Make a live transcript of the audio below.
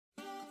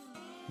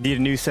Need a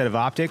new set of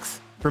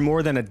optics? For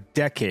more than a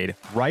decade,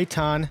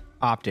 Riton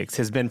Optics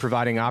has been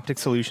providing optic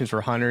solutions for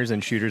hunters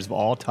and shooters of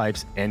all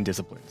types and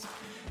disciplines.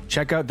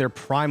 Check out their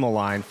Primal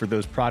line for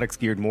those products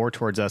geared more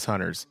towards us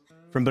hunters.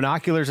 From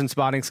binoculars and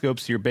spotting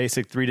scopes to your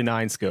basic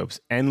 3-9 scopes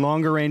and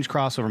longer range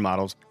crossover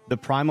models, the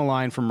Primal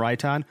line from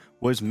Riton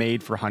was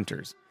made for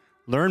hunters.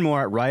 Learn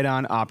more at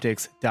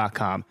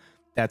ritonoptics.com.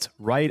 That's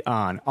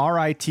Riton,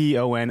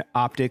 Riton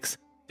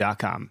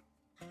optics.com.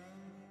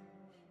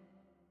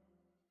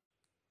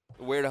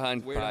 Where to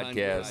Hunt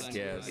podcast.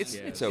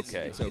 It's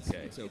okay.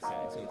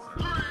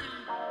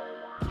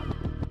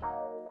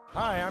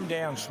 Hi, I'm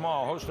Dan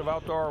Small, host of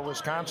Outdoor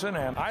Wisconsin,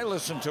 and I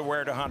listen to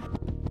Where to Hunt.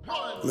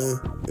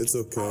 It's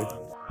okay.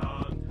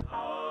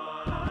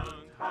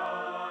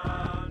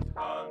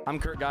 I'm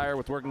Kurt Geyer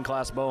with Working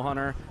Class Bow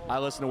Hunter. I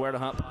listen to Where to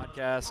Hunt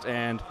podcast,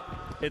 and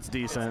it's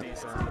decent.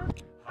 It's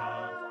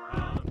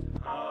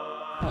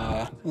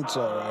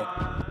all right.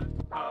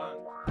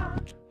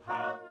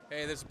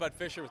 Hey, this is Bud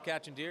Fisher with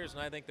Catching Deers,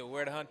 and I think the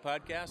Where to Hunt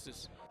podcast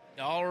is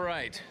all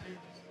right.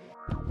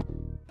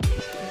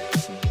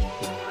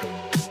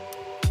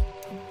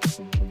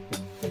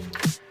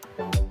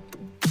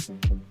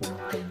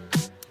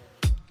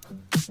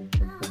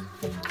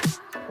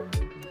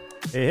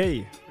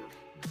 Hey.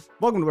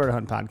 Welcome to Where to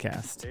Hunt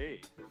podcast.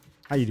 Hey,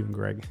 How you doing,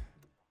 Greg?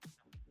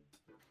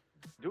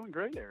 doing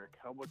great, Eric.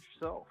 How about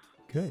yourself?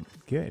 Good.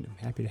 I'm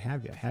happy to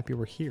have you. Happy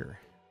we're here.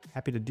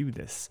 Happy to do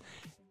this.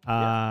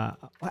 I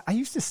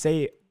used to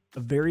say a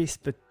very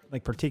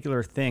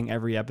particular thing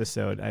every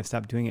episode. I've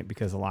stopped doing it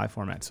because of live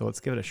format. So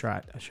let's give it a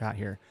shot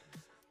here.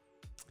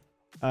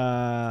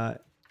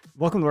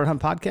 Welcome to Where to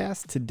Hunt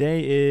podcast.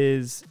 Today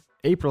is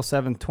April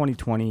 7th,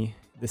 2020.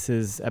 This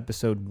is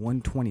episode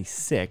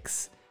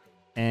 126.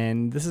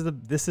 And this is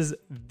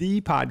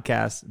the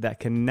podcast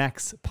that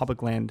connects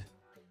public land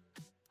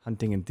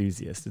hunting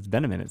enthusiasts. It's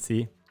been a minute,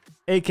 see?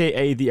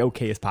 AKA the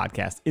okayest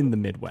podcast in the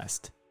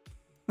Midwest.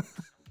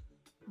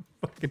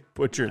 Fucking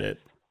butchered it.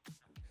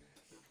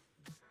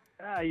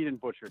 You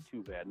didn't butcher it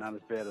too bad. Not as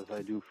bad as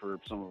I do for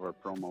some of our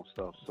promo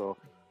stuff. So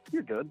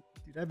you're good.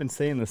 Dude, I've been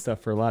saying this stuff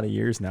for a lot of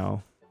years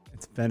now.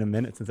 It's been a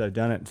minute since I've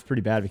done it. It's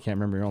pretty bad if you can't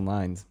remember your own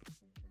lines.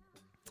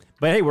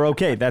 But hey, we're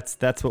okay. That's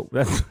just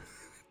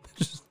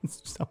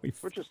how we.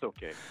 We're just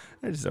okay.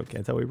 It's just okay.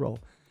 That's how we roll.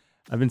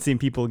 I've been seeing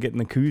people getting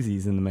the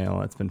koozies in the mail.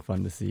 That's been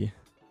fun to see.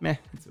 Meh,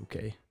 it's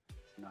okay.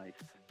 Nice.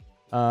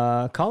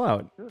 Call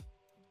out. Good.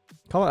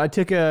 I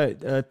took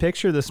a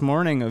picture this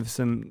morning of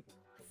some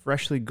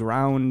freshly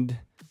ground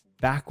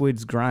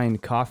backwoods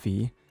grind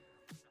coffee.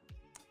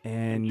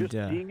 And just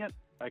seeing it,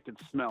 I could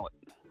smell it.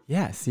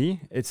 Yeah, see?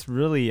 It's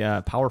really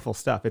powerful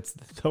stuff. It's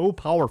so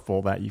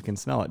powerful that you can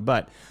smell it.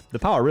 But the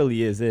power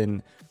really is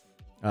in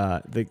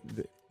the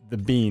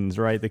beans,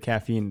 right? The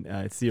caffeine.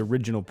 It's the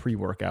original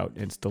pre-workout.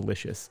 It's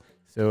delicious.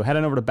 So head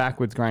on over to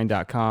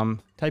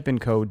backwoodsgrind.com, type in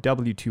code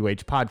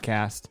W2H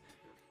podcast,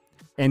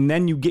 and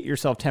then you get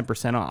yourself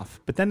 10% off.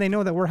 But then they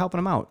know that we're helping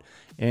them out.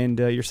 And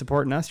you're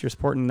supporting us, you're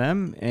supporting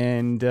them,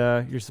 and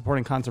you're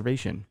supporting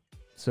conservation.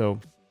 So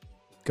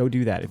go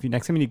do that. If you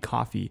next time you need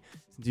coffee,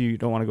 since you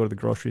don't want to go to the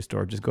grocery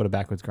store, just go to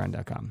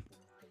backwoodsgrind.com.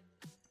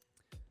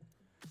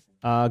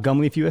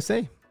 Gumleaf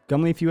USA,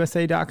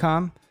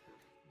 gumleafusa.com.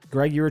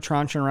 Greg, you were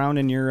tranching around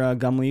in your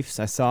gum leafs.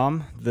 I saw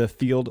them, the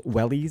field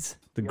wellies,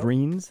 the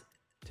greens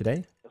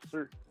today.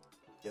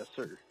 Yes,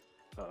 sir.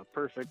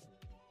 Perfect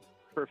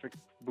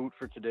boot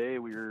for today.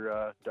 We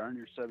were darn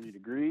near 70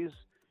 degrees,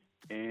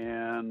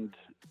 and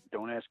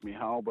don't ask me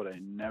how, but I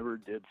never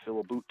did fill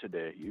a boot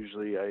today.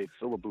 Usually I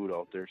fill a boot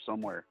out there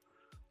somewhere,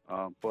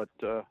 but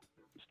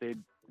stayed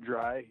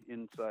dry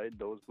inside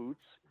those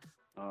boots.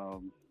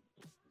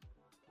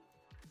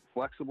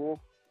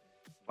 Flexible,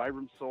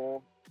 Vibram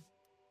sole,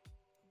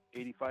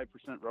 85%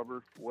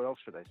 rubber. What else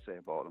should I say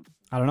about them?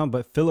 I don't know,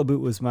 but Fill a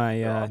Boot was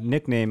my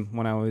nickname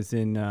when I was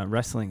in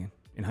wrestling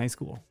in high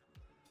school.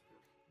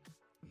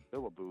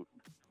 Fill a boot.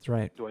 That's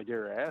right. Do I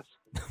dare ask?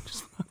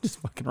 I'm just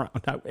fucking around.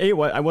 A,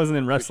 I wasn't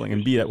in wrestling,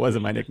 and B, that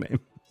wasn't my nickname.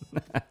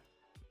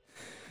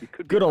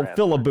 Good old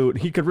Fill a Boot.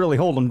 He could really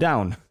hold him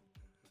down.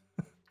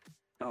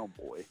 Oh,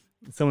 boy.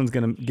 Someone's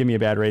going to give me a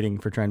bad rating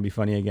for trying to be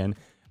funny again.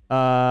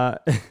 Yeah,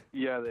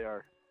 they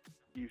are.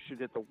 You should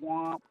hit the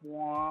womp,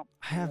 womp.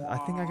 I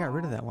think I got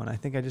rid of that one. I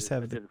think I just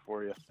have did it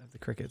for you. the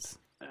crickets.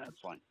 That's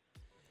fine.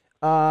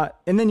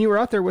 And then you were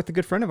out there with a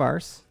good friend of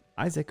ours,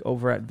 Isaac,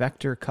 over at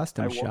Vector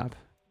Custom Shop,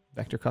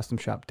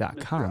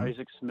 vectorcustomshop.com. Mr.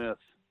 Isaac Smith.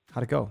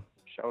 How'd it go?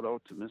 Shout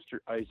out to Mr.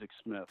 Isaac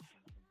Smith.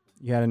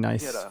 You had a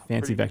nice, He had a fancy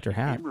pretty Vector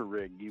hat. camera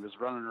rig. He was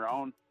running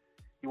around.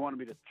 He wanted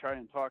me to try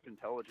and talk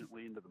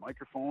intelligently into the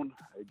microphone.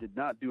 I did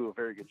not do a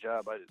very good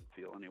job, I didn't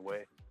feel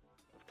anyway,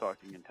 of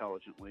talking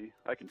intelligently.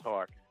 I can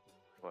talk,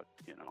 but,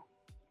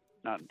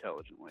 not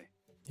intelligently.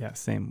 Yeah,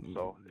 same.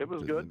 So it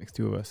was good. Makes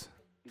two of us.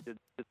 He did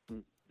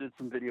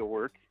some video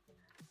work.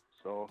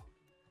 So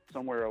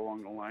somewhere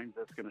along the lines,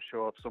 that's going to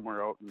show up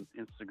somewhere out in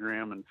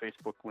Instagram and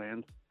Facebook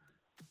land.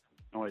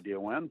 No idea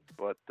when,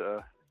 but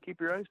keep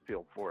your eyes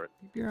peeled for it.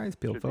 Keep your eyes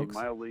peeled, Should folks.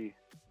 be mildly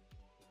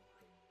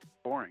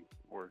boring.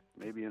 or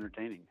maybe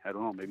entertaining. I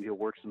don't know. Maybe he'll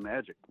work some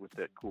magic with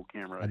that cool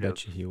camera. I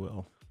bet you he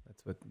will.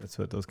 That's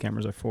what those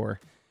cameras are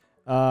for.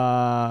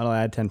 It'll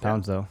add 10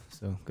 pounds though,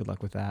 so good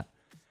luck with that.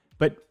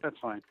 But That's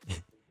fine.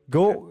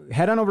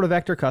 head on over to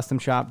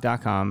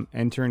vectorcustomshop.com,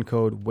 enter in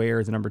code where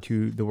is the number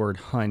 2, the word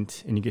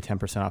hunt, and you get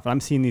 10% off. And I'm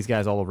seeing these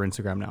guys all over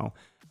Instagram now.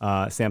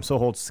 Sam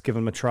Soholtz, give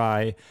them a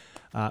try.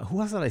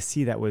 Who else did I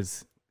see that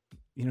was,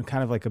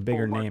 kind of like a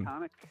bigger Bo name?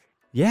 Martonic.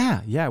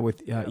 Yeah,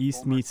 with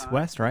East Bo meets Martonic.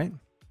 West, right?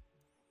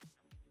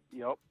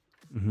 Yep.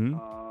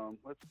 Mm-hmm.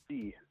 Let's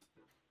see.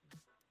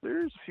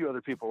 There's a few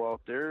other people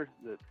out there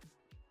that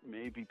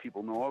maybe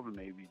people know of and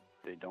maybe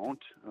they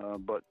don't.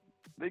 But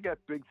they got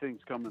big things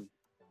coming.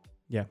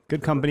 Yeah,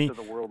 good company. To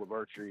the world of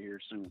archery here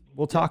soon.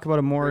 We'll talk about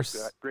it more.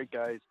 Great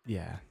guys.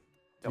 Yeah.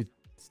 Yep.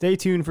 Stay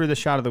tuned for the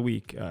shot of the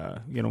week,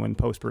 in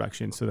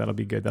post-production. So that'll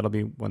be good. That'll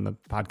be when the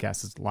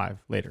podcast is live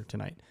later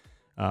tonight.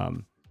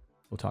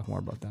 We'll talk more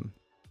about them.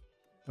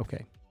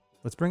 Okay.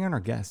 Let's bring on our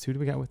guest. Who do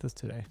we got with us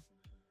today?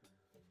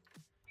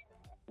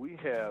 We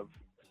have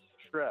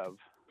Trev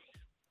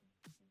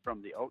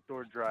from the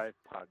Outdoor Drive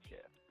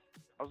podcast.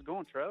 How's it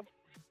going, Trev?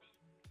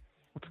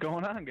 What's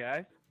going on,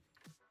 guys?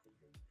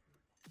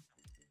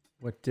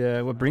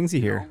 What brings you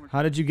here?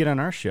 How did you get on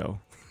our show?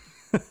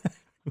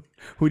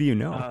 Who do you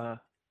know?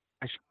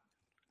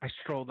 I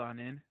strolled on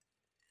in.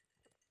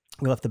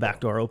 We left the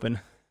back door open.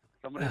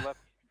 Somebody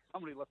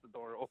left the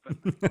door open.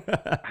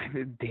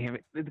 Damn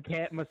it. The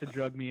cat must have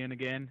drugged me in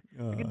again.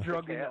 I get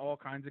drugged into all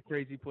kinds of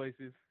crazy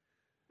places.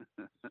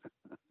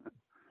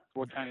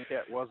 What kind of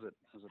cat was it?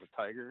 Was it a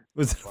tiger?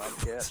 Was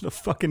it a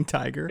fucking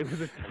tiger? It was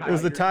a tiger. It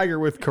was the tiger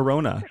with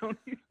Corona. It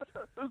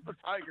was the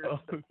tiger. Oh,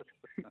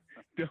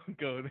 don't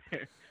go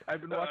there. I've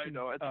been watching.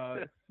 I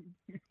know.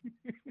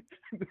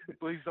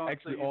 Please don't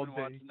actually say you've all been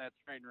day. watching that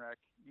train wreck.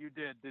 You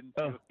did, didn't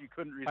you? Oh, You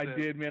couldn't resist. I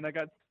did, man. I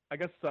got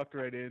sucked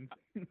right in.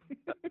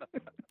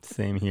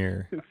 Same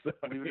here.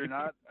 Believe it or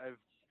not,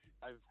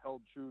 I've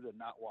held true to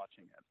not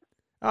watching it.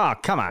 Oh,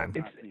 come on.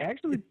 It's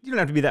actually You don't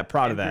have to be that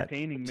proud of that.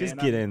 entertaining, Just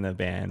man. get in the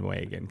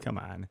bandwagon. Come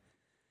on.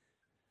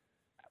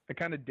 I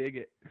kind of dig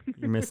it.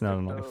 You're missing out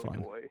on all the Oh,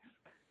 fun. boy.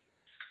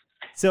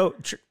 So,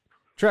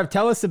 Trev,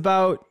 tell us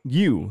about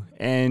you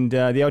and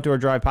the Outdoor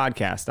Drive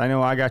podcast. I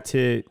know I got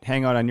to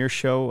hang out on your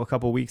show a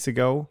couple weeks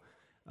ago,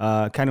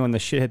 kind of when the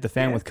shit hit the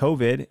fan with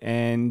COVID.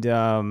 And,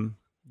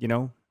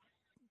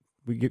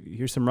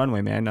 here's some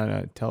runway,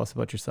 man. Tell us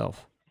about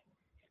yourself.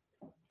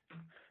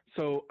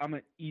 So I'm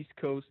an East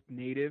Coast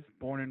native,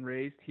 born and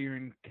raised here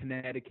in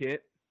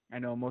Connecticut. I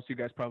know most of you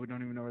guys probably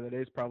don't even know where that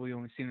is, probably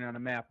only seen it on a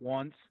map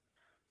once.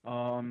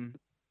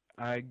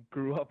 I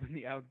grew up in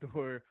the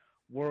outdoor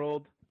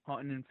world,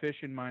 hunting and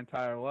fishing my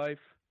entire life.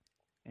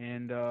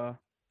 And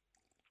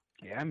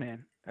yeah,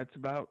 man, that's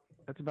about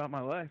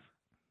my life.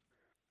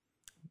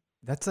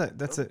 Doesn't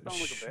sound like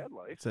a bad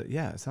life.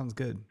 Yeah, it sounds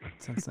good.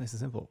 It sounds nice and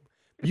simple.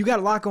 You got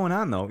a lot going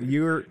on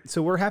though.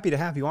 So we're happy to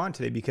have you on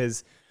today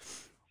because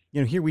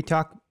here we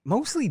talk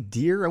mostly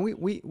deer, and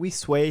we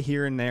sway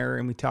here and there,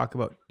 and we talk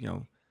about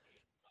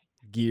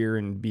gear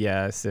and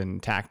BS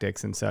and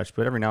tactics and such.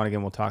 But every now and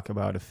again, we'll talk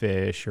about a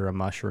fish or a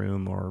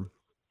mushroom or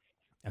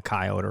a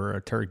coyote or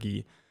a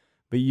turkey.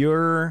 But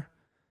you're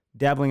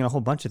dabbling in a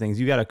whole bunch of things.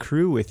 You got a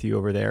crew with you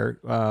over there,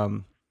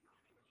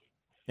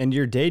 and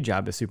your day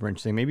job is super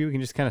interesting. Maybe we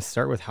can just kind of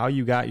start with how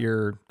you got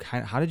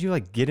how did you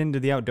get into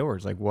the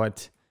outdoors? Like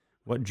what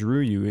drew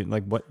you?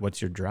 Like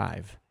what's your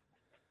drive?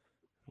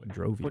 What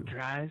drove you? What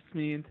drives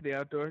me into the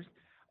outdoors?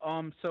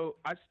 So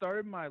I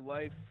started my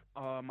life.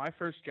 My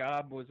first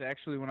job was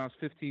actually when I was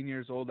 15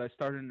 years old. I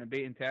started in a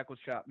bait and tackle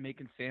shop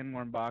making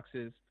sandworm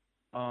boxes.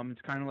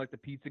 It's kind of like the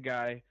pizza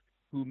guy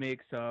who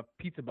makes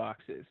pizza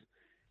boxes.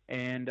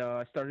 And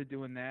I started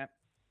doing that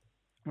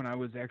when I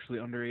was actually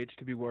underage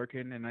to be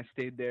working, and I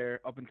stayed there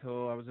up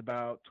until I was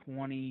about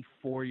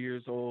 24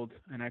 years old,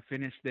 and I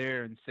finished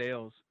there in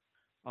sales,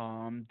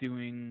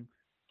 doing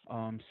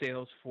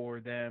sales for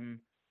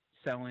them,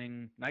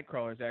 selling night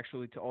crawlers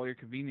actually to all your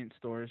convenience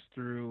stores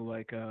through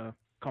like a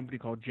company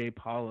called J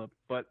Paula,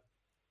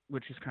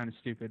 which is kind of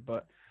stupid,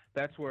 but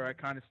that's where I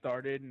kind of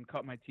started and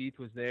cut my teeth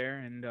was there,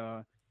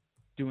 and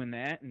doing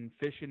that and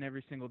fishing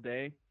every single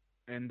day.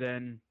 And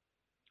then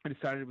I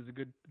decided it was a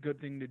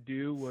good thing to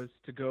do was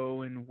to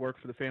go and work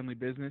for the family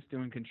business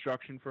doing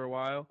construction for a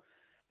while,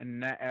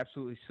 and that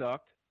absolutely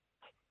sucked.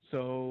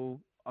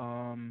 So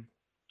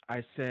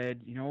I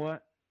said, you know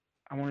what?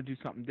 I want to do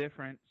something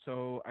different.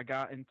 So I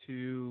got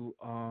into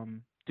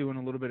doing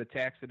a little bit of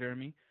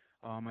taxidermy.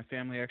 My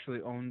family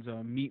actually owns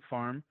a meat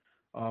farm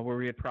where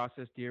we had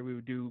processed deer. We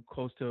would do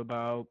close to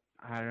about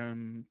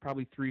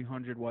probably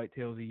 300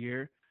 whitetails a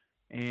year,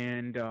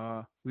 and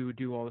we would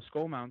do all the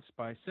skull mounts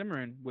by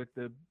simmering with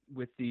the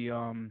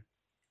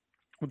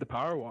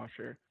power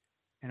washer.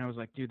 And I was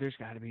like, dude, there's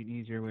got to be an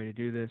easier way to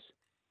do this.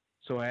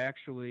 So I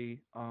actually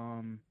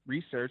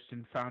researched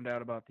and found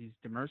out about these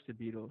demersal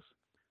beetles,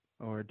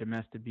 or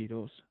domestic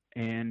beetles,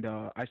 and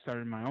I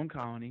started my own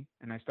colony,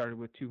 and I started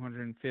with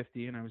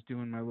 250, and I was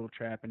doing my little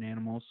trapping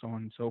animals, so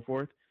on and so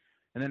forth,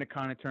 and then it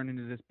kind of turned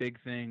into this big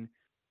thing,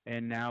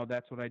 and now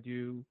that's what I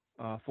do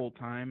full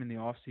time in the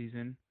off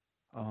season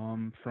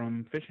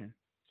from fishing.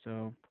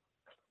 So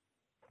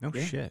No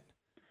Yeah. shit.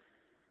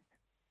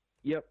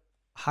 yep.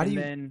 How do And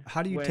you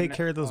then take when,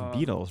 care of those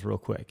beetles real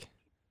quick?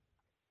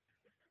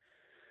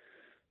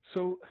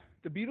 So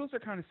the beetles are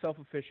kind of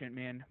self-efficient,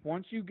 man.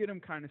 Once you get them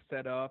kind of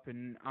set up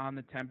and on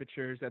the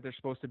temperatures that they're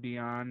supposed to be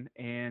on,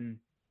 and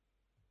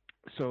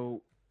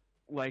so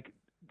like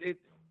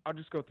I'll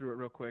just go through it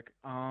real quick.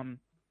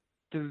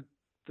 The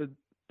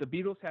the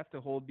beetles have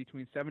to hold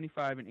between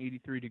 75 and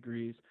 83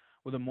 degrees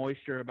with a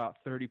moisture about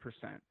 30%.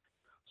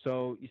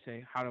 So you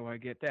say, how do I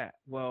get that?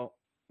 Well,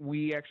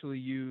 we actually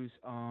use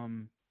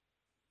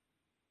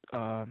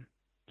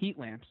heat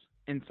lamps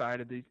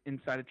inside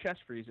of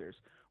chest freezers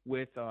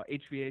with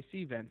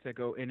HVAC vents that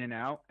go in and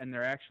out, and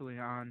they're actually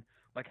on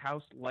like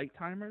house light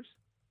timers.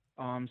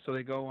 So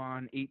they go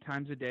on 8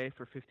 times a day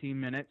for 15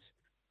 minutes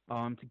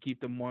to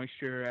keep the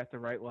moisture at the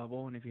right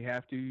level. And if you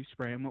have to, you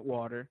spray them with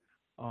water.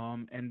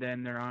 And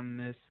then they're on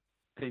this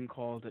thing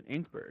called an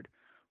Inkbird,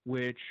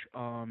 which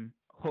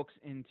hooks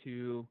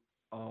into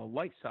a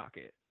light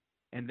socket.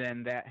 And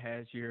then that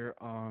has your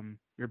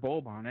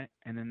bulb on it,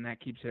 and then that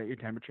keeps it at your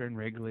temperature and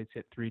regulates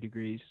it 3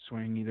 degrees,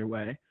 swing either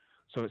way,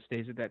 so it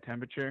stays at that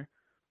temperature.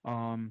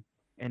 And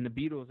the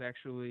beetles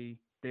actually,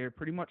 they're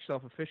pretty much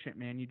self-efficient,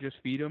 man. You just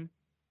feed them,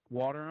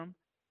 water them,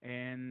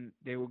 and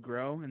they will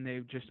grow, and they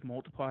just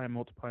multiply and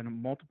multiply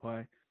and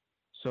multiply.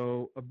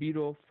 So a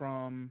beetle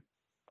from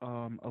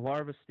a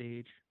larva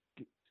stage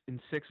in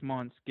 6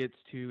 months gets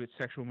to its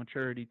sexual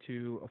maturity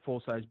to a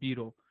full-size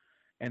beetle,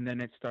 and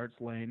then it starts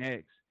laying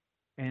eggs.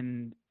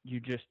 And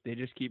they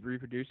just keep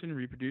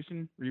reproducing.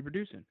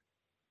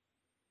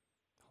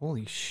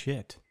 Holy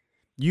shit.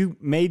 You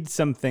made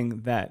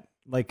something that,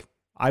 like,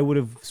 I would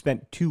have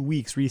spent 2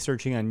 weeks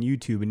researching on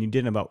YouTube, and you did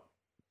in about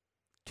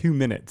 2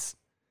 minutes.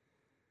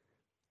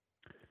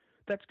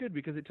 That's good,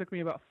 because it took me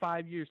about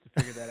 5 years to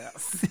figure that out.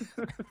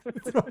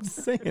 That's what I'm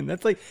saying.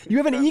 That's like, you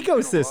have an Lost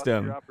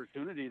ecosystem. your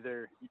opportunity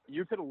there.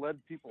 You could have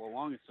led people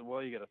along and said,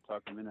 well, you got to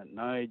tuck them in at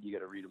night. You got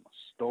to read them a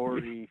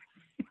story.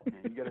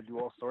 And you got to do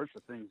all sorts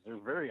of things. They're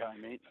very high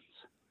maintenance.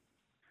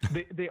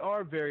 They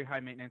are very high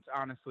maintenance,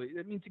 honestly.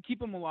 I mean, to keep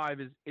them alive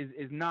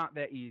is not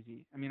that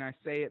easy. I mean, I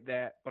say it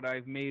that, but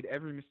I've made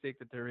every mistake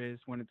that there is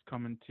when it's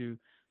coming to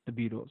the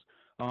beetles.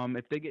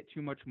 If they get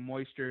too much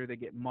moisture, they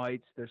get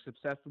mites. They're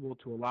susceptible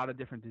to a lot of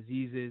different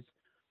diseases.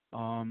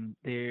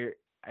 They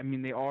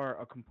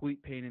are a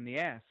complete pain in the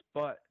ass.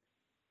 But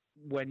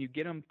when you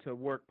get them to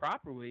work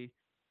properly,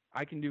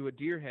 I can do a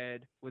deer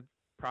head with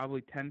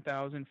probably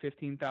 10,000,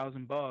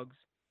 15,000 bugs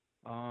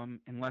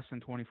in less than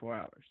 24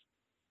 hours.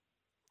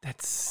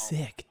 That's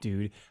sick,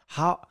 dude.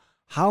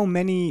 How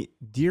many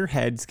deer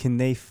heads can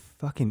they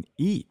fucking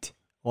eat?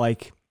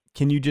 Like,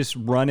 can you just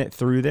run it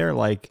through there?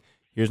 Like,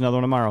 here's another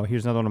one tomorrow,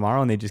 here's another one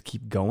tomorrow, and they just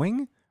keep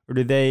going? Or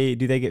do they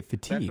get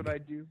fatigued? That's what I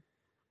do.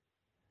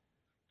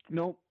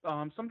 Nope.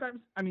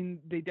 Sometimes,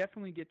 they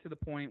definitely get to the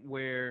point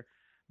where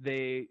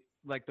they'll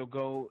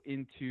go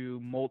into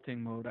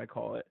molting mode, I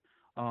call it,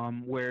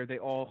 where they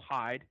all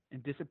hide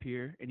and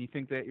disappear, and you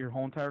think that your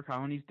whole entire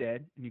colony's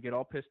dead, and you get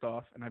all pissed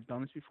off. And I've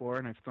done this before,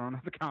 and I've thrown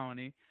out the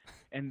colony,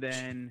 and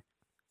then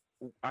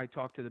I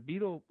talk to the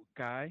beetle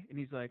guy, and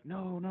he's like,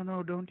 no,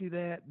 don't do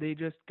that. They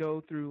just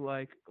go through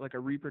like a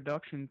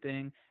reproduction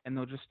thing, and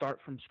they'll just start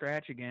from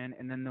scratch again,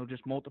 and then they'll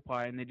just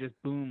multiply, and they just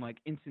boom like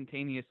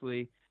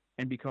instantaneously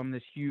and become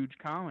this huge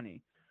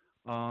colony.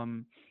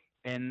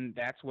 And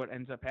that's what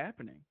ends up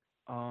happening.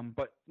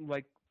 But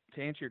like,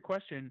 to answer your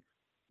question,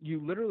 you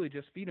literally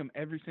just feed them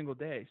every single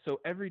day. So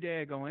every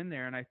day I go in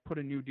there and I put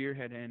a new deer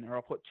head in, or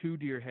I'll put 2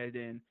 deer head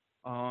in.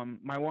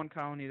 My one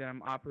colony that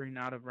I'm operating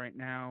out of right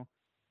now,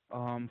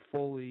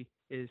 fully,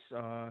 is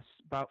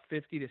about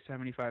 50 to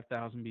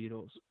 75,000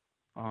 beetles.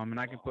 And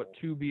I can put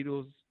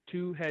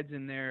 2 heads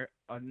in there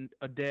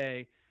a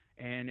day,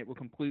 and it will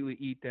completely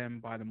eat them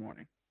by the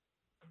morning.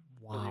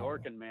 Wow. So the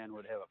Orkin man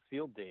would have a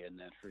field day in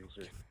that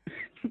freezer.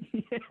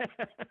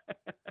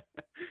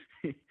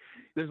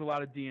 There's a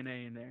lot of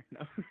DNA in there.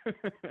 No.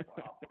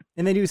 Wow.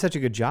 And they do such a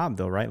good job,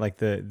 though, right? Like,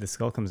 the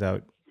skull comes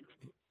out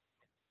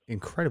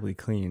incredibly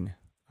clean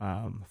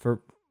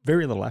for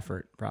very little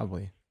effort,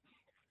 probably.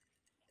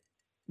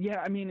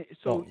 Yeah,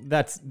 well,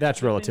 that's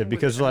relative,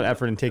 because there's a lot of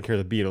effort in taking care of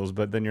the beetles,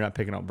 but then you're not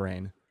picking out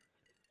brain.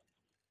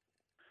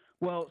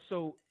 Well,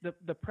 so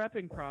the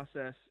prepping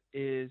process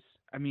is,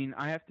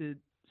 I have to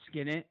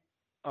skin it,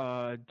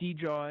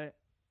 de-jaw it,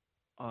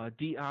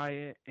 de-eye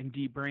it, and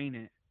de-brain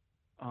it,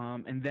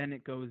 and then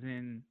it goes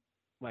in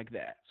like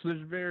that. So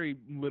there's very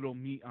little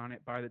meat on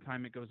it by the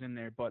time it goes in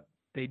there, but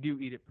they do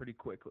eat it pretty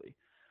quickly.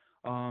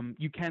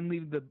 You can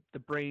leave the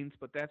brains,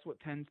 but that's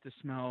what tends to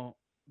smell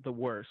the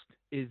worst,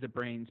 is the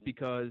brains,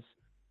 because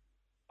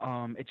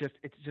it's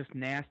just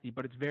nasty,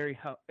 but it's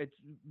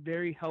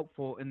very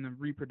helpful in the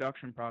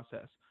reproduction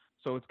process.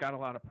 So it's got a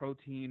lot of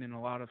protein and a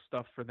lot of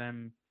stuff for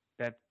them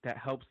that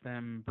helps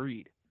them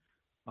breed.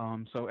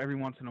 So every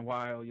once in a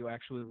while you'll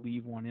actually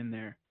leave one in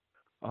there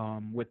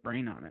with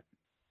brain on it.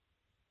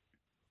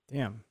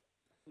 Damn.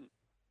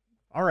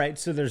 All right,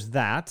 so there's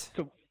that.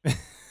 So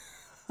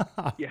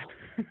yeah.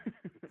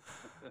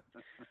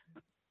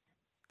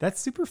 That's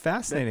super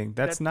fascinating.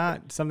 That's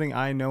not something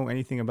I know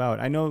anything about.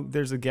 I know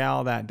there's a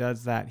gal that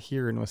does that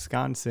here in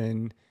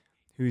Wisconsin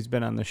who's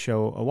been on the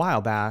show a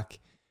while back.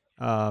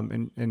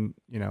 And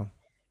you know,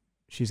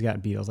 she's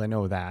got beetles. I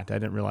know that. I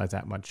didn't realize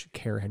that much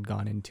care had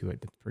gone into it.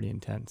 It's pretty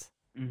intense.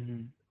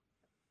 Mm-hmm.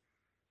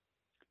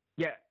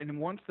 Yeah, and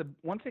once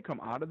they come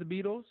out of the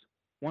beetles,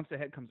 once the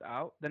head comes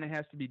out, then it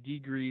has to be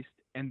degreased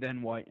and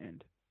then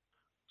whitened.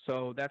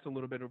 So that's a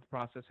little bit of a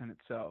process in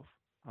itself.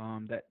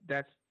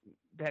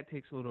 That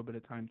takes a little bit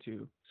of time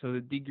too. So the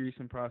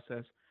degreasing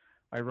process,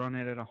 I run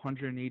it at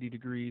 180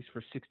 degrees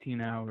for 16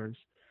 hours,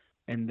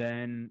 and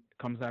then it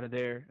comes out of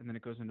there, and then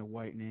it goes into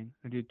whitening.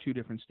 I do 2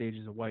 different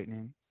stages of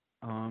whitening.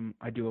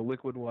 I do a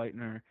liquid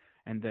whitener,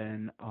 and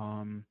then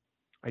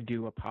I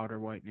do a powder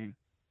whitening.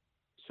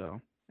 So,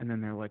 and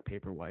then they're like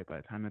paper white by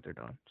the time that they're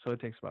done. So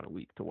it takes about a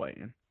week to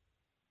whiten.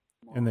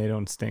 And they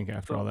don't stink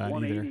after all that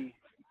either.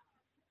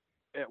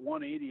 At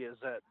 180, is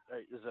that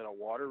a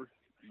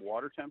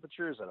water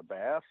temperature? Is that a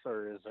bath,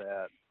 or is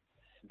that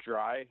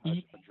dry?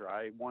 A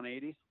dry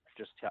 180?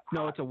 Just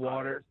no, it's a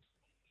water.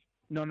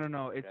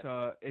 No.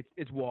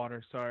 It's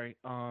water. Sorry.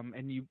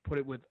 And you put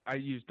it with. I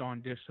use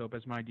Dawn dish soap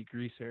as my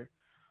degreaser.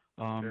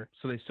 Sure.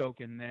 So they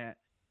soak in that.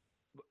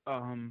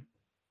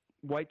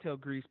 Whitetail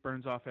grease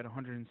burns off at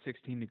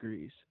 116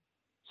 degrees.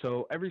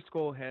 So every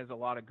skull has a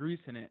lot of grease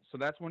in it. So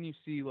that's when you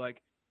see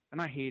like, and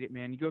I hate it,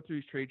 man. You go through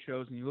these trade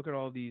shows and you look at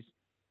all these,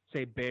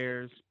 say,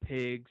 bears,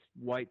 pigs,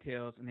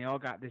 whitetails, and they all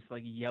got this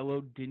like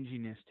yellow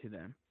dinginess to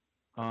them.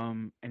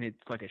 And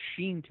it's like a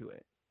sheen to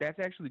it. That's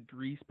actually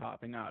grease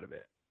popping out of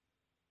it.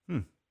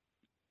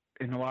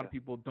 And a lot of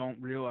people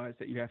don't realize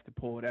that you have to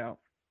pull it out.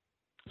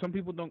 Some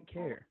people don't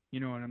care.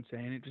 You know what I'm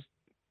saying? It just,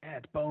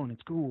 it's bone.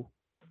 It's cool.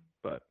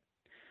 But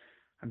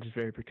I'm just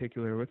very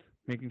particular with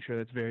making sure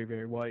that's very,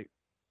 very white.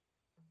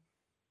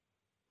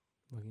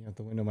 Looking out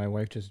the window, my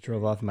wife just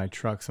drove off in my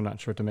truck, so I'm not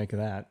sure what to make of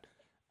that.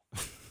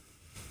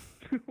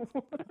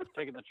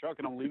 Taking the truck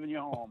and I'm leaving you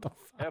home.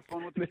 Have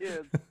fun with the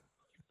kids.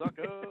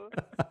 Sucker.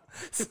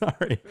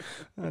 Sorry.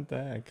 What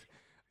the heck?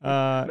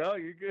 No,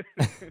 you're good.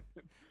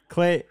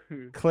 Clay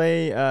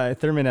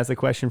Thurman has a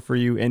question for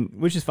you, and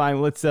which is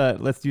fine. Let's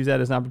use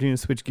that as an opportunity to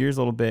switch gears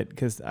a little bit,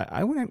 because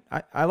I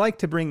like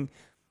to bring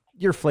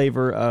your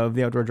flavor of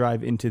the Outdoor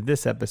Drive into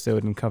this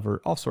episode and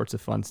cover all sorts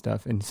of fun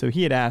stuff. And so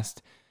he had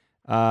asked,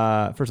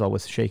 first of all,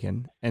 what's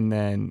shaken, and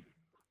then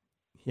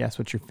he asked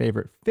what your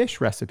favorite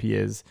fish recipe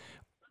is,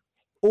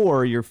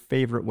 or your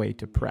favorite way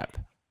to prep.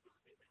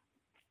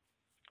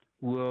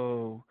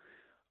 Whoa.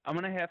 I'm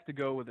going to have to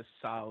go with a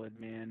solid,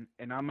 man.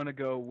 And I'm going to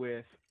go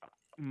with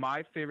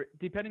my favorite,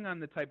 depending on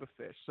the type of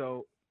fish.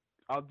 So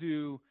I'll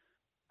do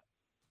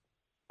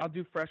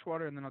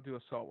freshwater and then I'll do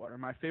a saltwater.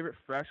 My favorite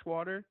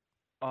freshwater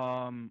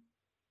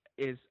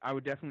is I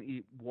would definitely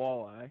eat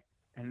walleye.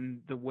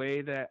 And the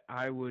way that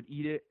I would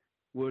eat it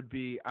would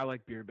be, I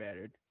like beer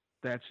battered.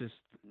 That's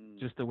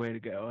just the way to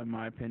go, in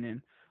my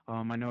opinion.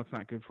 I know it's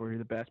not good for you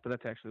the best, but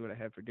that's actually what I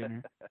had for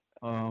dinner.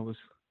 Was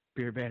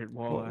beer battered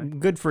walleye. Well,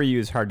 good for you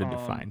is hard to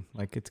define.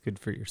 Like, it's good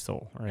for your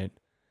soul, right?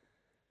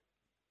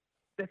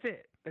 That's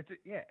it.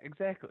 Yeah,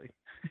 exactly.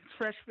 It's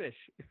fresh fish,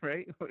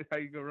 right? How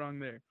you go wrong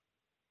there?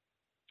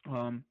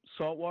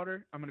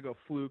 Saltwater, I'm gonna go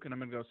fluke, and I'm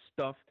gonna go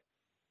stuffed,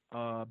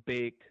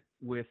 baked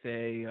with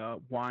a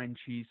wine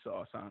cheese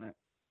sauce on it.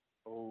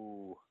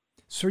 Oh.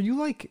 So you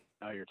like?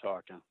 Now you're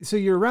talking. So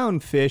you're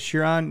around fish.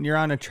 You're on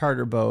a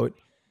charter boat,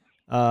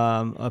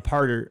 a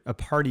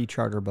party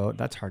charter boat.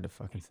 That's hard to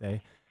fucking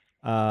say.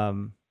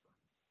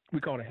 We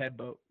call it a head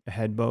boat. A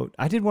head boat.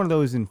 I did one of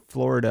those in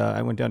Florida.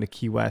 I went down to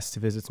Key West to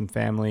visit some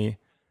family,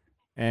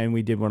 and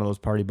we did one of those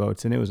party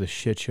boats, and it was a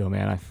shit show,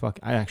 man.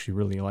 I actually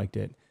really liked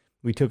it.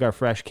 We took our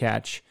fresh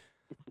catch,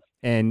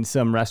 and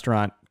some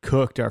restaurant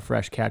cooked our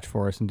fresh catch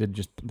for us, and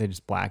they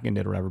just blackened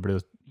it or whatever. But it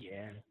was,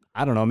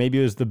 I don't know. Maybe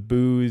it was the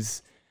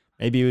booze,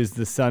 maybe it was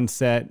the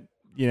sunset,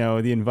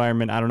 the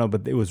environment. I don't know,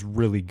 but it was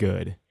really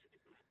good.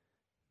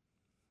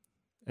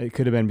 It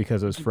could have been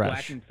because it was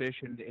fresh. Blackened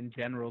fish in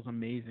general is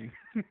amazing.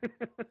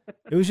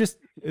 It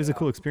was a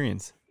cool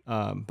experience.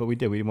 But we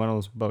did one of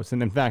those boats.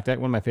 And in fact,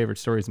 one of my favorite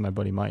stories is my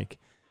buddy Mike.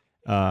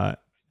 I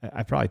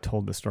probably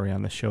told the story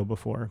on the show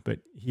before, but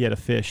he had a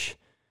fish.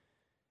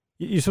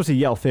 You're supposed to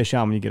yell fish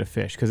out when you get a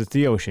fish because it's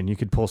the ocean. You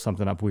could pull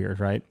something up weird,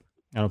 right?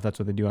 I don't know if that's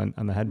what they do on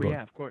the head boat.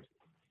 Yeah, of course.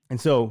 And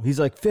so he's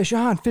like, fish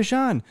on.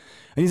 And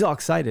he's all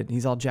excited.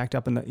 He's all jacked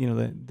up, and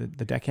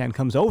the deckhand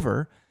comes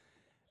over.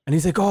 And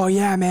he's like, oh,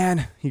 yeah,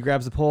 man. He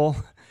grabs the pole.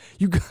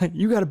 You got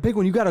a big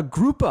one. You got a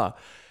grouper.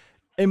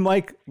 And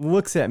Mike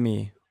looks at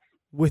me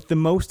with the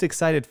most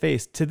excited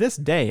face to this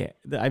day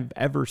that I've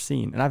ever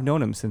seen. And I've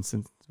known him since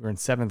we're in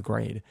 7th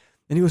grade.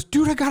 And he goes,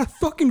 dude, I got a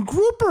fucking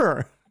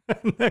grouper.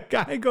 And the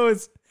guy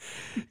goes,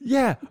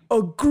 yeah,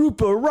 a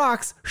grouper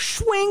rocks.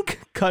 Schwink,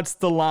 cuts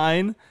the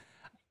line.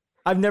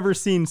 I've never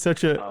seen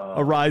such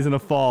a rise and a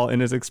fall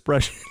in his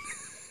expression.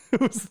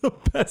 It was the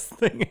best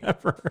thing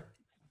ever.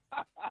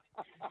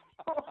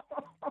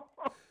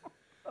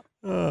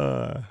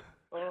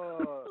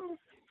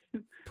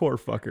 Poor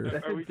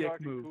fucker. Are we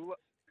talking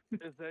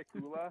Is that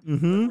Kula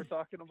Mhm. that we're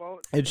talking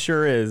about? It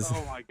sure is.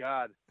 Oh my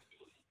God!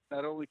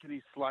 Not only can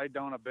he slide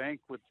down a bank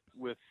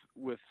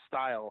with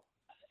style,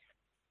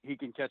 he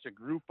can catch a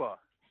grouper.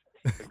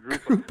 A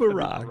Grouper of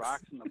rocks.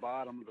 rocks in the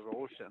bottom of the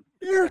ocean.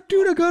 Yeah,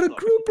 dude, I got a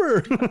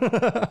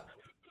grouper.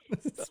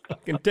 It's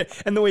fucking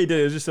and the way he did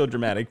it was just so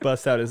dramatic.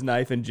 Bust out his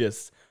knife and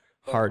just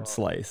hard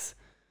slice.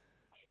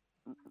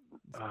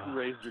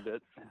 Razored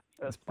it.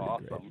 That's pretty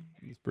awesome. great.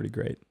 He's pretty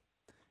great.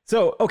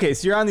 So, okay,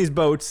 so you're on these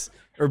boat,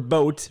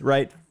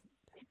 right?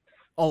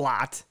 A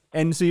lot.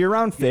 And so you're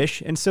around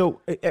fish. And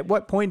so at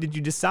what point did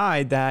you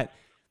decide that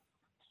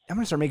I'm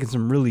going to start making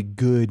some really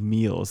good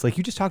meals? Like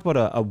you just talked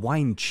about a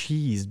wine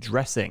cheese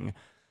dressing.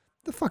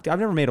 The fuck? I've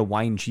never made a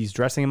wine cheese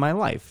dressing in my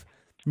life.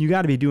 You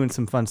got to be doing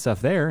some fun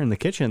stuff there in the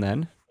kitchen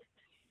then.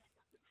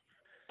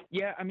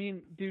 Yeah, I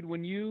mean, dude,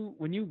 when you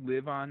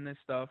live on this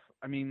stuff,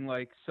 I mean,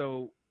 like,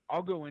 so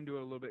I'll go into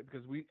it a little bit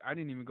because I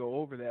didn't even go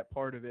over that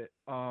part of it.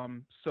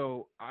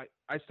 So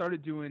I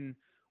started doing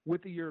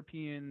with the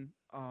European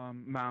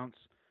mounts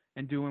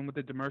and doing with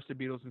the Demersa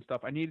beetles and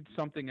stuff. I needed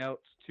something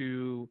else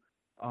to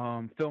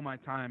fill my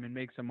time and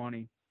make some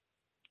money.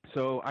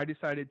 So I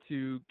decided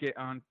to get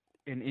on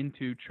and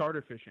into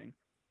charter fishing.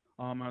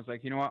 I was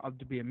like, you know what, I'll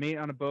be a mate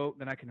on a boat,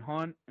 then I can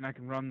hunt and I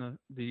can run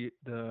the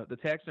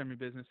taxidermy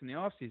business in the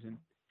off season.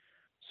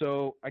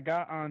 So I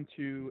got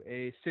onto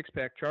a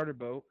 6-pack charter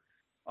boat,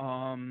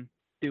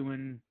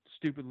 doing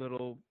stupid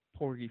little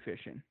porgy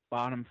fishing,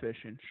 bottom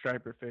fishing,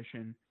 striper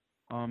fishing,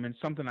 and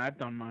something I've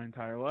done my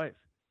entire life.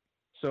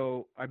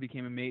 So I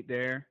became a mate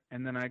there,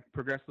 and then I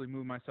progressively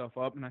moved myself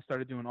up, and I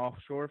started doing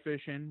offshore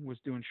fishing, was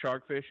doing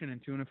shark fishing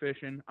and tuna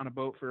fishing on a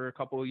boat for a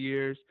couple of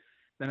years.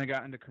 Then I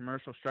got into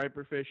commercial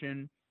striper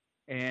fishing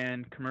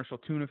and commercial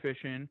tuna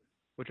fishing,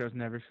 which I was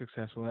never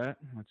successful at.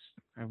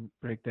 I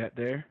break that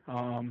there.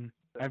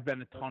 I've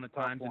been a ton of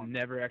times and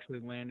never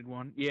actually landed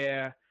one.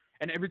 Yeah.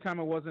 And every time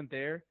I wasn't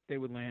there, they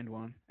would land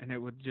one, and it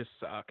would just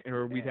suck.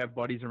 Or we'd have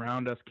buddies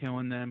around us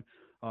killing them.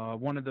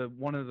 One of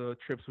the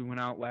trips we went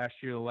out last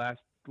year, the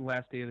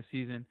last day of the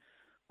season,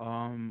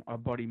 our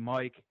buddy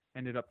Mike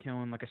ended up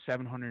killing like a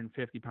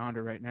 750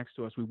 pounder right next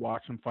to us. We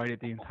watched him fight it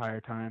the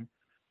entire time.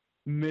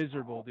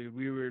 Miserable, dude.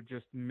 We were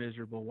just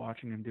miserable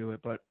watching him do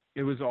it, but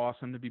it was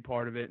awesome to be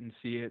part of it and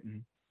see it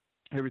and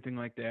everything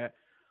like that.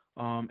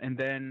 And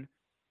then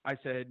I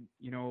said,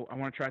 you know, I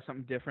want to try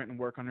something different and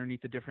work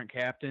underneath a different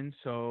captain.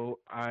 So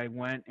I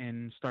went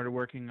and started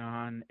working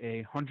on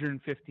a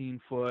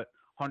 115-foot,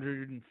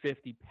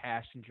 150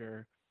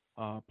 passenger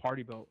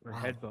party boat or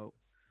head boat.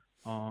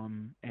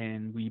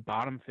 And we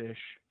bottom fish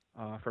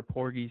for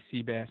porgies,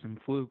 sea bass, and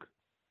fluke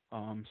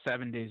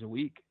 7 days a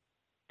week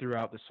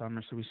throughout the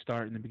summer. So we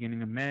start in the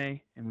beginning of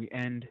May and we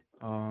end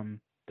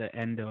the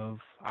end of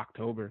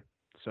October.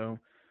 So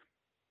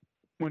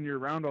when you're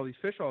around all these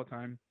fish all the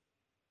time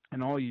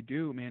and all you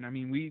do, man, I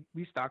mean, we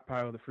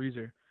stockpile the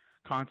freezer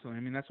constantly.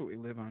 I mean, that's what we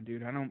live on,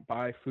 dude. I don't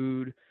buy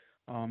food.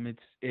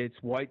 It's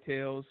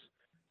whitetails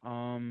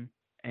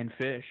and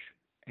fish,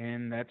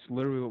 and that's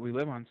literally what we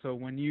live on. So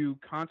when you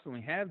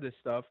constantly have this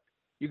stuff,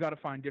 you got to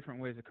find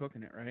different ways of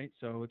cooking it, right?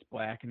 So it's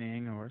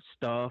blackening or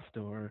stuffed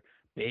or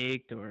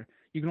baked, or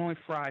you can only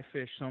fry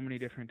fish so many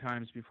different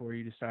times before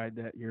you decide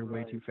that you're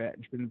way too fat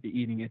and shouldn't be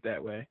eating it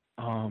that way.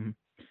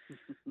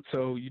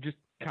 So you just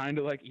kind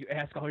of like, you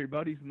ask all your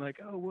buddies and like,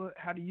 oh,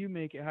 how do you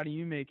make it? How do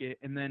you make it?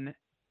 And then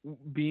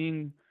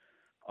being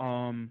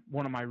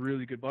one of my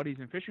really good buddies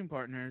and fishing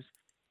partners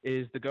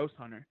is the Ghost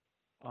Hunter,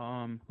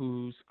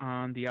 who's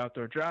on the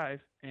Outdoor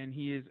Drive, and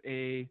he is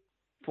a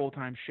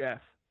full-time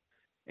chef.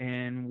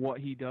 And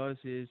what he does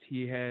is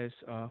he has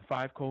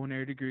 5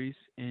 culinary degrees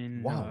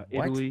in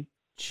Italy.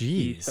 Jeez.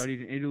 He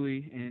studied in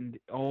Italy and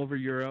all over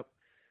Europe.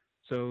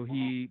 So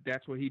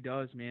that's what he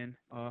does, man.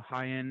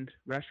 High-end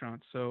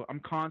restaurants. So I'm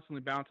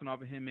constantly bouncing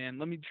off of him, man.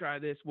 Let me try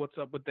this. What's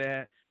up with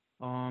that?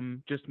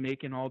 Just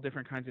making all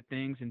different kinds of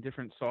things and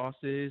different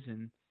sauces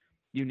and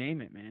you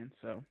name it, man.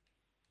 So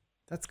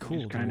that's cool.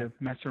 Just kind of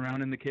mess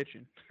around in the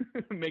kitchen,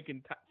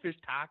 making fish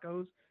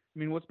tacos. I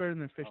mean, what's better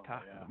than fish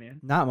taco, man?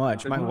 Not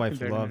much. There's My wife nothing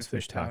better than loves a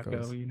fish tacos.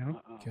 taco, you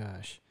know?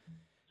 Gosh,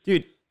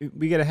 dude,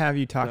 we got to have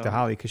you talk to So-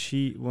 Holly,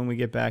 because when we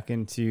get back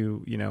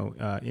into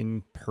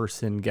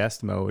in-person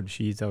guest mode,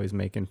 she's always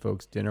making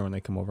folks dinner when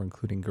they come over,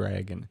 including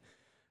Greg. And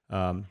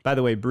by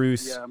the way,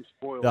 Bruce, Yeah, I'm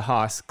spoiled. the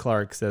Haas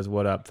Clark says,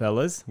 "What up,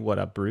 fellas? What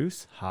up,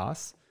 Bruce?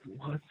 Haas."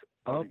 What's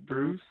up,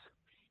 Bruce?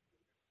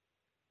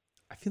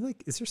 I feel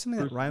like, is there something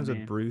that Bruce, rhymes with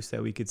man. Bruce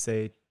that we could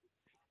say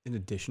in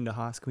addition to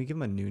Haas? Can we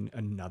give him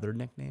another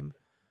nickname?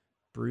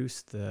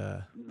 Bruce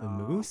the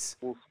Moose?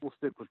 We'll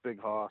stick with Big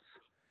Hoss.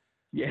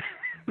 Yeah.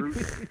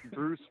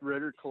 Bruce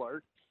Ritter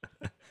Clark.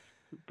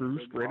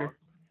 Bruce Big Ritter. Hoss.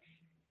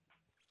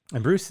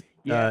 And Bruce,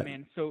 Yeah,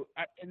 man. So,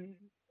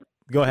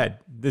 go ahead.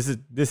 This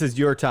is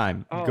your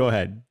time. Oh. Go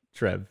ahead,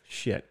 Trev.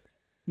 Shit.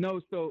 No,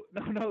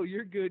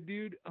 you're good,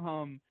 dude.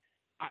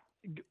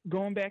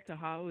 Going back to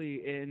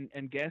Holly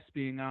and guests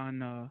being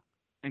on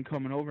and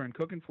coming over and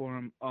cooking for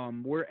him,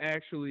 we're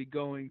actually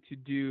going to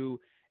do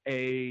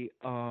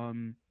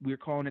we're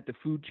calling it the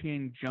Food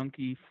Chain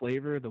Junkie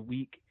Flavor of the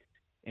Week.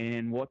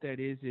 And what that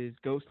is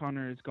Ghost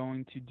Hunter is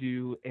going to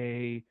do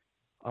a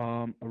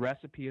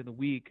recipe of the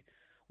week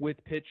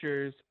with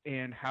pictures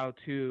and how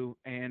to,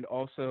 and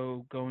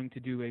also going to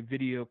do a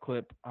video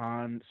clip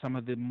on some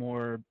of the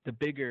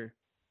bigger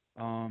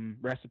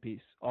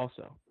recipes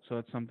also. So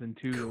it's something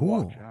to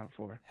watch out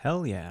for.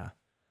 Hell yeah.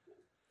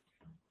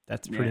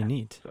 That's pretty Yeah,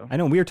 neat. so- I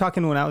know we were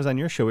talking when I was on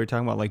your show, we were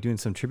talking about like doing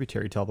some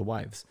tributary to all the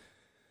wives.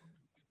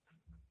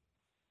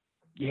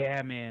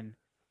 Yeah, man.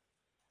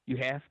 You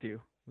have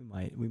to. We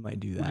might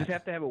do We that. just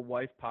have to have a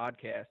wife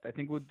podcast. I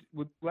think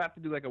we'll have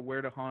to do like a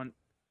Where to Hunt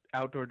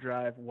outdoor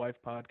drive wife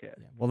podcast.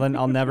 Yeah. Well, then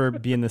I'll never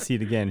be in the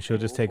seat again. She'll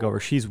just take over.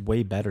 She's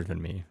way better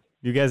than me.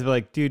 You guys will be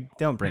like, dude,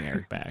 don't bring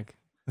Eric back.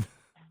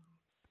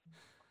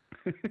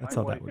 That's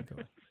how that would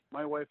go.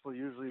 My wife will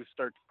usually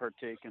start to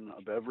partake in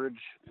a beverage,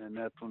 and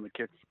that's when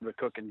the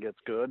cooking gets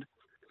good.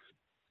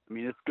 I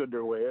mean, it's good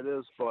the way it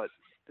is, but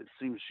it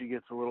seems she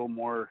gets a little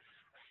more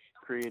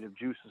creative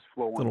juices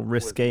flowing. A little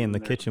risque in the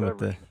when there's kitchen with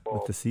beverage the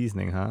involved.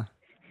 seasoning, huh?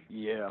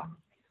 Yeah.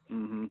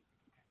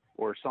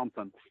 Or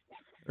something.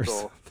 Or So-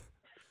 something.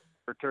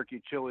 Her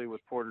turkey chili with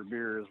porter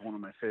beer is one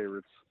of my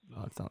favorites.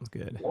 Oh, it sounds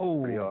good.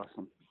 Whoa. Pretty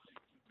awesome.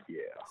 Yeah.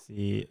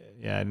 See,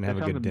 yeah, I didn't have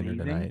That a good sounds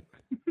dinner amazing. tonight.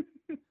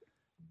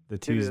 The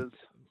It Tuesday. is.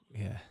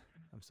 Yeah,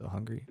 I'm so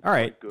hungry. All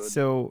right, good.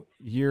 so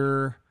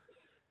your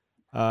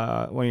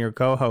one of your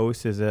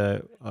co-hosts is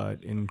a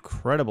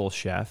incredible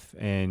chef,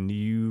 and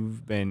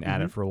you've been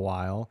at it for a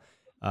while.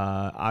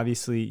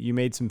 Obviously, you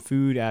made some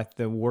food at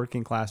the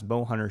Working Class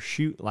Bow Hunter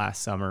shoot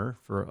last summer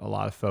for a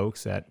lot of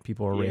folks that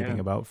people are raving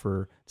Yeah. about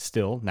for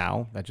still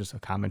now. That just a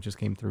comment just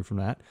came through from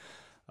that.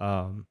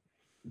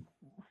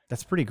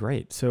 That's pretty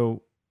great.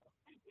 So,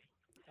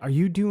 are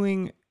you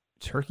doing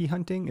turkey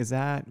hunting?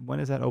 When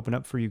does that open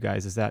up for you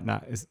guys? Is that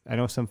not? I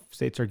know some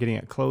states are getting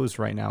it closed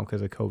right now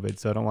because of COVID.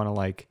 So I don't want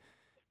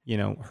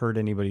to hurt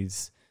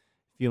anybody's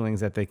feelings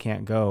that they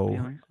can't go.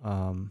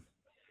 Feelings?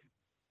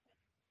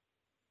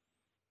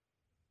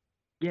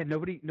 Yeah,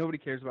 nobody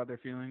cares about their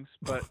feelings,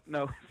 but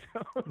no,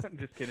 I'm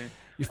just kidding.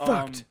 You're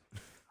fucked.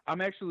 I'm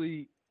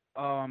actually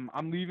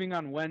I'm leaving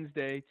on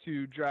Wednesday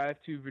to drive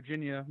to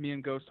Virginia, me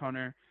and Ghost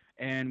Hunter,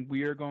 and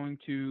we are going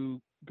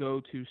to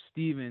go to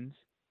Stevens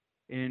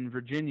in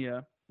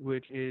Virginia,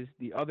 which is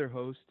the other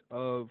host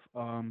of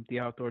the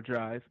Outdoor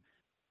Drive,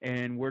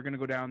 and we're going to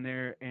go down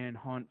there and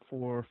hunt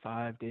for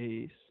 5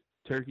 days,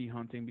 turkey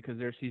hunting, because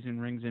their season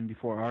rings in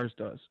before ours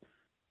does.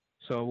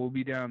 So we'll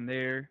be down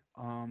there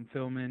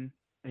filming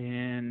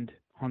and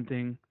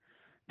hunting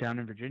down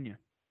in Virginia.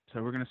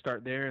 So we're going to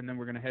start there, and then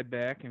we're going to head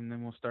back, and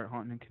then we'll start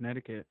hunting in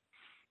Connecticut.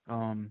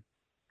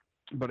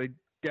 But I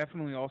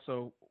definitely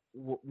also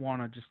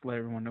want to just let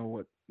everyone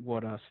know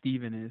what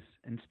Steven is.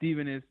 And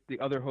Steven is the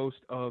other host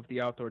of the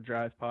Outdoor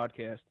Drive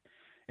podcast.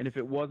 And if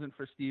it wasn't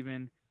for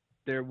Steven,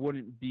 there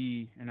wouldn't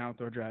be an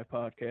Outdoor Drive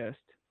podcast,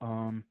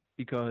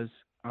 because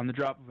on the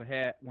drop of a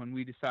hat, when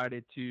we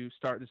decided to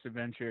start this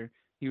adventure,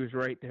 he was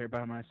right there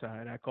by my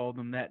side. I called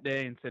him that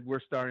day and said, we're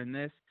starting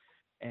this.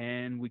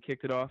 And we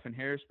kicked it off in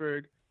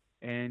Harrisburg.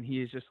 And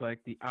he is just like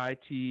the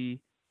IT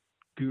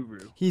guru.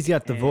 He's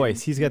got the and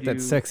voice. He's got that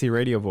you- sexy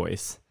radio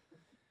voice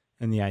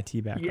and the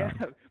IT background.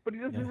 Yeah, but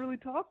he doesn't Yeah. really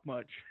talk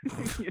much,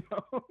 you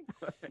know.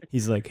 But-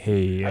 He's like,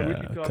 hey, I wish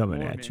he talked coming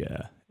more, at man.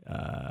 you.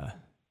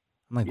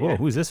 I'm like, whoa, Yeah.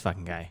 who's this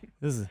fucking guy?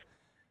 This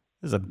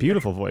is a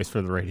beautiful voice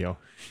for the radio.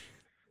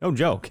 No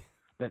joke.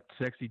 that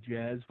sexy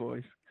jazz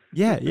voice.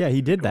 Yeah,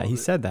 he did that. He Called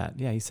it. said that.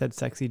 Yeah, he said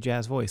sexy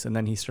jazz voice, and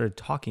then he started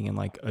talking in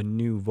like a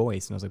new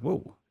voice, and I was like,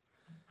 whoa.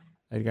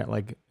 I got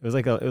like it was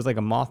like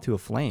a moth to a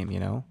flame, you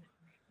know.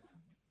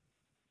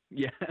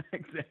 Yeah,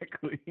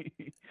 exactly.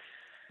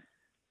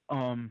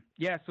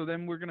 Yeah, so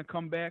then we're gonna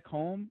come back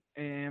home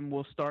and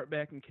we'll start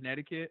back in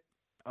Connecticut.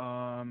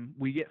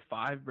 We get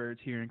 5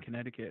 birds here in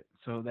Connecticut,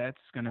 so that's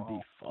gonna be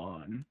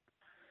fun.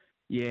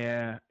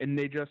 Yeah, and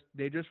they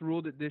just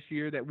ruled it this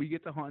year that we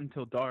get to hunt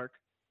until dark,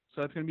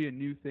 so that's gonna be a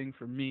new thing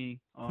for me.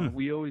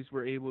 We always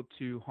were able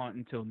to hunt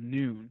until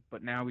noon,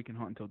 but now we can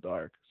hunt until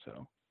dark.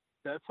 So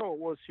That's how it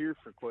was here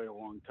for quite a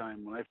long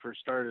time. When I first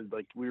started,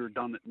 like, we were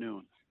done at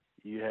noon.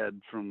 You had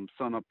from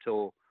sun up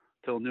till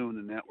noon,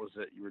 and that was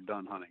it. You were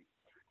done hunting.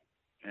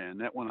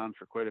 And that went on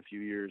for quite a few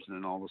years, and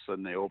then all of a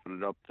sudden they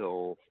opened it up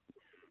till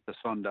the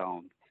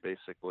sundown,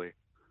 basically.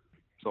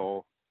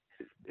 So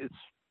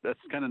that's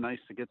kind of nice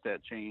to get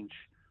that change.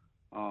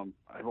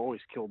 I've always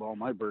killed all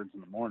my birds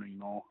in the morning,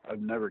 though.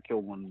 I've never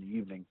killed one in the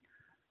evening.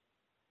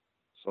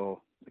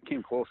 So it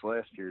came close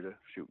last year to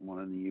shooting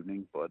one in the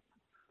evening, but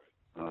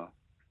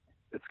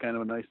it's kind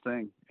of a nice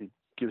thing. It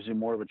gives you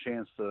more of a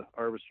chance to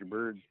harvest your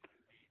bird.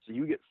 So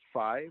you get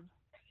 5.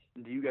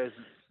 Do you guys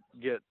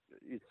get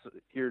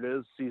here it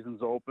is,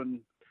 season's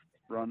open,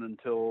 run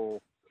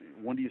until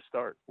when do you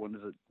start? When's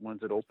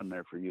it open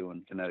there for you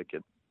in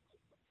Connecticut?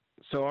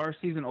 So our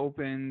season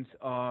opens,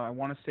 I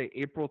want to say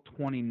April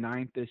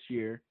 29th this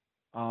year.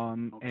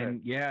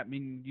 And yeah, I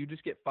mean, you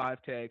just get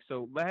 5 tags.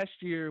 So last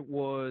year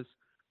was,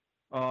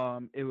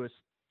 it was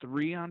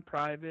 3 on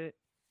private,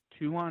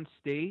 2 on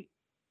state.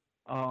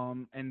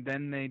 And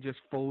then they just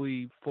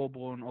full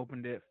blown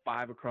opened it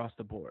 5 across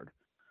the board.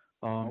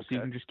 So you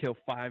can just kill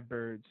 5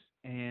 birds.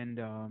 And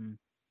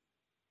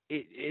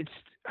it's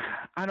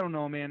I don't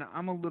know, man.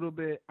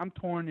 I'm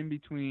torn in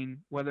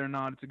between whether or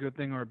not it's a good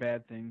thing or a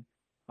bad thing.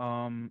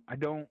 I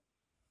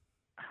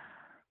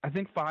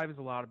think 5 is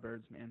a lot of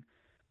birds, man.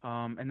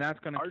 And that's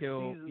going to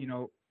kill,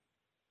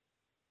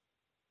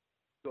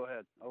 Go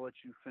ahead. I'll let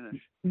you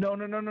finish. No.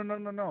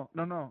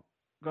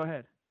 Go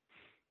ahead.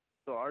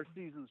 So our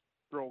season's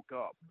broke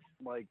up.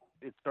 Like,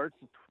 it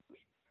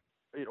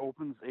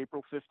opens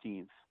April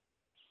 15th,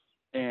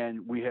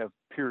 and we have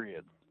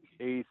periods,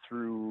 A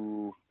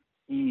through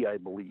E, I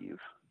believe.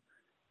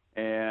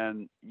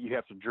 And you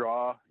have to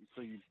draw.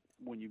 So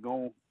when you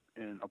go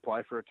and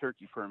apply for a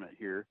turkey permit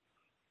here,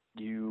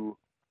 you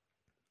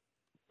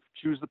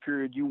choose the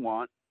period you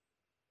want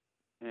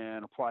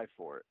and apply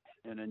for it.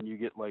 And then you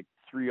get like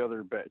 2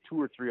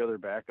 or 3 other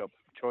backup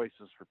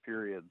choices for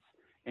periods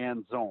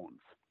and zones.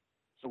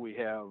 So we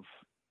have,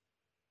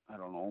 I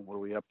don't know, what are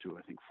we up to?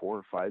 I think 4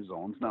 or 5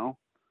 zones now.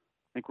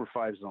 I think we're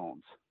 5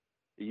 zones.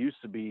 It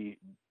used to be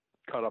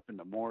cut up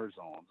into more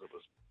zones. It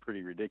was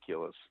pretty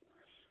ridiculous.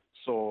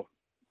 So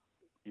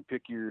you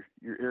pick your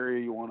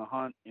area you want to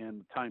hunt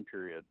and the time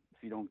period.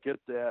 If you don't get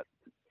that,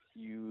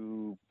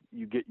 you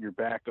get your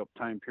backup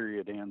time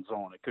period and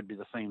zone. It could be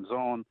the same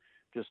zone,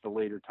 just a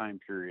later time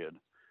period.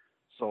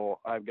 So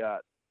I've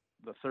got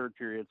the 3rd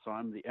period, so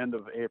I'm the end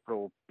of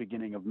April,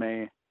 beginning of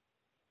May.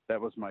 That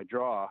was my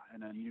draw,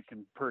 and then you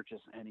can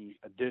purchase any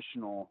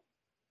additional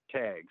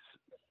tags.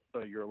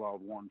 So you're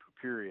allowed 1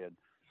 per period.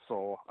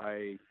 So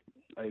I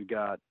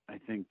got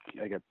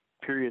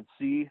period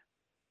C,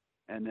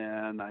 and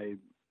then I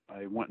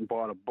went and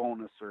bought a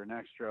bonus or an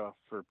extra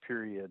for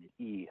period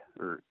E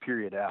or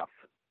period F,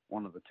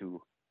 one of the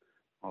two.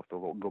 I'll have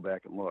to go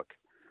back and look.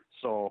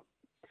 So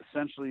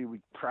essentially, we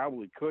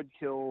probably could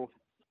kill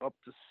up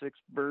to 6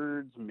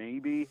 birds,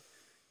 maybe,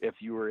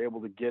 if you were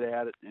able to get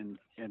at it and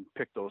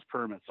pick those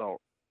permits out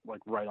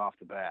like right off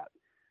the bat.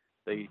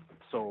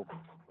 So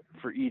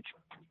for each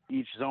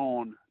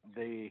zone,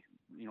 they'll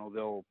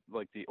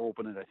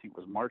open it. I think it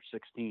was March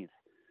 16th.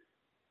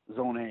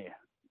 Zone A,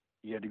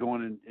 you had to go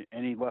in, and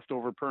any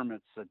leftover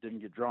permits that didn't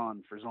get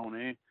drawn for Zone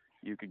A,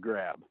 you could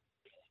grab.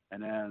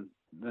 And then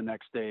the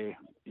next day,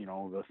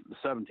 the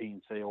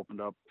 17th, they opened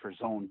up for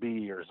Zone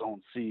B or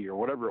Zone C or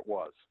whatever it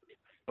was.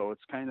 So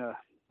it's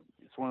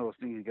one of those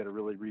things you got to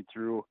really read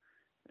through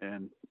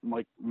and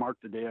mark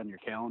the day on your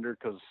calendar,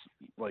 because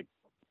like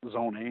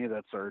Zone A,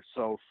 that's our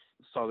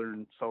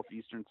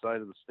southeastern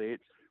side of the state,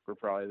 where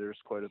probably there's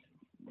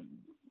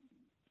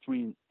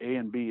between A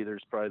and B,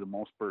 there's probably the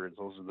most birds.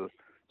 Those are the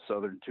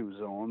southern 2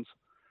 zones.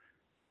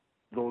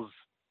 Those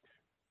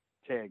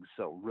tags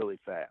sell really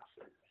fast.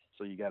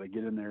 So you got to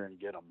get in there and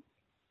get them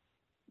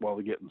while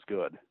the getting's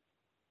good.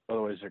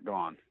 Otherwise, they're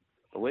gone.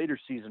 The later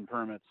season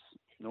permits,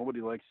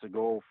 nobody likes to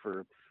go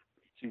for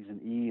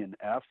season E and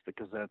F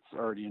because that's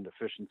already into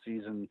fishing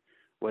season.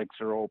 Lakes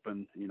are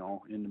open,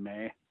 into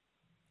May.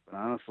 But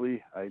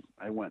honestly,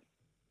 I went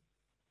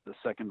the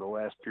second to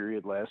last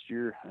period last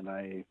year, and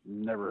I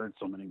never heard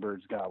so many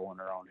birds gobbling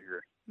around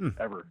here,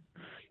 ever.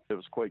 It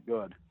was quite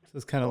good. So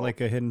it's kind of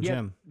like a hidden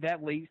gem.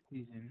 That late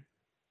season.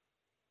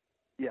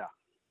 Yeah.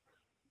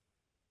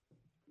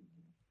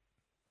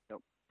 Yep.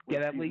 Yeah,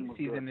 that late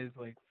season is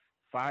like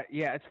fire.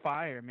 Yeah, it's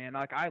fire, man.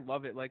 Like, I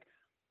love it. Like,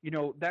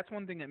 that's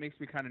one thing that makes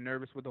me kind of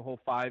nervous with the whole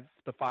 5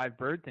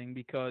 bird thing,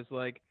 because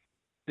like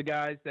the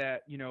guys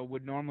that,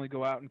 would normally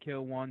go out and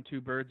kill 1,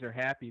 2 birds are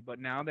happy, but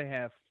now they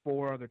have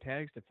 4 other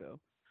tags to fill.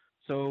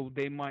 So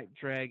they might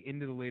drag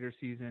into the later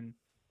season.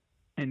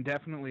 And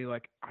definitely,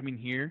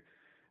 here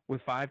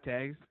with 5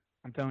 tags,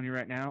 I'm telling you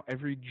right now,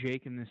 every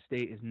Jake in this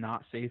state is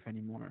not safe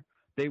anymore.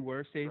 They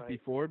were safe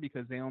before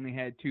because they only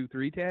had 2,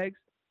 3 tags,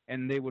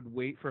 and they would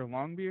wait for a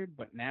longbeard,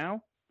 but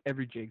now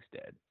every Jake's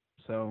dead.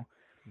 So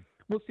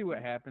we'll see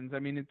what happens. I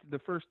mean, it's the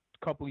first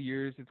couple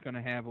years, it's going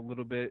to have a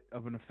little bit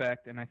of an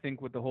effect. And I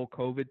think with the whole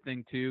COVID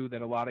thing too,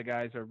 that a lot of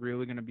guys are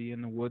really going to be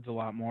in the woods a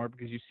lot more,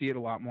 because you see it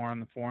a lot more on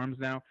the forums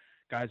now.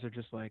 Guys are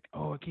just like,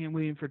 oh, I can't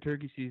wait for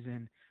turkey season.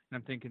 And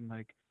I'm thinking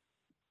like,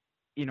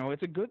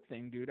 it's a good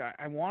thing, dude.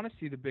 I want to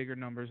see the bigger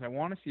numbers. I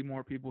want to see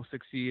more people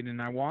succeed,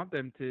 and I want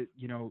them to,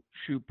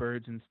 shoot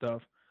birds and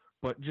stuff,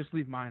 but just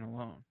leave mine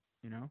alone,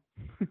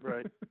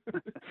 Right.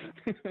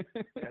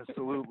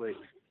 Absolutely.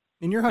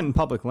 And you're hunting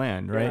public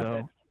land, right,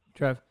 Yeah.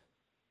 Trev?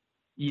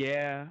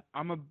 Yeah,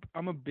 I'm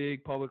a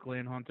big public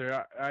land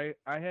hunter. I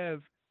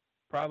have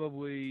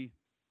probably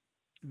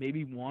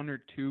maybe 1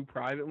 or 2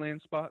 private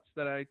land spots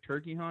that I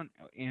turkey hunt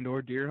and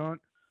or deer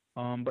hunt,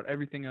 but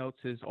everything else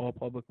is all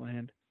public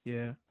land.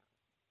 Yeah.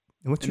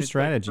 And what's your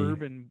strategy? Like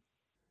urban.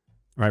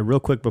 All right, real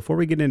quick, before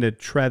we get into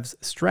Trev's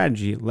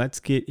strategy, let's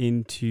get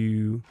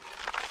into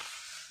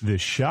the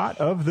shot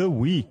of the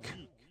week.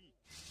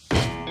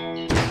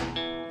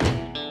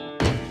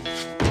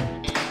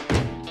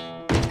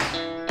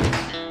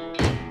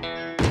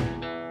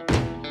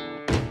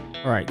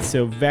 All right,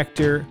 so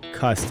Vector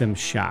Custom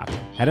Shop.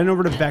 Head on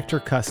over to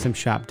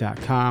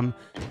vectorcustomshop.com.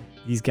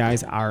 These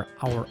guys are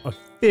our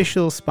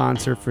official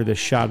sponsor for the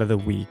shot of the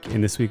week,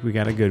 and this week we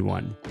got a good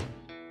one.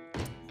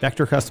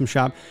 Vector Custom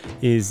Shop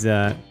is,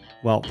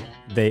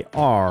 they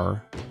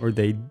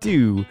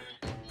do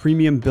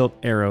premium built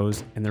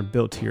arrows, and they're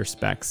built to your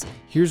specs.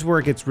 Here's where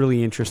it gets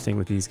really interesting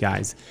with these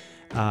guys.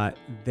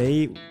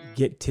 They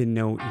get to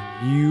know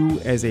you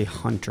as a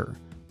hunter.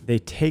 They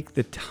take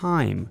the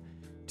time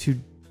to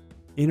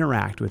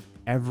interact with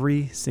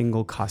every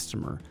single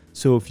customer.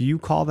 So if you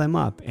call them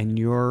up and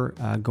you're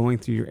going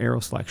through your arrow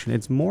selection,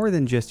 it's more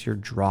than just your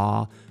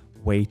draw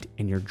weight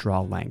and your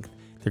draw length.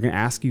 They're going to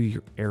ask you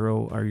your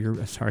arrow or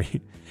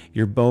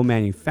your bow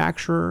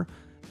manufacturer.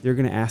 They're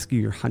going to ask you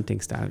your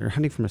hunting style. Are you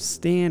hunting from a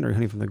stand? Are you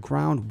hunting from the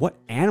ground? What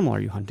animal are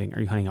you hunting?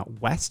 Are you hunting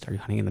out west? Are you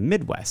hunting in the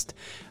Midwest?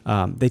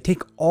 They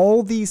take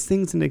all these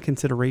things into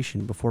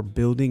consideration before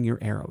building your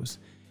arrows.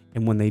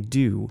 And when they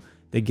do,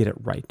 they get it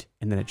right.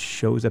 And then it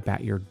shows up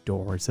at your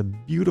door. It's a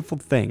beautiful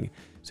thing.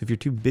 So if you're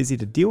too busy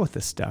to deal with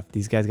this stuff,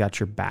 these guys got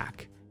your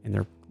back,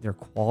 and their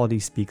quality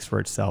speaks for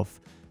itself.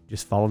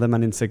 Just follow them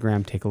on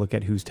Instagram. Take a look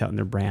at who's touting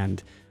their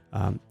brand.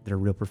 They're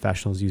real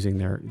professionals using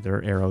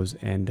their arrows,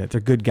 and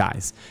they're good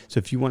guys. So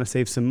if you want to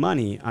save some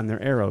money on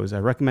their arrows, I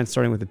recommend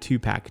starting with a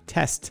 2-pack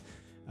test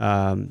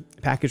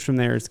package from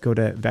there. Is go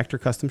to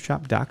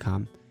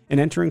vectorcustomshop.com and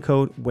enter in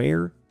code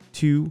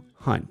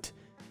WHERE2HUNT.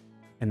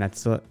 And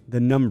that's the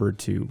number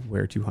 2,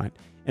 WHERE2HUNT.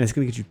 And it's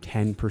going to get you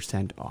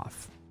 10%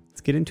 off.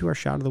 Let's get into our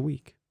shot of the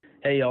week.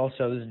 Hey, y'all.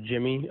 So this is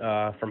Jimmy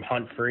from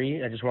Hunt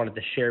Free. I just wanted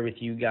to share with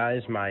you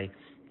guys my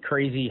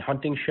crazy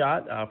hunting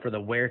shot for the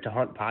Where to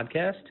Hunt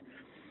podcast.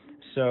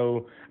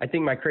 So I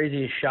think my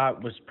craziest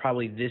shot was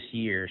probably this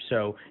year.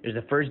 So it was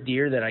the first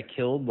deer that I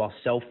killed while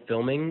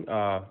self-filming,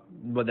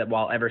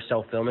 while ever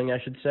self-filming, I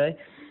should say.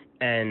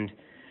 And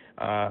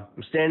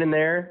I'm standing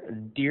there. A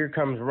deer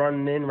comes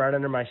running in right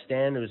under my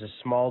stand. It was a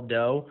small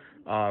doe.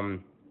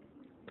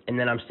 And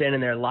then I'm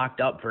standing there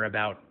locked up for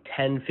about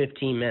 10,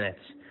 15 minutes.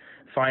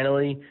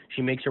 Finally,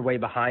 she makes her way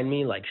behind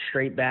me, like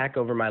straight back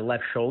over my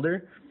left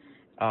shoulder.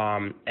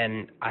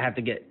 And I have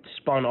to get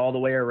spun all the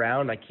way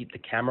around. I keep the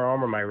camera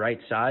arm on my right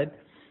side.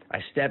 I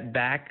step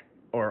back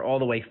or all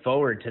the way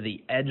forward to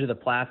the edge of the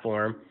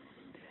platform,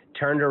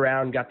 turned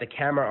around, got the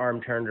camera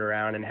arm turned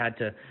around, and had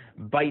to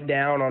bite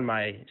down on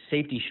my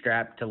safety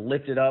strap to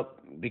lift it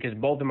up because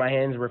both of my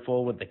hands were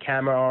full with the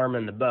camera arm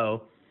and the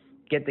bow,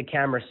 get the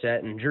camera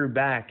set, and drew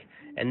back.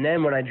 And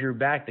then when I drew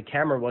back, the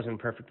camera wasn't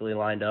perfectly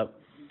lined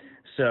up.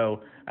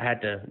 So I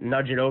had to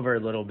nudge it over a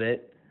little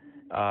bit,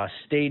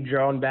 stayed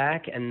drawn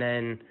back, and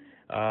then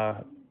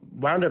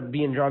wound up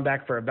being drawn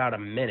back for about a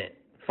minute.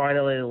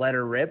 Finally let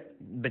her rip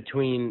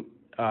between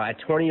at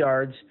 20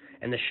 yards,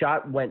 and the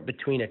shot went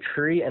between a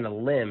tree and a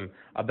limb,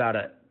 about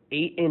a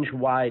 8-inch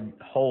wide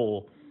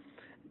hole,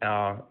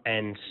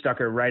 and stuck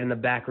her right in the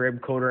back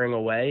rib, quartering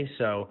away.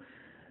 So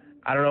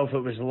I don't know if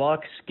it was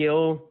luck,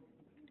 skill,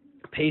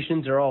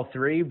 patience, or all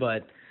three,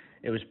 but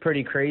it was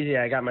pretty crazy.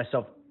 I got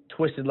myself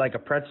twisted like a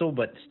pretzel,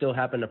 but still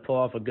happened to pull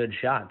off a good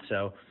shot.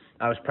 So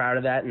I was proud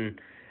of that,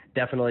 and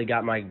definitely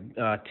got my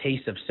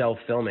taste of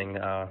self-filming.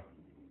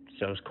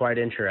 So it was quite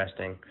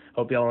interesting.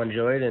 Hope y'all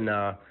enjoyed, and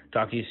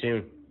talk to you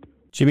soon.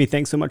 Jimmy,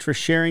 thanks so much for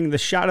sharing the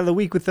shot of the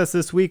week with us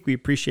this week. We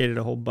appreciate it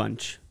a whole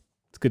bunch.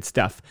 It's good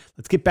stuff.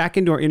 Let's get back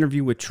into our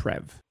interview with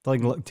Trev.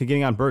 Like, to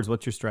getting on birds,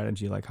 what's your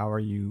strategy? Like, how are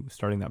you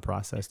starting that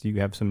process? Do you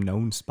have some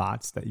known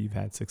spots that you've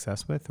had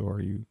success with, or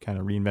are you kind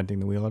of reinventing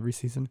the wheel every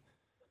season?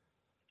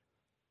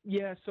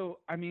 Yeah, so,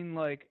 I mean,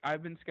 like,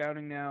 I've been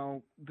scouting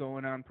now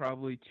going on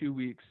probably 2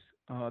 weeks,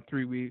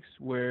 3 weeks,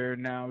 where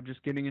now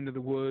just getting into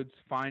the woods,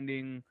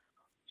 finding,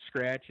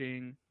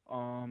 scratching,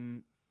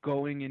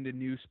 going into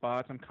new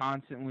spots. I'm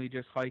constantly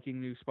just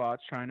hiking new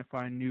spots, trying to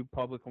find new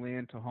public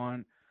land to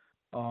hunt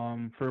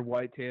for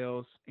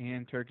whitetails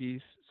and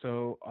turkeys.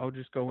 So I'll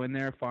just go in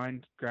there,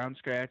 find ground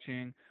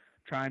scratching,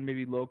 try and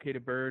maybe locate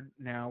a bird.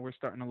 Now we're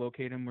starting to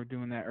locate them. We're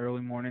doing that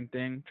early morning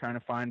thing, trying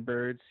to find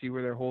birds, see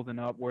where they're holding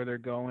up, where they're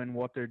going,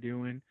 what they're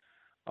doing.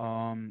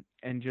 And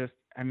just,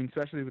 I mean,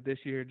 especially with this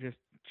year, just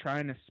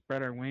trying to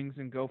spread our wings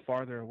and go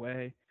farther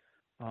away.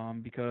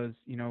 Because,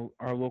 you know,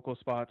 our local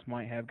spots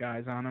might have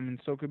guys on them, and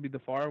so could be the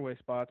faraway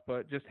spots,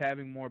 but just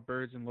having more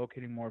birds and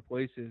locating more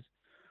places.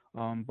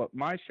 But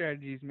my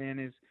strategies, man,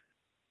 is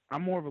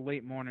I'm more of a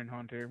late morning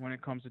hunter when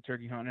it comes to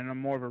turkey hunting, and I'm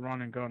more of a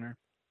run and gunner.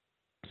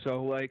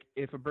 So, like,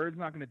 if a bird's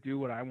not going to do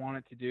what I want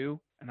it to do,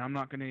 and I'm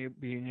not going to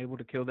be able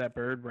to kill that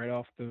bird right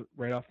off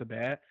the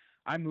bat,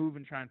 I move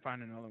and try and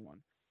find another one.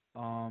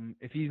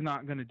 If he's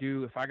not going to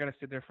do, if I got to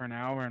sit there for an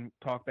hour and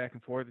talk back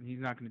and forth and he's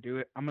not going to do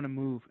it, I'm going to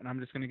move, and I'm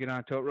just going to get on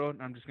a tote road,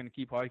 and I'm just going to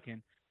keep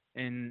hiking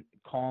and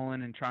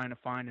calling and trying to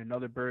find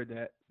another bird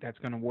that's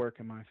going to work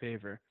in my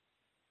favor.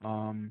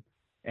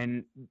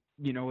 And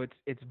you know,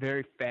 it's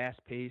very fast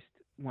paced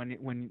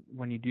when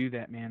you do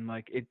that, man.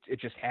 Like it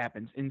just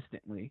happens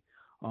instantly.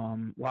 A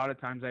lot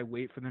of times I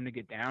wait for them to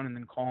get down and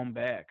then call them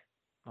back.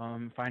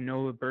 If I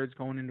know a bird's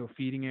going into a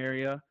feeding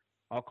area,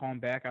 I'll call them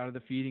back out of the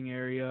feeding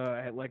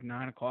area at like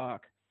 9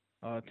 o'clock,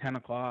 10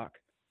 o'clock,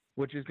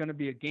 which is going to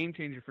be a game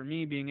changer for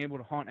me, being able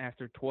to hunt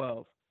after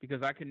 12,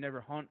 because I could never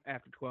hunt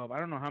after 12. I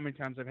don't know how many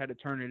times I've had to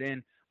turn it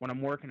in when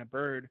I'm working a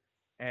bird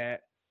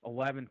at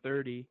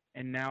 11:30,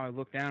 and now I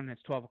look down and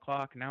it's 12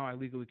 o'clock. Now I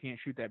legally can't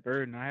shoot that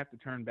bird, and I have to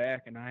turn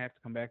back, and I have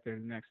to come back there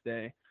the next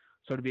day.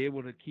 So to be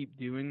able to keep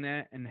doing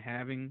that and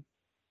having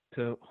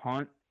to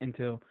hunt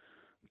till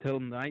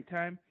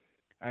nighttime,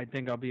 I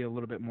think I'll be a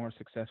little bit more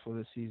successful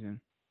this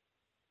season.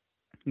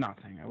 Not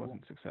saying I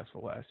wasn't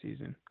successful last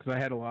season, because I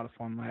had a lot of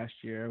fun last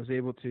year. Last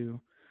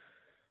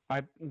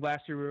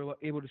year we were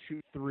able to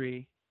shoot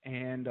 3,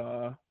 and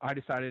I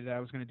decided that I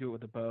was going to do it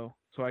with a bow.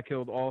 So I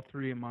killed all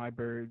 3 of my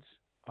birds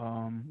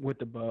with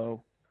the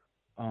bow.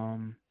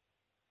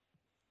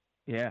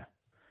 Yeah,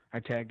 I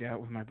tagged out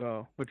with my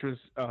bow, which was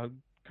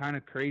kind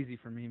of crazy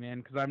for me, man,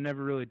 because I've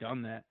never really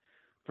done that.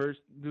 This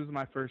was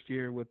my first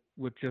year with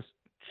just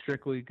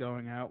strictly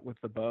going out with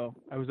the bow.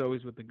 I was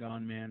always with the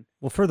gun, man.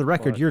 Well, for the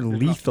record, you're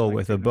lethal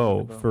with a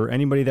bow. For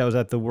anybody that was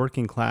at the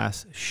working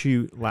class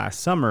shoot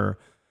last summer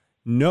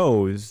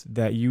knows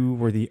that you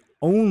were the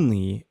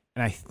only,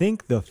 and I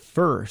think the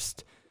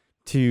first,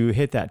 to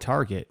hit that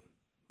target,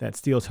 that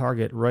steel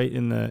target right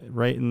in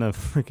the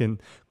freaking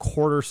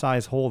quarter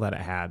size hole that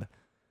it had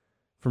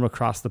from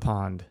across the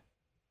pond.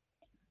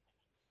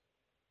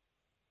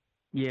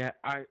 Yeah,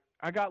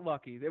 I got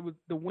lucky.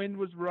 The wind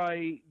was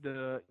right.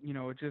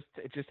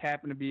 It just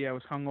happened to be I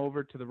was hung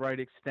over to the right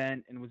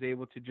extent and was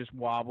able to just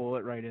wobble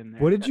it right in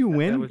there. What did you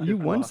win? You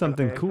won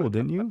something cool,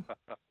 didn't you?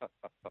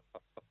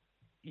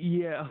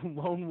 Yeah,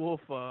 Lone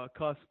Wolf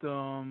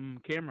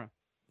custom camera.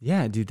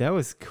 Yeah, dude, that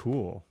was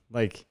cool.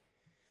 Like,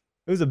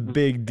 it was a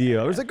big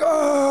deal. It was like,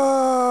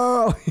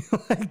 oh,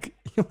 like,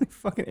 you know how many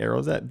fucking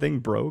arrows that thing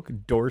broke?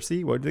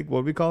 Dorsey, what did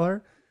we call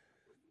her?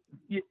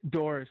 Yeah,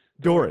 Doris.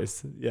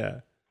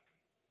 Yeah.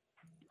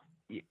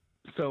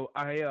 So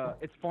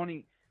it's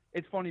funny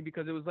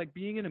because it was like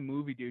being in a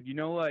movie, dude. You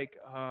know, like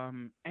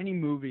any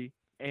movie,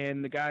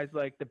 and the guy's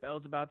like, the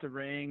bell's about to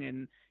ring,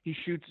 and he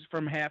shoots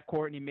from half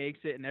court and he makes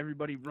it, and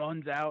everybody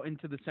runs out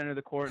into the center of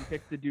the court and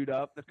picks the dude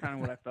up. That's kind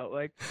of what I felt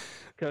like.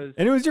 And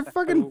it was your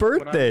fucking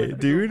birthday,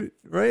 dude,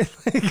 right?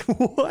 Like,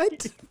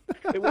 what?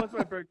 It was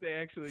my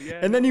birthday, actually, yeah.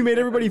 And then you made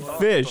everybody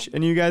fish,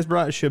 and you guys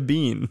brought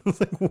Shabine. I was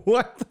like,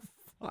 what the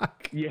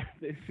fuck? Yeah,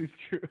 this is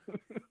true.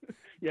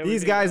 Yeah,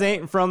 these guys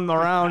ain't from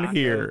around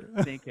here.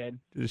 Snakehead.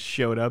 Just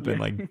showed up and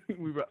like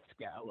we brought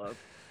scallop.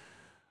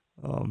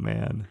 Oh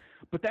man.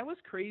 But that was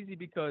crazy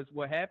because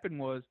what happened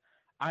was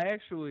I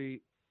did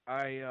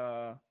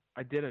a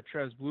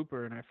Trez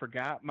blooper and I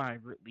forgot my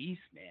release,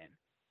 man.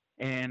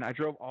 And I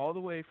drove all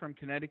the way from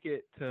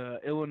Connecticut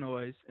to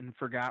Illinois and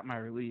forgot my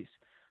release.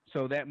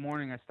 So that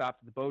morning I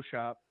stopped at the bow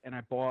shop and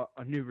I bought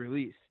a new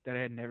release that I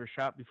had never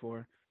shot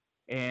before.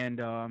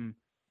 And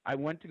I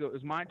went to go, it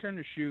was my turn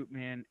to shoot,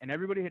 man, and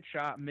everybody had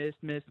shot, missed,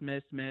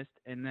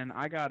 and then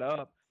I got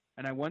up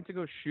and I went to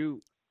go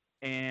shoot,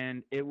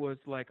 and it was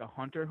like a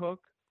hunter hook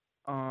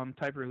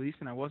type release,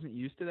 and I wasn't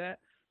used to that.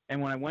 And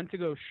when I went to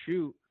go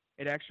shoot,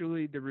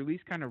 the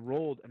release kind of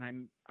rolled,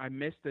 and I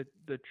missed the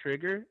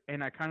trigger,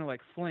 and I kind of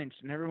like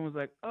flinched, and everyone was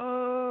like,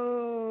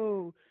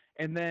 oh,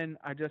 and then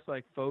I just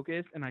like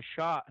focused, and I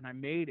shot, and I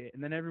made it,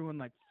 and then everyone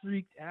like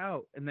freaked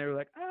out, and they were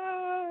like,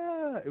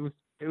 ah, it was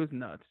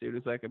nuts, dude.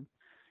 It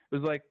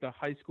was like the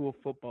high school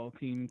football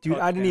team. Dude,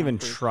 I didn't even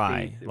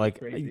try.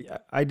 Like,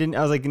 I didn't.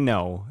 I was like,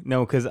 no,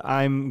 because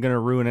I'm gonna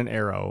ruin an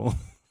arrow.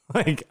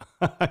 Like,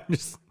 I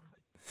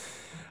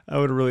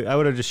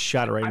would have just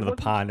shot it right into the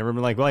pond. And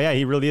everyone like, well, yeah,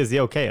 he really is the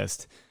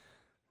okayest.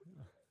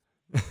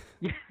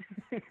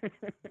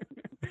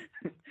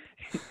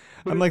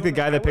 I'm like the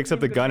guy that picks up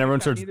the gun.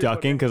 Everyone starts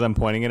ducking because I'm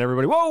pointing at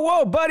everybody.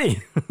 Whoa,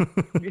 buddy!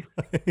 Like,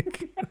 what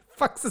the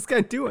fuck's this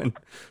guy doing?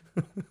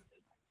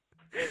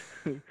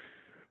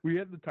 We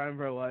had the time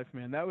of our life,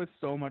 man. That was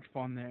so much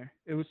fun there.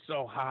 It was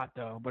so hot,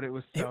 though, but it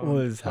was so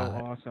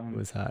awesome. It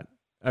was hot.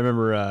 I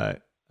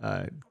remember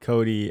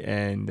Cody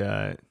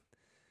and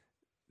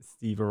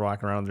Steve were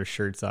walking around with their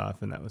shirts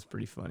off, and that was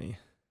pretty funny.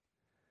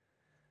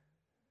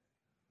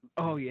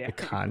 Oh, yeah. The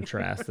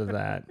contrast of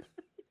that.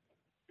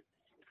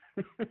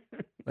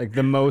 Like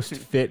the most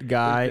fit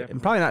guy,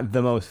 and probably not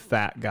the most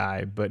fat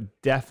guy,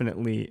 but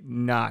definitely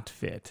not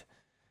fit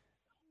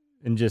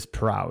and just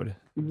proud.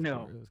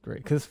 No, it was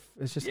great because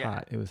it's just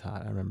hot. It was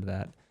hot. I remember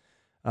that.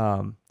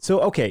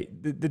 So okay,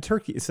 the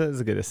turkey. So that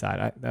was a good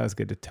aside. That was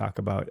good to talk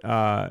about.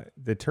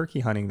 The turkey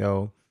hunting,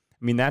 though.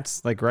 I mean,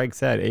 that's like Greg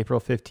said, April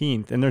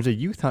 15th, and there's a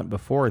youth hunt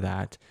before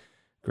that.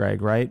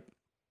 Greg, right?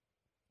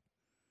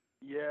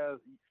 Yeah.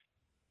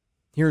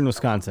 Here in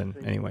Wisconsin,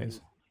 anyways.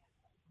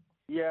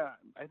 Yeah,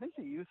 I think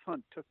the youth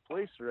hunt took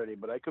place already,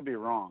 but I could be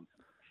wrong.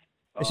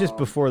 It's just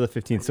before the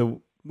 15th,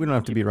 so we don't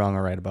have to be wrong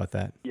or right about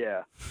that.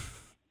 Yeah.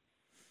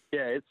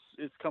 Yeah,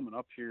 it's coming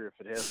up here if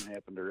it hasn't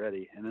happened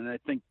already. And then I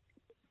think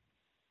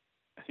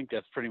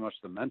that's pretty much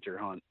the mentor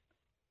hunt.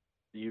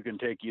 You can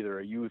take either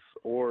a youth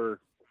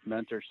or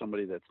mentor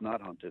somebody that's not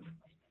hunted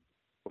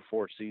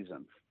before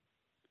season.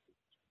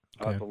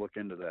 I'll have to look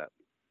into that.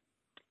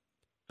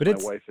 But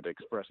my wife had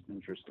expressed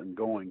interest in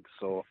going,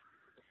 so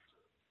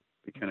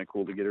it'd be kind of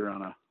cool to get her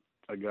on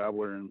a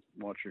gobbler and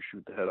watch her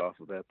shoot the head off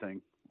of that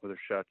thing with her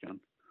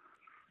shotgun.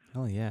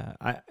 Oh yeah,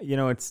 we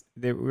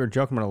were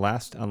joking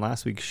about on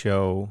last week's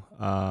show.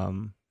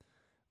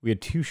 we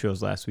had 2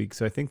 shows last week.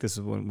 So I think this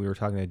is when we were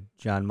talking to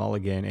John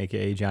Mulligan,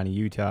 aka Johnny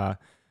Utah,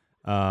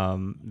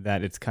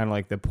 that it's kind of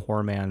like the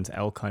poor man's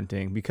elk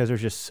hunting because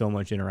there's just so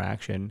much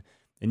interaction.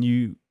 And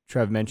you,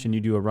 Trev, mentioned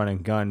you do a run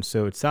and gun.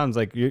 So it sounds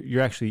like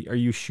you're actually, are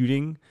you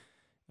shooting?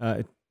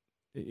 Are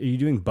you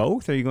doing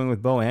both? Are you going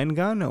with bow and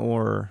gun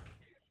or?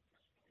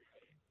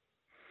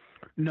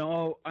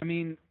 No, I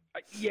mean,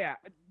 yeah,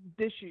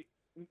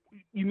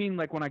 you mean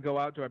like when I go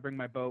out, do I bring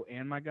my bow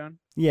and my gun?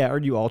 Yeah, or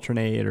do you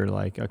alternate or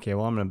like, okay,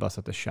 well, I'm going to bust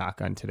up the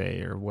shotgun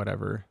today or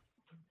whatever.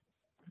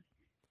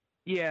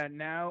 Yeah,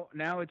 now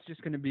it's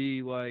just going to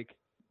be like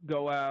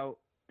go out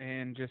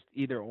and just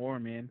either or,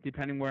 man,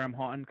 depending where I'm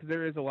hunting, because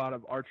there is a lot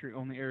of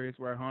archery-only areas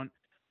where I hunt.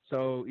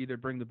 So either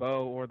bring the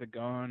bow or the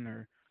gun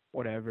or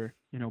whatever,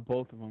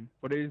 both of them.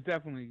 But it is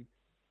definitely,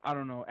 I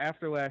don't know,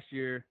 after last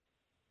year,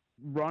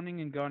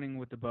 running and gunning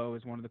with the bow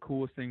is one of the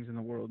coolest things in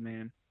the world,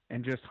 man.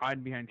 And just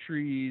hiding behind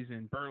trees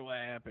and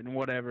burlap and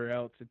whatever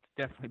else, it's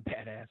definitely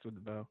badass with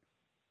the bow.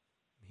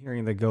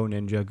 Hearing the Go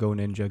Ninja, Go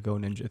Ninja, Go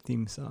Ninja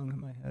theme song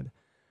in my head.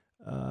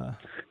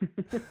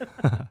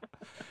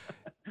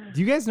 Do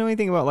you guys know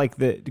anything about like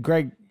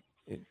Greg,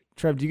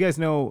 Trev, do you guys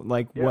know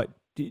like what,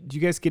 do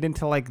you guys get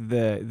into like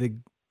the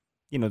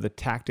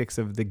tactics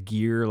of the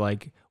gear,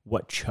 like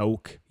what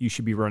choke you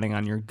should be running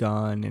on your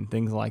gun and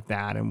things like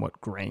that, and what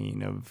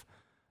grain of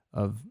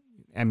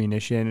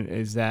ammunition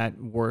is that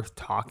worth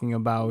talking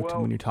about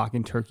when you're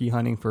talking turkey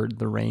hunting for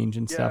the range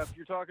and stuff? If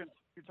you're talking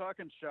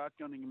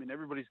shotgunning, I mean,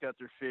 everybody's got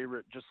their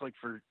favorite, just like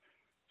for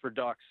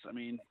ducks. I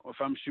mean, if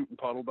I'm shooting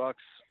puddle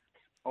ducks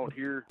out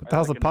here, what the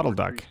hell's a puddle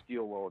duck?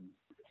 Steel load.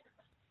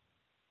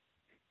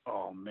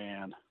 Oh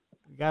man,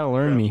 you gotta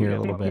learn me here a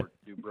little bit,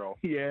 bro.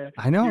 Yeah,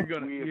 I know.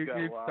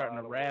 You're starting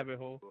a rabbit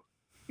hole.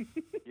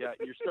 Yeah,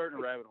 you're starting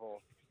a rabbit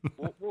hole.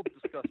 We'll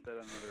discuss that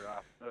in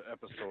another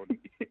episode.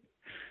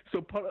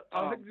 So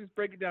I'll just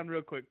break it down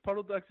real quick.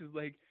 Puddle ducks is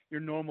like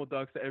your normal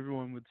ducks that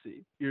everyone would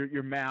see.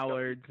 Your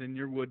mallards and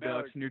your wood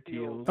ducks and your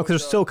teals. Oh,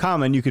 because they're so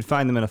common, you could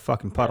find them in a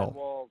fucking puddle.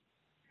 Yeah, well,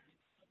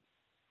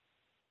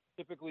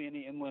 typically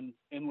any inland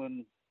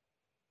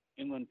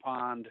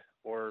pond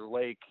or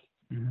lake,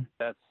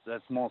 that's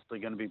mostly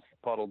going to be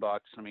puddle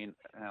ducks. I mean,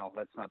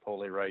 that's not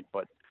totally right,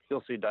 but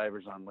you'll see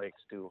divers on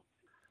lakes too.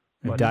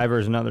 A diver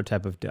is another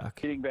type of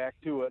duck. Getting back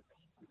to it,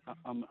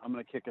 I'm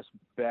going to kick us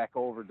back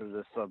over to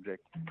this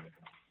subject.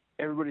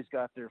 Everybody's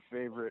got their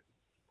favorite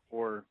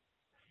or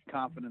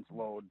confidence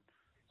load.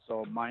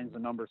 So mine's the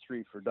number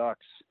 3 for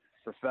ducks.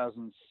 For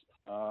pheasants,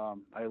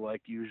 I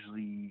like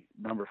usually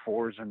number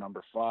 4s or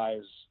number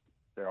 5s.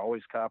 They're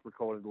always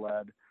copper-coated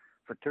lead.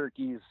 For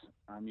turkeys,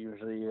 I'm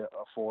usually a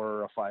 4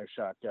 or a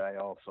 5-shot guy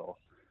also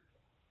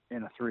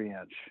in a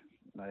 3-inch.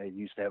 I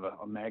used to have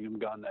a Magnum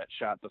gun that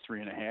shot the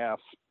 3.5.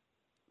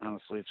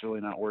 Honestly, it's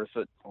really not worth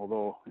it,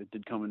 although it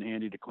did come in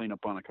handy to clean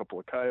up on a couple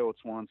of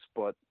coyotes once,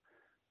 but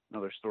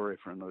another story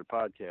for another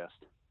podcast.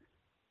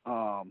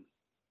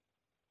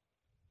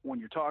 When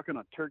you're talking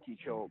a turkey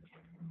choke,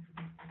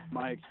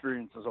 my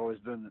experience has always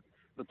been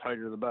the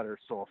tighter the better,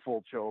 so a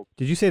full choke.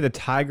 Did you say the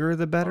tiger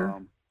the better?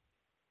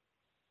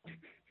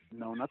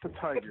 No, not the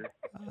tiger.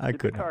 I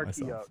couldn't help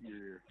myself. Out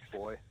your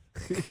boy.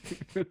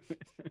 The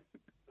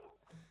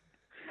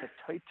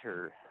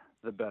tighter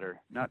the better,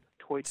 not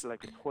toit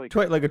like a tiger.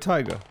 Toit like a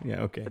tiger.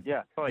 Yeah, okay. But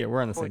yeah, toit, yeah,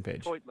 we're on the same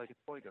page. Toit like a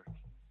tiger.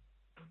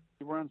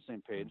 We're on the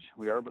same page.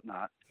 We are, but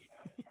not.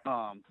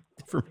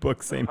 For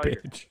book, same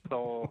page.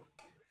 So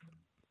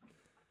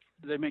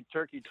they make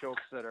turkey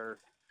chokes that are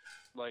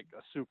like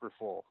a super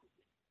full.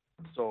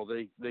 So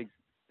they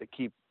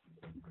keep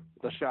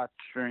the shot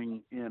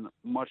string in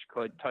much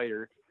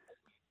tighter,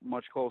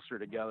 much closer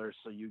together,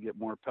 so you get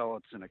more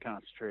pellets in a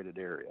concentrated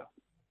area.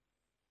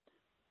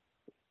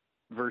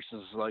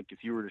 Versus like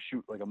if you were to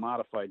shoot like a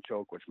modified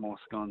choke, which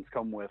most guns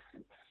come with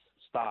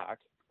stock,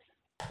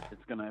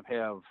 it's going to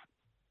have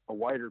a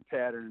wider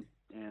pattern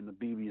and the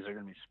BBs are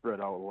going to be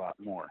spread out a lot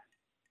more.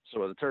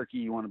 So with a turkey,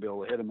 you want to be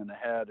able to hit them in the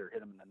head or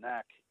hit them in the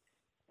neck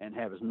and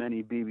have as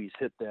many BBs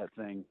hit that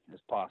thing as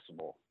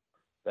possible.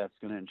 That's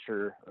going to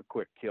ensure a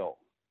quick kill.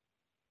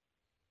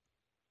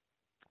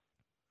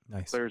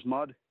 Nice. There's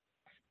mud.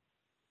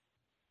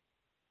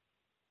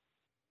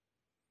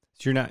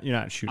 So you're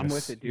not shooting. I'm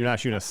with it, dude. You're not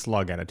shooting a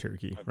slug at a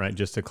turkey, right?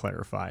 Just to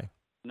clarify.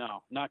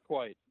 No, not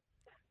quite.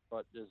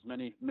 But as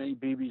many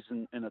BBs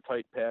in a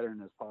tight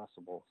pattern as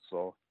possible.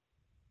 So.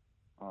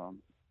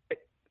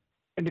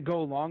 And to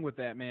go along with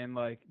that, man,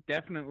 like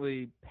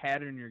definitely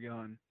pattern your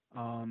gun.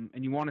 And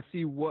you want to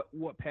see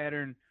what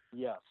pattern.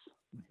 Yes.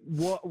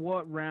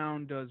 What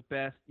round does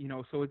best,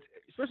 so it's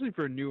especially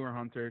for a newer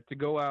hunter to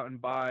go out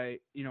and buy,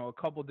 a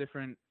couple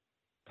different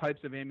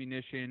types of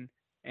ammunition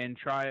and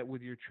try it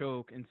with your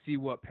choke and see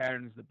what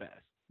pattern's the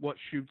best, what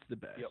shoots the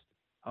best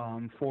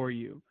for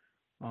you.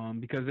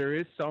 Because there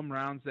is some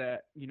rounds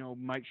that,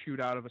 might shoot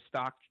out of a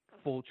stock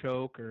full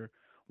choke or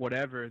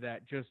whatever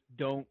that just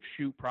don't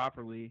shoot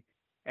properly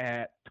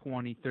at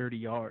 20, 30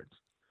 yards.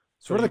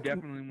 So what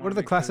are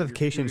the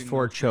classifications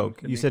for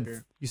choke? You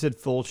said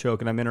full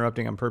choke, and I'm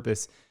interrupting on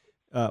purpose.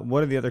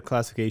 What are the other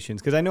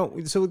classifications? Because I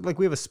know, so like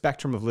we have a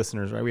spectrum of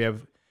listeners, right? We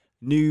have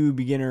new,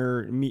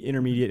 beginner,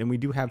 intermediate, and we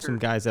do have some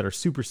guys that are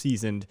super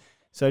seasoned.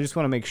 So I just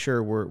want to make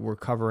sure we're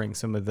covering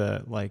some of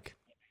the like.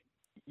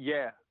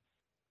 Yeah,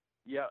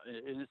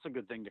 and it's a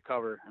good thing to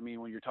cover. I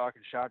mean, when you're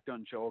talking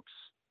shotgun chokes,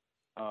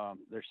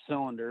 there's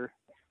cylinder,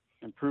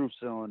 improved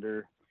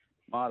cylinder,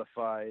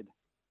 modified.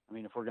 I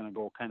mean, if we're gonna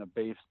go kind of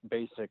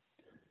basic,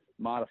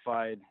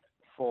 modified,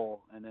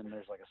 full, and then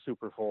there's like a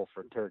super full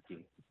for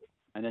turkey,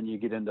 and then you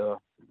get into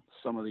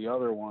some of the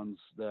other ones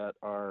that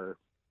are,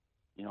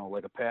 you know,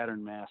 like a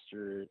Pattern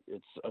Master.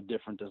 It's a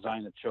different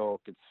design of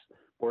choke. It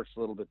works a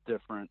little bit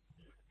different.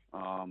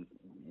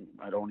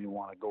 I don't even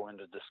want to go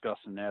into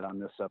discussing that on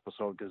this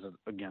episode because,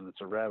 again,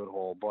 it's a rabbit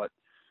hole. But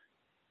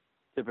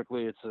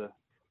typically, it's a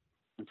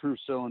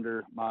improved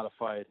cylinder,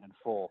 modified, and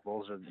full.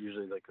 Those are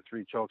usually like the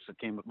three chokes that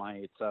came with my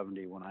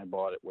 870 when I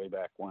bought it way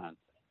back when.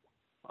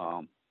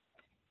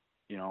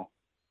 You know.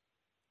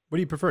 What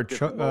do you prefer?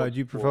 Do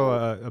you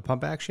prefer a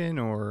pump action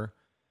or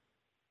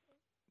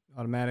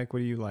automatic? What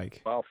do you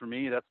like? Well, for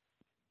me,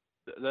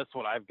 that's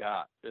what I've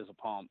got is a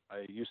pump.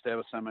 I used to have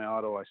a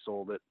semi-auto. I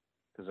sold it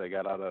because I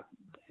got out of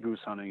goose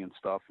hunting and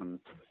stuff, and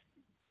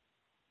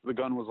the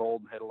gun was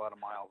old and had a lot of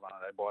miles on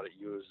it. I bought it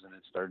used, and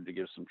it started to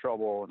give some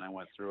trouble, and I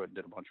went through it and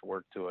did a bunch of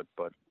work to it.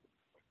 But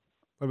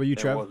what about you,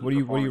 Trev? What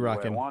are you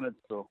rocking? I wanted,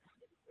 so.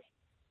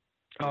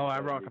 Oh, I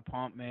rock a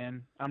pump,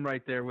 man. I'm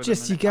right there with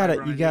just him.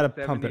 You gotta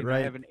pump it,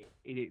 right? I have an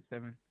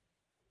 887.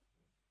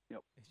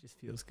 Yep. It just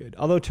feels good.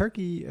 Although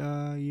turkey,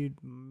 you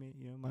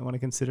might want to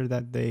consider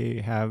that they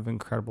have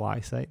incredible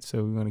eyesight,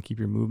 so we want to keep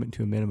your movement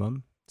to a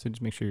minimum. So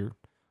just make sure you're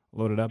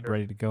loaded up,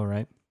 ready to go,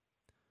 right?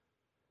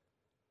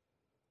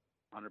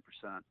 100%.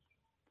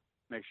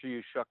 Make sure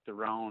you shuck the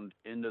round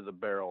into the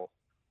barrel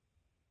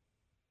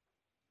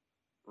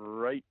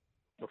right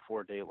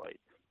before daylight,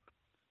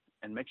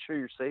 and make sure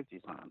your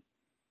safety's on,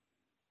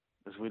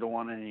 because we don't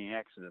want any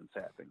accidents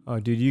happening. Oh,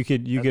 dude, you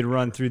could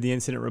run through the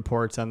incident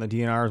reports on the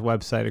DNR's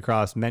website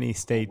across many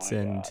states,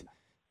 and God.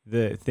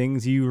 The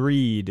things you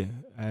read.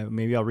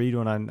 Maybe I'll read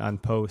one on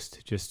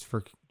post just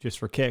for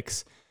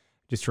kicks,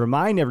 just to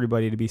remind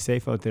everybody to be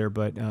safe out there.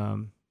 But yeah,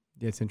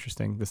 it's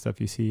interesting the stuff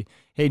you see.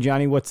 Hey,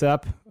 Johnny, what's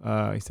up?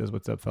 He says,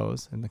 "What's up,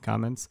 fellas?" in the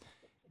comments.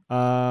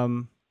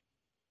 Trev,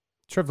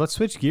 let's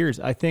switch gears.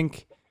 I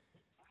think.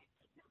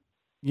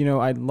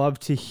 I'd love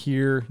to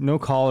hear, no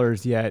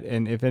callers yet,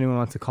 and if anyone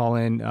wants to call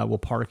in, we'll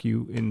park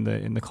you in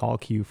the call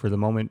queue for the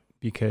moment,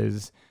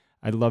 because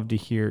I'd love to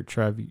hear,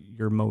 Trev,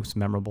 your most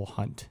memorable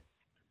hunt.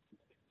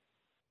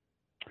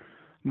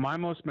 My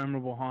most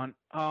memorable hunt,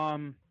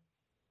 I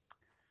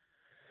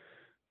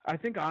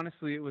think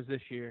honestly it was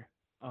this year.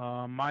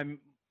 Mine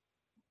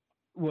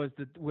was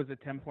a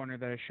 10-pointer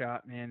that I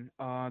shot, man.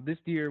 This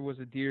deer was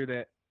a deer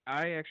that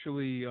I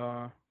actually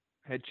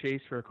had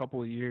chased for a couple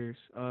of years.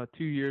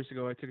 2 years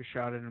ago, I took a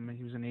shot at him, and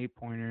he was an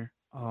 8-pointer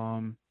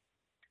on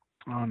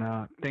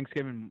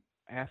Thanksgiving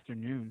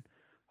afternoon.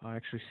 I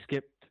actually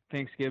skipped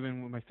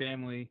Thanksgiving with my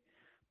family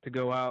to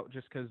go out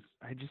just because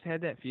I just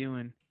had that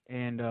feeling.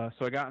 And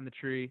so I got in the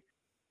tree.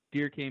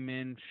 Deer came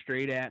in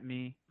straight at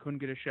me. Couldn't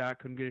get a shot.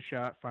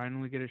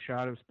 Finally get a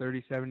shot. It was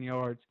 37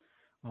 yards,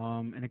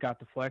 and it got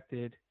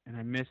deflected, and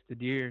I missed the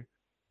deer.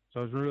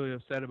 So I was really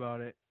upset about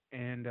it.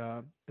 And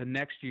the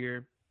next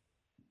year,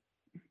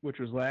 which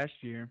was last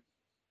year,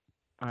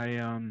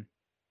 I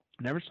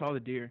never saw the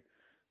deer.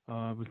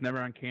 Was never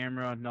on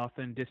camera,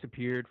 nothing,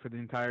 disappeared for the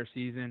entire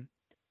season.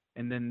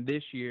 And then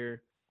this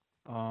year,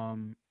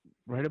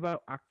 right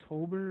about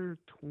October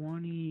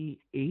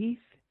 28th,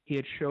 he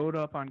had showed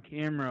up on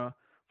camera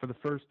for the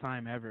first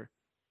time ever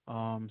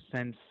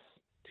since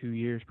 2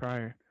 years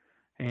prior.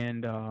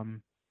 And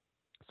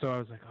so I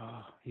was like,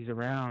 oh, he's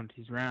around.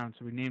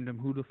 So we named him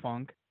Who the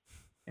Funk.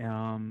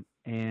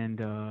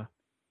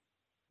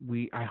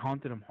 I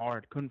hunted him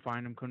hard. Couldn't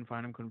find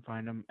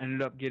him.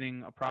 Ended up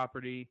getting a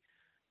property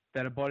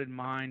that abutted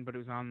mine, but it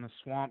was on the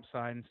swamp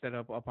side instead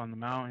of up on the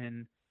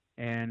mountain.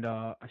 And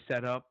I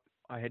set up.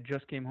 I had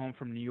just came home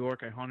from New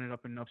York. I hunted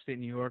up in upstate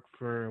New York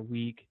for a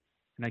week,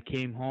 and I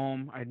came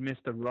home. I'd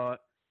missed a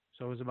rut,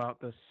 so it was about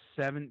the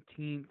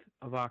 17th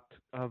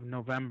of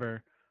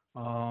November.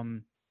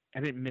 I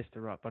didn't miss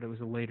the rut, but it was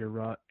a later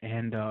rut,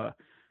 and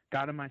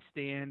got in my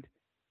stand.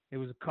 It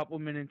was a couple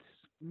minutes,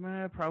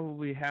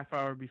 probably a half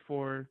hour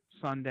before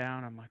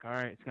sundown. I'm like, all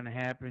right, it's going to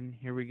happen.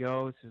 Here we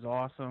go. This is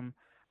awesome.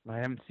 I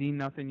haven't seen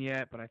nothing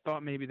yet, but I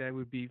thought maybe they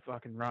would be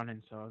fucking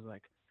running. So I was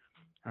like,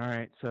 all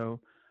right. So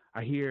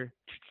I hear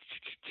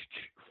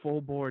full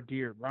bore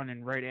deer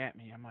running right at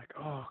me. I'm like,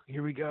 oh,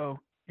 here we go.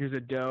 Here's a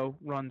doe,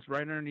 runs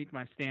right underneath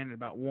my stand at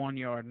about 1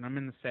 yard, and I'm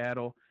in the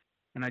saddle.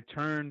 And I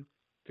turn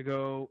to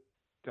go.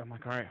 I'm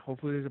like, all right,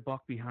 hopefully there's a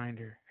buck behind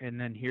her. And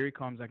then here he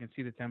comes. I can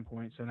see the 10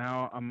 point. So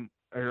now I'm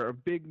a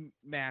big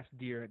mass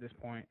deer at this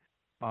point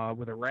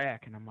with a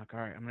rack. And I'm like,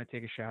 all right, I'm going to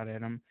take a shot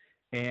at him.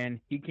 And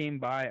he came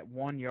by at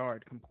 1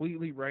 yard,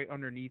 completely right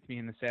underneath me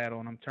in the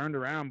saddle. And I'm turned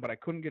around, but I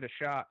couldn't get a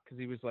shot because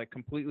he was like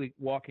completely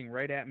walking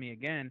right at me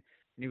again.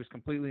 And he was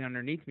completely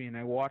underneath me. And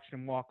I watched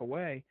him walk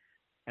away,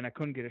 and I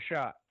couldn't get a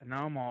shot. And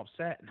now I'm all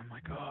upset. And I'm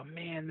like, oh,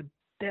 man,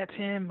 that's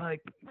him.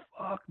 Like,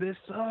 fuck, this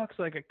sucks.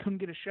 Like, I couldn't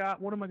get a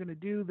shot. What am I going to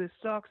do? This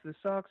sucks.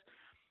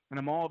 And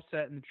I'm all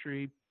upset in the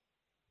tree.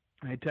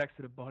 I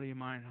texted a buddy of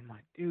mine. I'm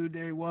like, dude,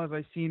 there he was.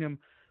 I seen him.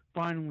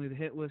 Finally, the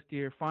hit list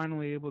deer.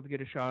 Finally able to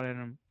get a shot at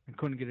him and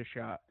couldn't get a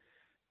shot.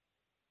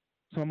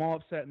 So I'm all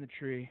upset in the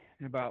tree.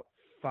 And about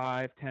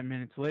 5-10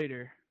 minutes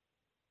later,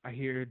 I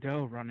hear a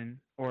doe running,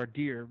 or a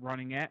deer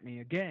running at me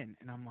again.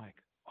 And I'm like,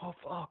 oh,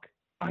 fuck.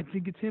 I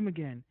think it's him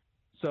again.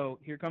 So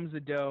here comes the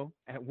doe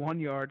at 1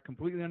 yard,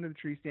 completely under the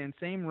tree stand,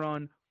 same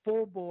run,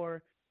 full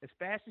bore, as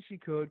fast as she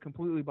could,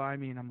 completely by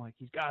me. And I'm like,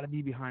 he's got to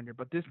be behind her.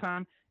 But this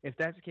time, if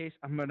that's the case,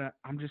 I'm gonna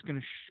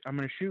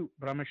shoot,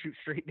 but I'm gonna shoot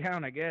straight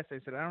down, I guess. I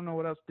said, I don't know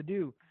what else to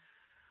do.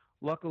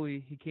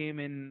 Luckily, he came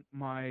in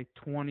my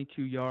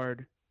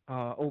 22-yard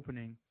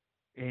opening,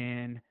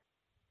 and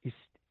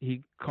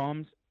he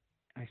comes.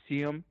 I see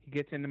him. He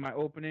gets into my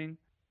opening.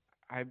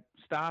 I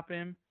stop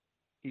him.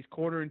 He's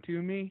quartering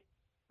to me.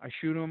 I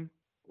shoot him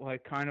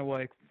kind of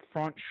like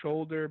front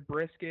shoulder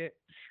brisket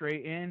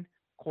straight in,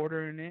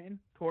 quartering in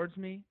towards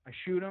me. I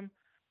shoot him,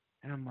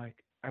 and I'm like,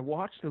 I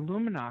watched the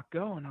Luminok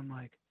go, and I'm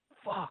like,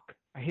 fuck,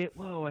 I hit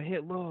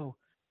low.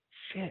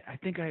 Shit, I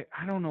think I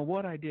don't know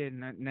what I did.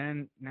 And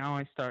then now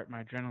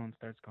my adrenaline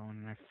starts going,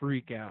 and I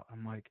freak out.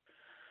 I'm like,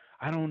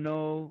 I don't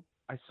know.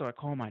 So I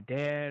call my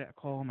dad. I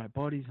call my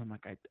buddies. I'm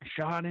like, I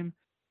shot him,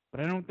 but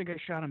I don't think I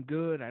shot him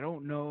good. I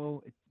don't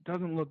know. It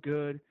doesn't look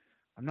good.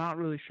 I'm not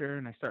really sure.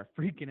 And I start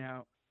freaking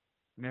out.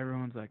 And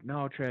everyone's like,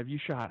 no, Trev, you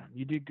shot him.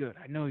 You did good.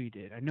 I know you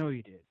did.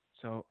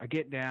 So I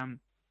get down,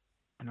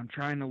 and I'm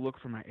trying to look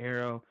for my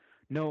arrow.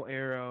 No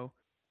arrow.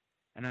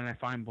 And then I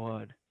find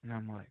blood. And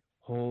I'm like,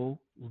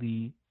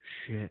 holy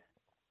shit.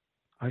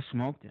 I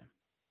smoked him.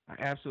 I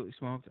absolutely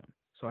smoked him.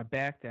 So I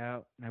backed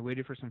out, and I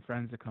waited for some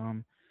friends to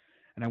come.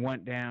 And I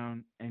went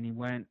down, and he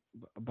went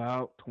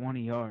about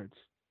 20 yards,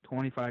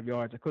 25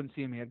 yards. I couldn't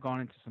see him. He had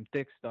gone into some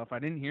thick stuff. I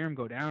didn't hear him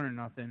go down or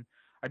nothing.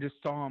 I just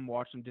saw him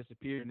watch him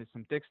disappear into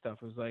some thick stuff.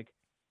 It was like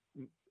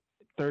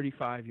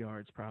 35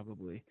 yards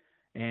probably.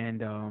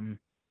 And that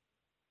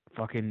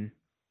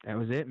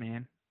was it,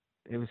 man.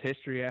 It was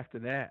history after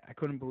that. I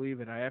couldn't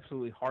believe it. I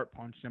absolutely heart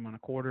punched him on a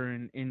quarter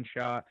in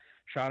shot.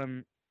 Shot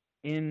him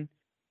in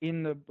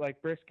the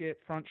brisket,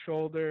 front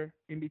shoulder,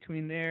 in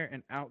between there,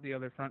 and out the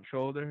other front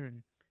shoulder,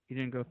 and he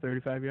didn't go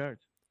 35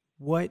 yards.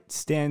 What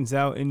stands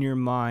out in your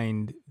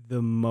mind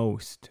the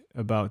most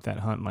about that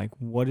hunt? Like,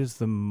 what is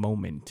the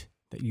moment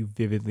that you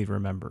vividly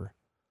remember?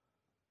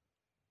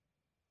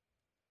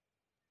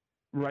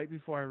 Right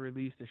before I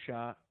released a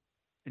shot,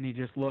 and he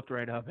just looked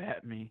right up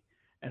at me,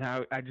 and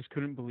I just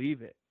couldn't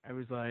believe it. I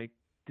was like,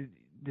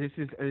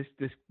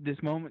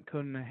 this moment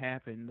couldn't have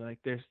happened. Like,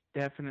 there's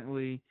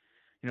definitely,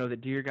 the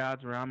deer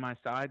gods were on my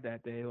side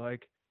that day.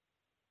 Like,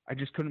 I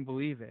just couldn't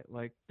believe it.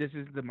 Like, this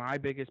is my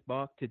biggest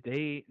buck to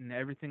date, and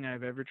everything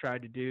I've ever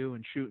tried to do,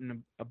 and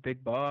shooting a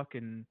big buck,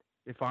 and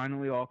it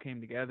finally all came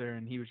together,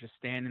 and he was just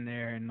standing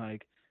there, and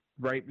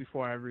right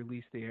before I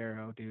released the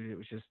arrow, dude,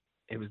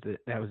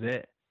 that was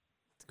it.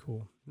 It's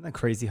cool. Isn't that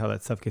crazy how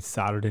that stuff gets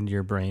soldered into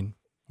your brain?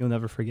 You'll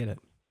never forget it.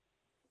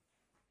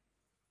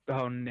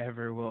 Oh,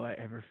 never will I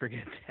ever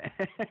forget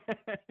that.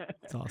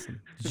 That's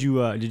awesome. Did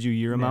you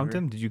Euro mount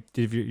him? Did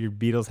your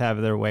Beatles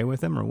have their way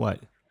with him, or what?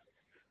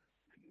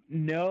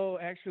 No,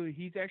 actually,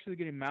 he's actually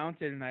getting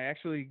mounted, and I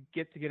actually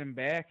get to get him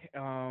back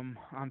on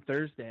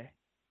Thursday.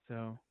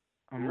 So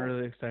I'm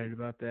really excited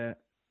about that.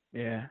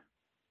 Yeah.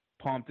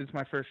 Pumped. It's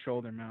my first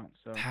shoulder mount.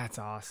 So that's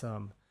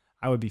awesome.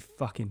 I would be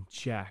fucking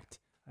jacked.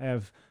 I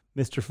have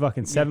Mr.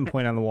 fucking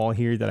 7-point on the wall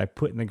here that I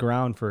put in the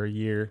ground for a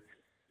year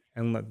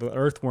and let the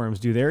earthworms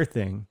do their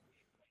thing.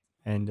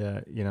 And,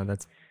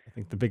 that's, I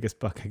think, the biggest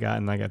buck I got.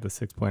 And I got the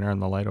 6-pointer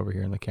on the light over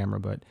here in the camera.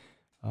 But,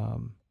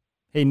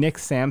 hey, Nick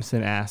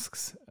Sampson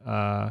asks,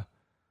 oh,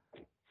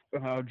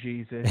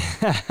 Jesus.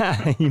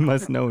 He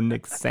must know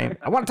Nick Sampson.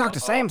 I want to talk to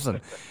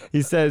Sampson.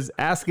 He says,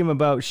 ask him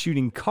about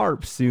shooting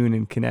carp soon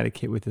in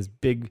Connecticut with his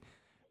big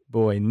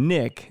boy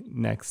Nick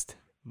next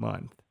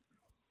month.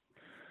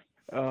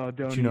 Oh,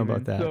 don't you know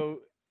about that? So,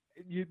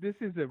 this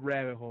is a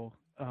rabbit hole.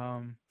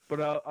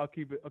 But I'll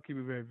keep it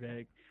very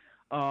vague.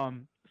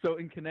 So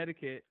in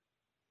Connecticut,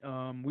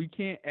 we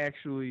can't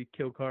actually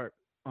kill carp,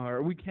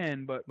 or we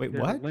can, but wait,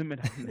 there's what? a limit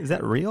on that. Is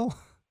that real?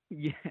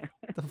 Yeah.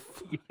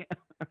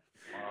 Yeah.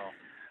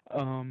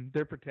 Wow.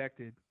 They're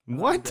protected.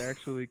 What? They're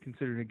actually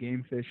considered a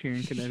game fish here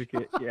in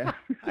Connecticut. Yeah.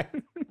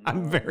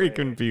 I'm very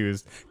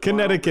confused.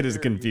 Connecticut is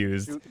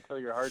confused. Shoot until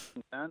your heart's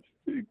content,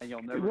 and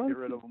you'll never get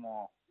rid of them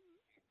all.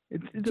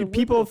 It's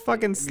people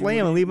fucking slay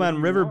them and leave them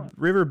on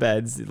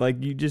riverbeds.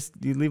 Like, you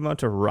leave them out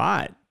to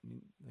rot.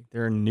 Like,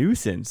 they're a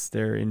nuisance.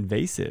 They're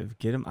invasive.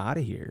 Get them out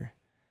of here.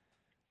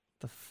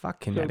 The fuck,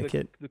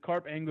 Connecticut? So the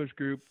carp anglers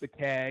group, the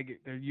CAG,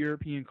 they're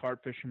European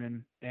carp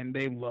fishermen, and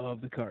they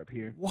love the carp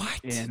here. What?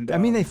 And I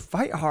mean, they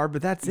fight hard,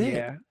 but that's it.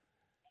 Yeah.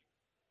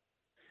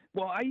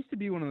 Well, I used to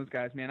be one of those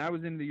guys, man. I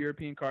was into the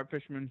European carp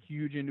fishermen,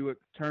 huge into it,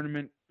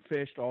 tournament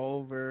fished all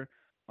over,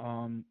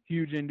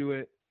 huge into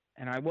it.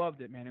 And I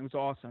loved it, man. It was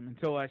awesome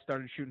until I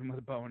started shooting with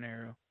a bow and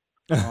arrow.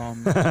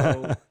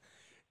 So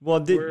Well,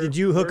 did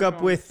you hook we're up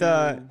going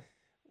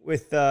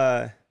with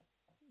to-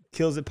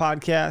 Kills It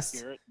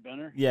podcast? Garrett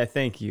Benner. Yeah,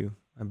 thank you.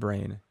 My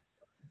brain.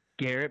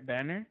 Garrett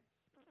Benner?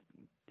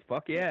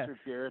 Fuck yeah. Mr.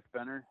 Garrett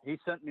Benner. He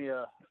sent me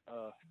a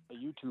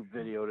YouTube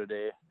video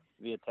today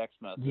via text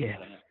message. Yeah.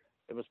 And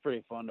it was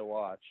pretty fun to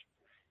watch.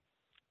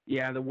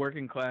 Yeah, the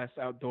working class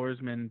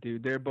outdoorsmen,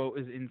 dude. Their boat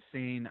is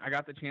insane. I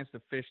got the chance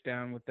to fish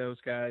down with those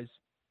guys.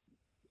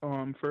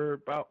 For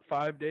about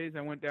 5 days,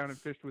 I went down and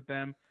fished with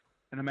them,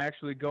 and I'm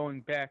actually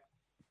going back.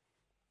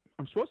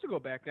 I'm supposed to go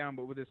back down,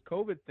 but with this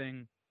COVID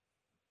thing,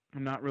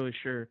 I'm not really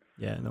sure.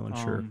 Yeah, no one's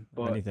sure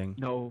but of anything.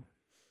 No,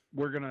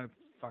 we're gonna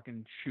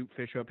fucking shoot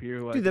fish up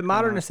here. Like Dude, the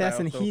modern Kona style,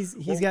 assassin, so-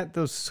 he's got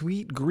those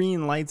sweet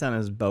green lights on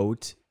his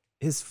boat.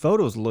 His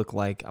photos look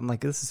like, I'm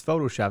like, this is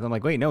Photoshopped. I'm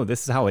like, wait, no,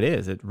 this is how it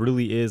is. It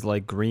really is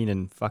like green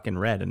and fucking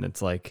red, and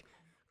it's like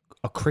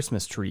a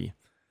Christmas tree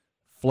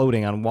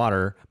floating on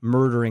water,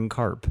 murdering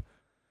carp.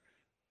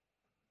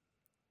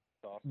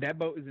 That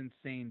boat is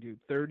insane, dude.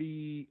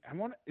 28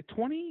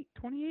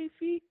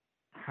 feet?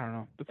 I don't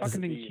know. The fucking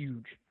thing's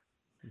huge.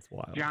 It's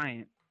wild.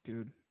 Giant,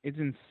 dude. It's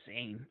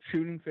insane.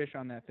 Shooting fish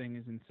on that thing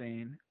is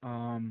insane.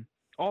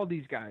 All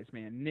these guys,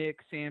 man. Nick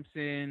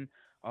Sampson,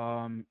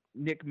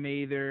 Nick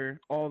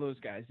Mather, all those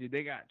guys, dude.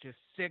 They got just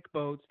sick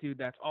boats, dude.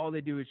 That's all they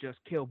do is just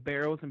kill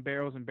barrels and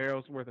barrels and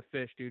barrels worth of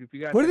fish, dude. If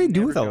you guys What do they have do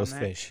never with all done those that,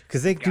 fish?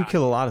 Because they do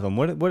kill a lot of them.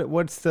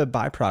 What's the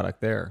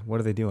byproduct there? What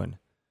are they doing?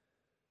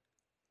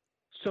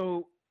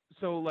 So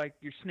like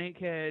your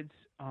snakeheads,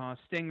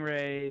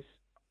 stingrays,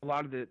 a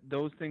lot of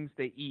those things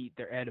they eat,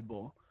 they're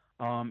edible.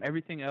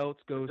 Everything else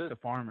goes to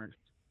farmers.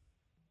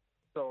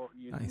 So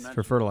you Nice, for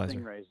mentioned fertilizer.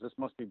 Stingrays. This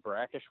must be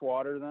brackish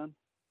water then.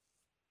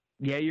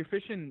 Yeah, you're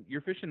fishing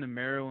the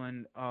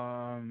Maryland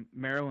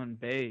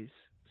bays.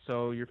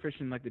 So you're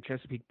fishing like the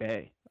Chesapeake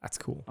Bay. That's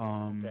cool.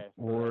 Okay.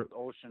 Or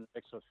ocean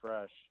mixed with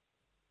fresh.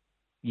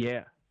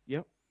 yeah,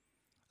 yep.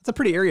 It's a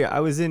pretty area.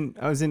 I was in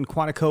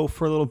Quantico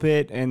for a little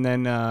bit, and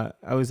then I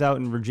was out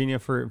in Virginia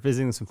for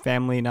visiting some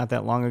family not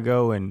that long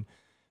ago, and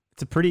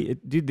it's a pretty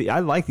dude. I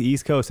like the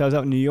East Coast. I was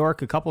out in New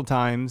York a couple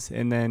times,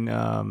 and then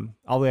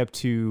all the way up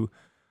to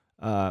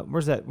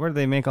where's that? Where do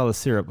they make all the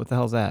syrup? What the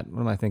hell's that? What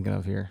am I thinking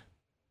of here?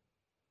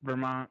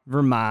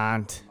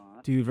 Vermont.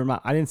 Dude,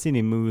 Vermont. I didn't see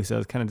any moose. I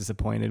was kind of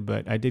disappointed,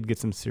 but I did get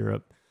some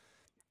syrup.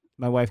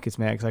 My wife gets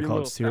mad because I You're a call it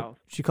little syrup. south.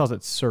 She calls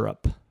it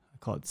syrup. I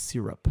call it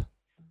syrup.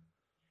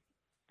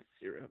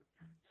 Syrup.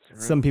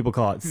 Some people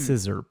call it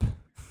scissorp.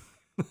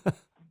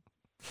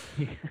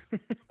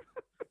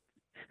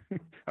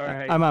 All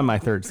right. I'm on my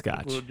third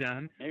scotch. Little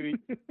John.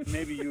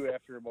 Maybe you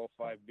after about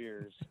 5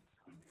 beers.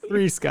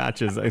 3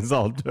 scotches is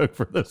all it took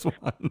for this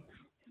one.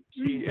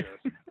 Yeah.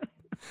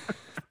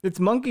 It's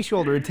monkey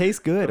shoulder. It tastes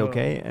good,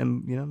 okay?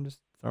 And, I'm just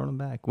throwing them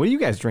back. What are you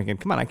guys drinking?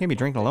 Come on, I can't be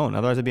drinking alone.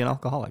 Otherwise, I'd be an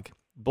alcoholic.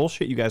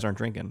 Bullshit you guys aren't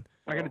drinking.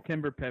 I got a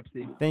Timber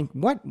Pepsi.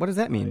 What does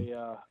that mean?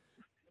 A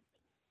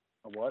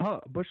what?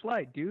 Oh, Bush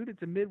Light, dude.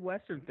 It's a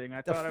Midwestern thing. I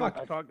The thought I fuck?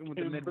 was talking with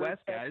the Timber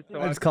Midwest guys. So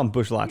I just call them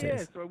Bush lattes.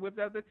 Yeah, so I whipped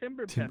out the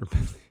Timber Timber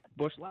Pepsi. Pepsi.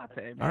 Bush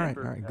Latte. All right,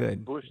 man.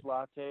 good. Bush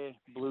latte,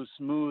 blue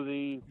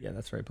smoothie, Yeah,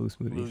 that's right, blue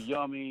blue smoothies.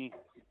 yummy.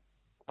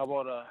 How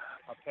about a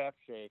pep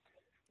shake?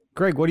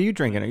 Greg, what are you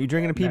drinking? Are you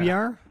drinking a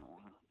PBR?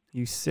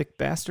 You sick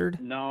bastard.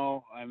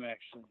 No, I'm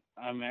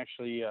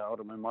actually out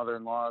of my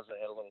mother-in-law's. I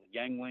had a little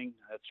Yangling.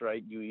 That's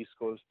right, you East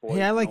Coast boys.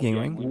 Hey, I like know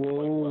Yuengling. quite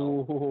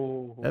well.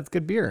 Whoa. That's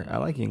good beer. I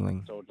like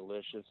Yingling. So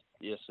delicious.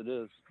 Yes, it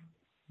is.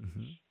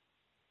 Mhm.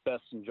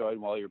 Best enjoyed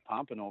while you're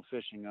pompano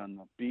fishing on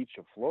the beach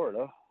of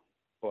Florida,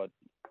 but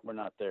we're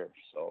not there,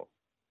 so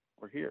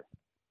we're here.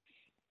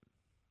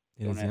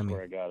 It Don't is ask yummy.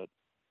 where I got it.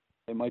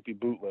 It might be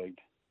bootlegged.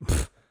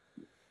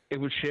 It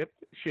was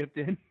shipped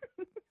in.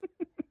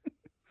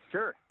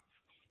 Sure.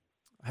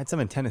 I had some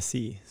in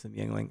Tennessee, some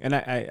Yingling, and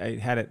I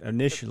had it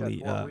initially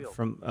four wheels.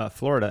 from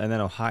Florida and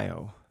then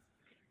Ohio.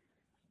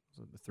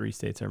 Those are the 3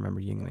 states I remember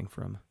Yingling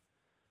from.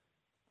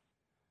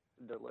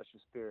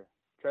 Delicious beer.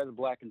 Try the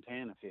Black and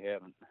Tan if you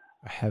haven't.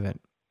 I haven't.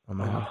 I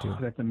might have Oh,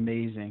 to. that's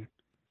amazing.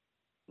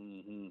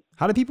 Mm-hmm.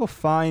 How do people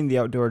find the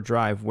Outdoor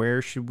Drive?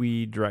 Where should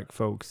we direct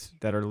folks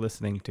that are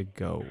listening to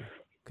go?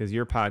 Because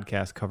your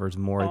podcast covers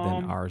more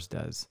than ours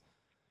does.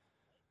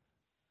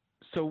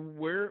 So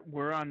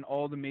we're on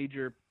all the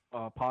major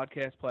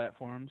podcast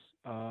platforms,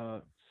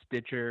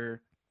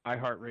 Stitcher,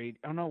 iHeartRadio.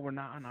 Oh no, we're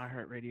not on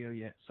iHeartRadio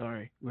yet.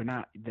 Sorry, we're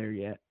not there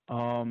yet. So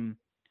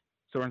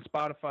we're on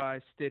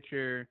Spotify,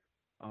 Stitcher,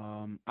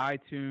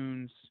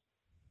 iTunes,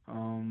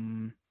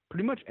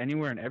 pretty much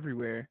anywhere and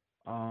everywhere.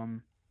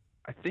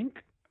 I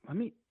think. Let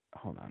me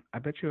hold on. I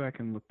bet you I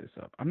can look this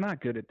up. I'm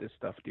not good at this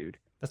stuff, dude.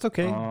 That's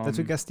okay. That's what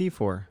we got Steve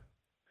for.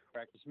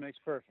 Practice makes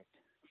perfect.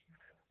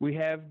 We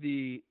have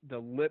the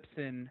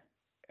Lipson.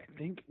 I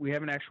think we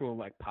have an actual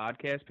like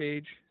podcast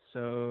page.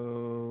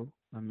 So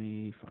let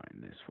me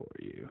find this for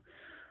you.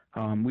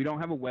 We don't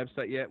have a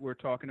website yet. We're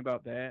talking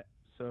about that.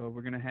 So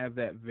we're gonna have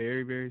that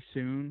very, very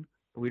soon.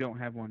 But we don't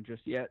have one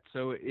just yet.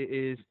 So it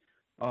is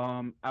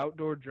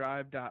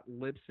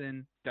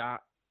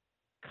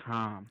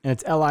outdoordrive.libsyn.com. And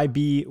it's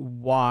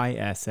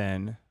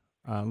Libysn.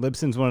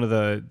 Libsyn's one of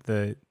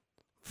the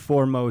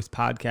foremost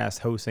podcast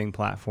hosting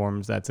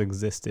platforms that's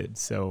existed.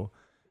 So,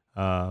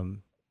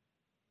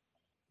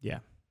 yeah,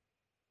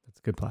 that's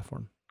a good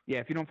platform. Yeah,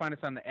 if you don't find us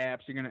on the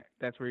apps,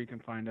 that's where you can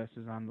find us,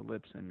 is on the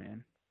Libsyn,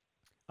 man.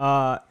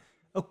 Oh,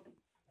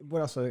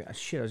 what else?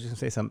 Shit, I was just gonna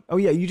say something. Oh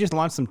yeah, you just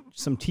launched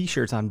some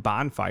T-shirts on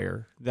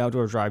Bonfire, the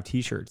Outdoor Drive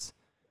T-shirts.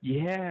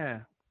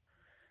 Yeah.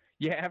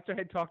 Yeah, after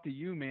I talked to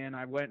you, man,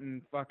 I went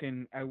and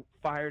I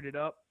fired it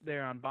up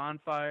there on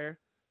Bonfire,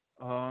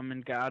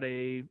 and got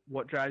a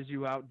What Drives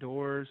You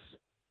Outdoors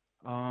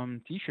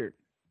T-shirt.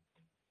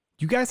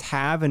 Do you guys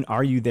have an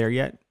Are You There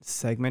Yet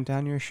segment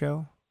on your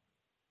show?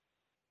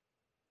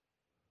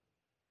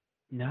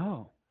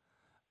 No.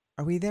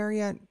 Are we there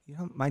yet? You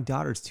know, my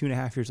daughter's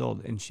 2.5 years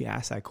old, and she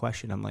asked that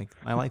question. I'm like,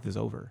 my life is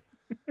over.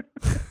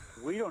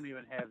 We don't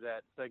even have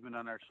that segment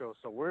on our show,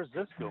 so where's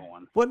this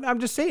going? Well, I'm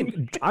just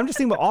saying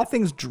about all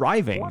things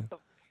driving.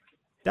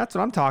 That's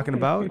what I'm talking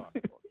about.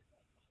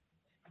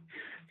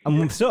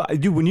 I'm still,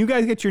 dude. When you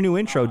guys get your new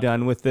intro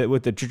done with the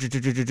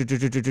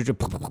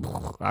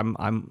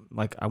I'm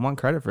like, I want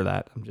credit for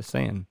that. I'm just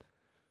saying.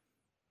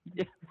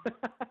 Yeah,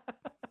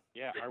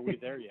 are we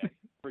there yet?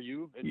 For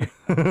you?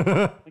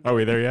 Are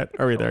we there yet?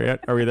 Are we there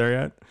yet? Are we there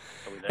yet?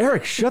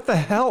 Eric, shut the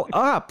hell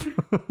up.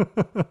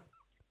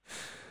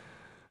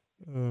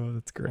 Oh,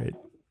 that's great.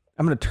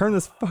 I'm going to turn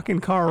this fucking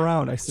car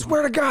around. I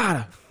swear to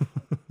God.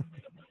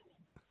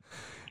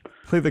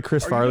 Play the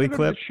Chris Farley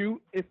clip.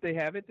 Shoot if they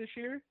have it this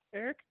year,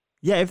 Eric?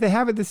 Yeah, if they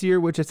have it this year,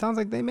 which it sounds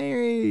like they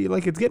may,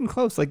 like it's getting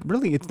close. Like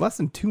really, it's less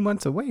than 2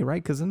 months away,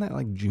 right? Because isn't that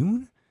like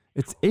June?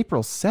 It's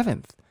April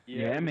 7th.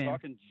 Yeah, man.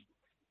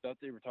 Thought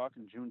they were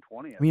talking June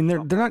 20th. I mean,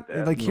 they're not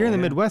like here in the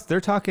Midwest.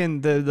 They're talking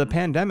the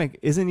pandemic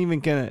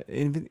isn't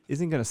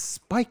gonna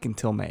spike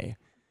until May.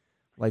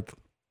 Like,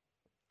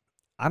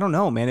 I don't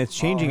know, man. It's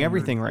changing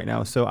everything right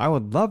now. So I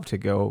would love to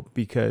go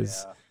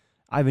because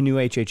I have a new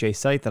HHA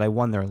sight that I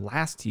won there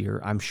last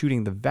year. I'm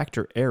shooting the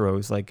Vector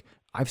arrows. Like,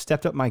 I've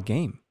stepped up my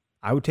game.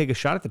 I would take a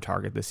shot at the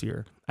target this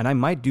year, and I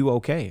might do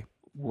okay.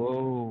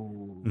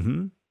 Whoa.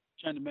 Mm-hmm.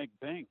 Trying to make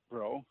bank,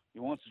 bro. He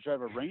wants to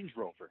drive a Range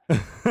Rover. Do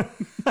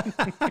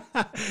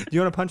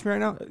you want to punch me right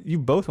now? You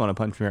both want to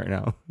punch me right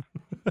now.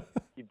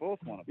 You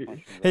both want to punch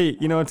me. Hey,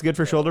 you know what's good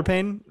for shoulder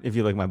pain? If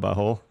you lick my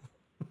butthole.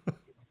 No,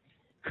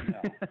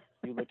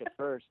 you lick it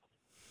first.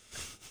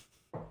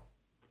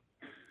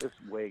 This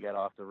way got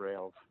off the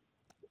rails.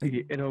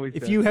 It always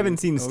If does, you haven't dude.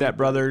 seen Step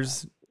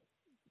Brothers,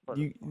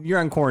 you're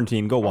on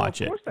quarantine. Go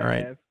watch it. Of course All I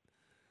right. have.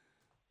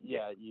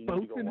 Yeah, you need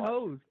Boats to go and watch.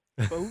 hose.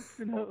 Boats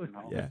and hose.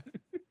 Yeah.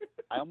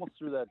 I almost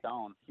threw that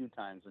down a few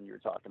times when you were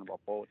talking about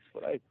boats,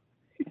 but I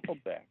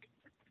held back.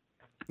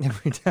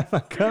 Every time I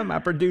come, I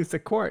produce a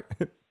quart.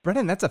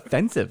 Brennan, that's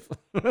offensive.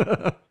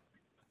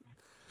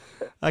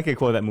 I could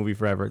quote that movie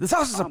forever. This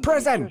house is a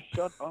prison.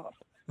 Shut up.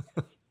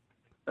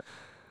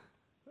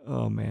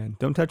 Oh man,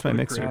 don't touch my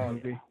mixer.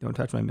 crazy. Don't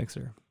touch my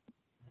mixer.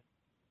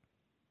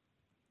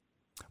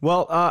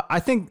 Well, I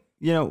think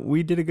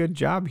we did a good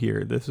job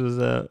here. This was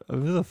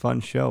a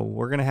fun show.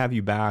 We're gonna have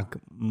you back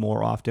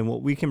more often.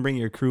 Well, we can bring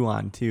your crew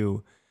on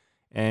too,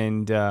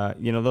 and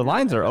the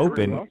lines are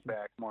open. Bring us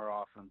back more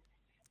often.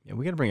 Yeah,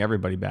 we got to bring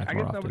everybody back I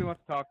more guess often. nobody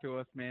wants to talk to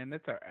us, man.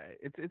 That's all right.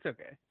 It's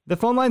okay. The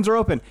phone lines are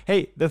open.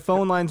 Hey, the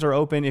phone lines are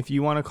open. If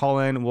you want to call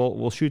in,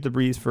 we'll shoot the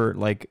breeze for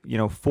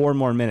 4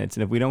 more minutes.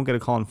 And if we don't get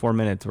a call in 4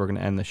 minutes, we're going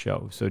to end the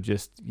show. So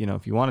just,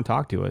 if you want to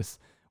talk to us,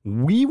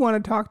 we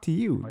want to talk to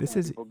you. This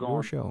is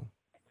your show.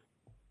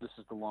 This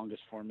is the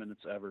longest 4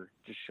 minutes ever.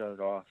 Just shut it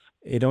off.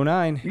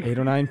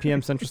 8:09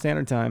 p.m. Central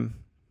Standard Time.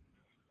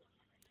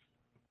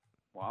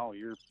 Wow,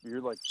 you're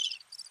like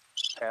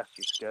past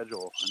your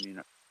schedule. I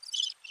mean,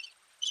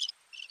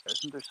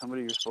 isn't there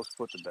somebody you're supposed to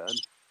put to bed?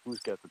 Who's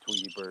got the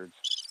Tweety birds?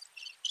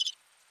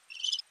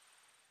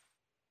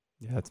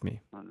 Yeah, that's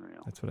me.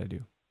 Unreal. That's what I do.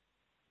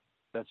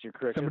 That's your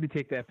cricket? Somebody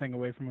take that thing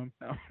away from him.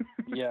 No.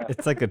 Yeah.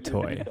 It's like a you're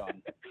toy.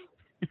 done.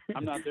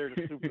 I'm not there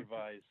to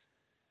supervise.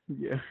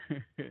 Yeah.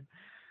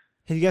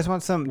 Hey, you guys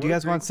want some? Do you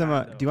guys want some?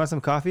 time, Do you want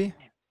some coffee?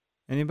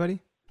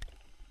 Anybody?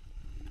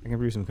 I can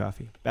brew some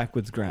coffee.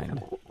 Backwoods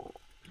grind.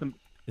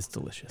 It's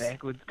delicious.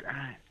 Backwoods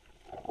grind.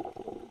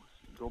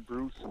 Go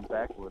brew some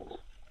backwoods.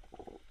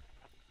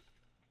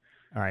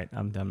 All right,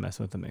 I'm done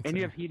messing with the mixer. And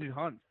you have heated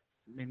hunts.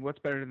 I mean, what's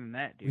better than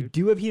that, We dude?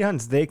 do have heat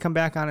hunts. They come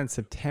back on in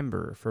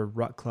September for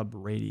Rut Club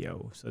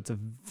Radio, so it's a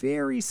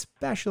very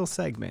special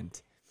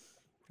segment.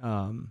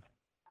 I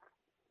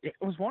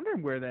was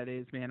wondering where that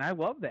is, man. I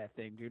love that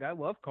thing, dude. I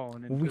love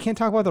calling in. We can't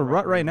talk about the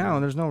rut right now.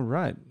 There's no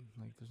rut.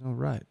 There's no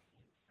rut.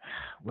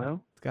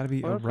 Well, It's got to be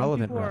a some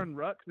relevant people are rut. in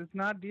rut 'cause it's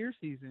not deer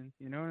season.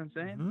 You know what I'm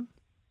saying? Mhm.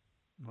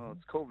 Well,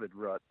 it's COVID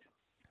rut.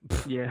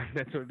 Yeah,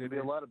 that's what There'll it be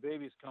a is. lot of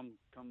babies come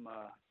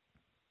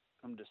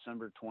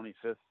December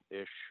 25th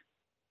ish.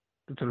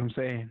 That's what I'm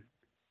saying.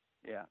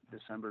 Yeah,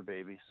 December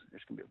babies.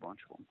 There's gonna be a bunch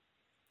of them.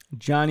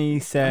 Johnny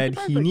said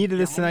he needed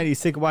this tonight. He's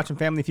sick of watching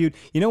Family Feud.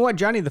 You know what,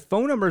 Johnny? The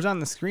phone number is on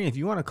the screen. If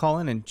you want to call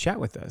in and chat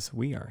with us,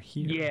 we are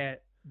here. Yeah,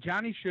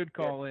 Johnny should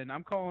call in.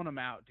 I'm calling him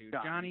out, dude.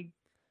 Johnny,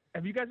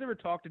 have you guys ever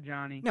talked to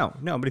Johnny? No,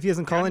 but if he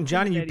doesn't call in,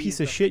 Johnny, you piece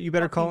of shit, you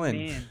better call in.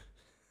 Man.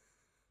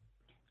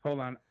 Hold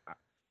on.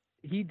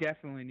 He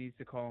definitely needs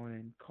to call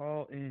in.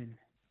 Call in.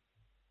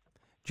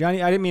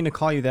 Johnny, I didn't mean to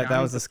call you that. That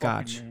was Johnny's the a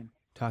fucking scotch man.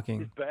 He's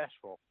talking.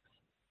 bashful.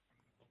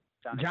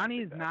 Johnny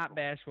is not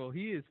bashful.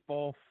 He is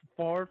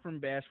far from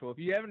bashful. If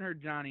you haven't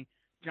heard Johnny,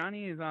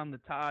 Johnny is on the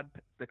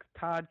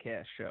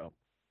Toddcast show.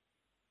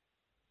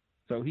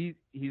 So he's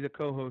a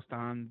co-host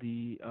on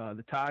the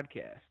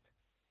Toddcast.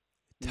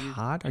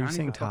 Todd? Are you Johnny's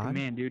saying a fucking Todd?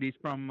 man, dude. He's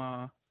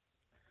from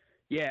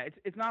yeah,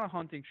 it's not a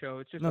hunting show.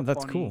 It's just No, a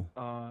that's funny, cool.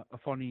 A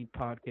funny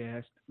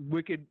podcast.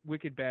 Wicked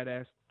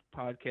badass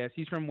podcast.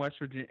 He's from West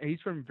Virginia. He's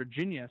from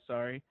Virginia.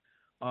 Sorry.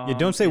 Yeah,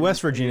 don't say and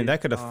West Virginia. is,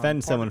 That could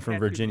offend part someone of from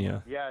Tattoo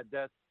Virginia. Yeah,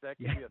 that could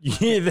Yeah.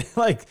 be a, Yeah,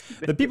 like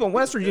the people in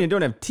West Virginia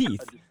don't have a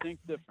teeth.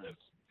 distinct difference.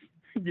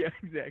 Yeah,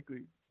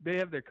 exactly. They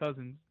have their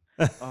cousins.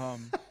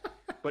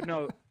 But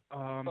no,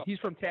 he's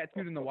from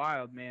Tattooed in the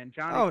Wild, man.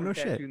 Johnny's Oh, from no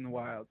shit. Tattooed in the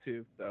Wild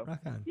too. So Rock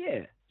on.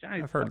 yeah,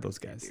 Johnny's I've heard of fucking those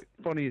good, guys. dude.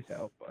 Funny as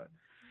hell, but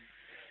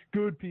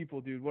good people,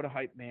 dude. What a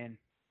hype man.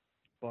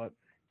 But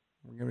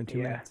We're giving 2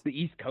 yeah, minutes. the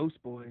East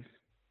Coast boys.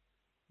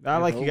 I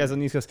like you guys on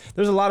the East Coast.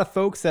 There's a lot of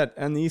folks that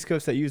on the East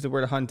Coast that use the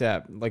Where to Hunt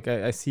app. Like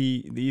I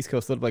see the East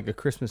Coast look like a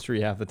Christmas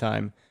tree half the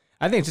time.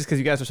 I think it's just because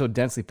you guys are so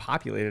densely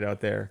populated out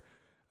there.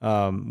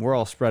 We're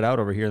all spread out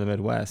over here in the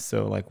Midwest,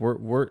 so like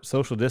we're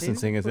social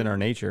distancing is in our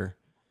nature.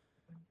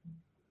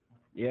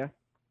 Yeah.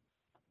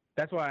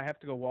 That's why I have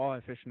to go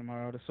walleye fishing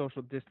tomorrow to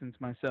social distance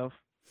myself.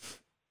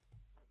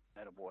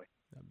 Attaboy.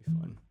 That'd be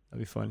fun. That'd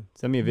be fun.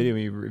 Send me a video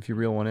if you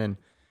reel one in.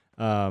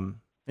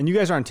 And you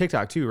guys are on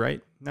TikTok too,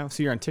 right? No,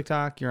 so you're on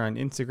TikTok, you're on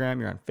Instagram,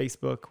 you're on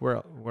Facebook.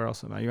 Where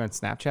else am I? You're on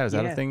Snapchat. Is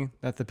that a thing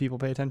that the people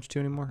pay attention to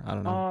anymore? I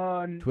don't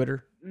know.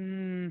 Twitter.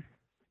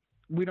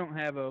 We don't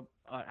have a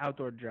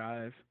outdoor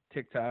drive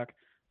TikTok.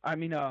 I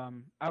mean,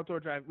 outdoor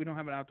drive. We don't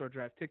have an outdoor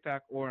drive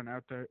TikTok or an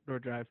outdoor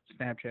drive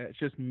Snapchat. It's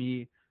just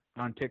me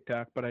on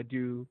TikTok, but I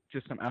do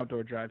just some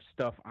outdoor drive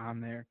stuff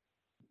on there.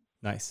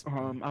 Nice.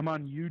 I'm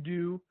on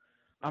Udo.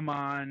 I'm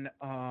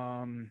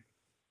on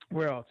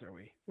where else are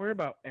we? We're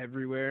about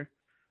everywhere.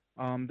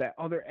 That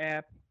other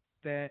app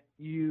that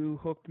you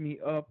hooked me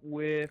up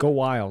with. Go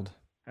Wild.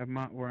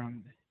 We're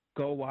on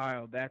Go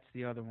Wild. That's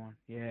the other one.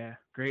 Yeah,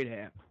 great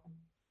app.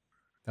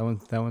 That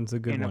one's a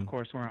good and one. of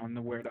course, we're on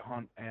the Where to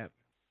Hunt app.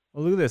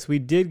 Well, look at this. We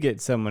did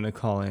get someone to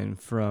call in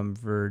from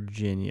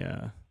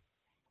Virginia.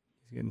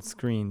 He's getting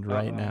screened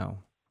right now.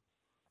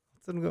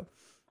 Let's let him go.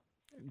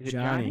 Is it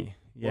Johnny.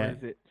 Yeah. Or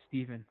is it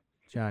Steven?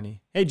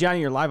 Johnny. Hey, Johnny,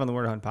 you're live on the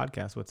Where to Hunt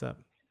podcast. What's up?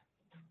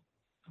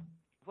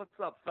 What's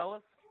up,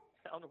 fellas?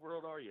 How in the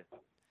world are you?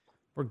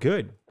 We're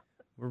good.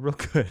 We're real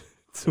good.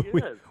 So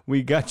Good.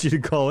 we got you to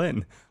call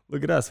in.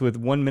 Look at us with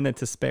 1 minute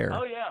to spare.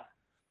 Oh, yeah.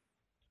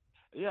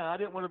 Yeah, I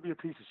didn't want to be a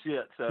piece of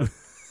shit, so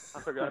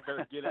I figured I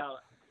better get out.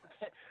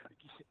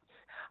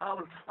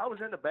 I was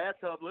in the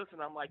bathtub listening.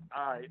 I'm like,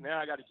 all right, now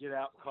I got to get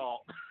out and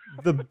call.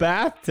 The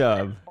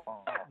bathtub.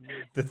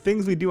 The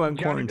things we do on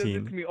Johnny does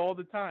quarantine. it to me all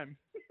the time.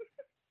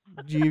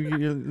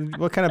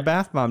 What kind of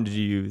bath bomb did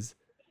you use?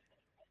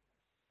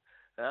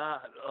 I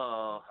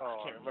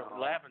can't remember.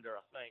 Lavender,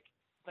 I think.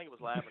 I think it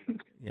was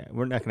lavender. Yeah,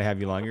 we're not going to have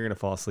you long. You're going to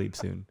fall asleep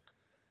soon.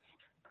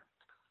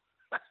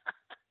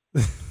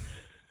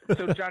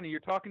 So, Johnny, you're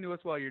talking to us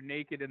while you're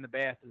naked in the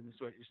bathroom is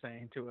what you're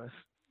saying to us.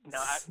 No,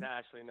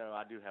 actually, no.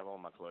 I do have all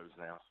my clothes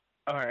now.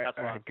 All right, That's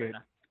all why right, I'm good.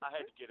 saying I had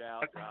to get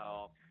out, dry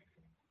off.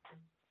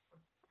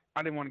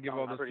 I didn't want to give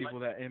all those pretty people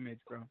that image,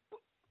 bro.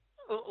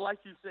 Like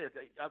you said,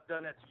 I've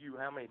done that to you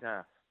how many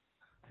times?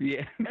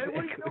 Yeah. Hey,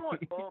 what are you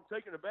doing? Oh, I'm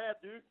taking a bath,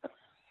 dude.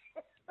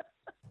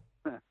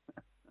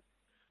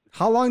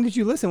 How long did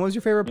you listen? What was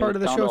your favorite part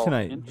of the sound show all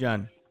tonight,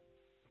 John?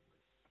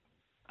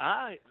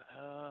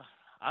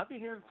 I've been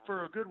here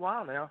for a good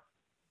while now.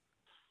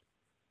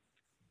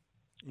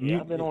 You-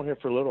 Yeah, I've been on here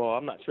for a little while.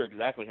 I'm not sure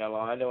exactly how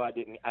long. I know I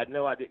didn't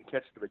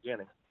catch the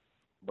beginning,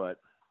 but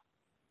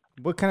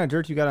What kind of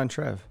dirt you got on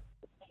Trev?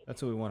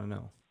 That's what we want to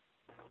know.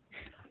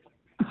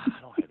 I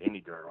don't have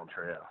any dirt on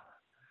Trev.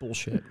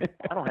 Bullshit.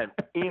 I don't have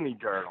any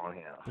dirt on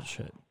him.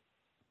 Bullshit.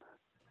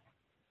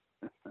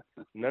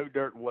 No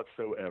dirt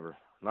whatsoever.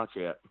 Not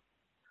yet.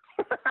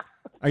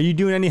 Are you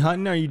doing any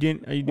hunting? Are you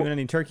doing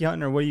any turkey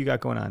hunting, or what do you got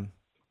going on?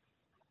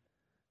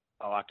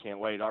 Oh, I can't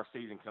wait. Our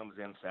season comes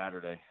in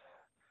Saturday.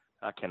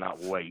 I cannot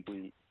wait.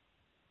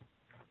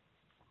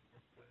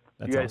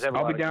 That's You guys awesome. have a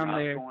I'll lot be of down grouse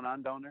there. going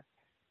on down there?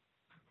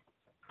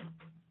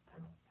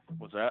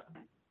 What's that?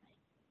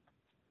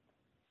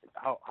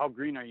 How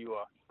green are you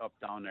up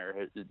down there?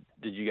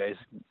 Did you guys?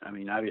 I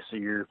mean, obviously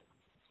you're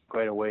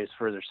quite a ways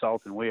further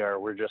south than we are.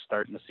 We're just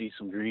starting to see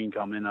some green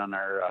come in on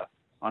our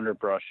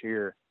underbrush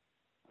here.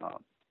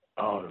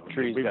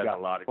 Trees we've got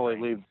a lot of fully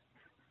green. leaved.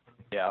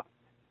 Yeah.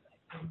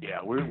 Yeah,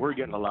 we're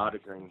getting a lot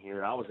of green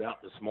here. I was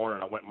out this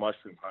morning. I went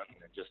mushroom hunting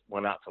and just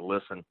went out to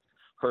listen.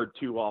 Heard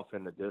two off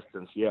in the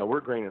distance. Yeah, we're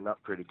greening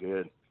up pretty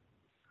good.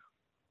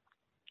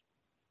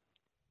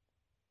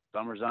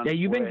 Summer's on. Yeah, its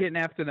you've been way. getting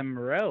after the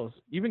morels.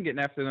 You've been getting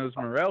after those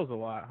morels a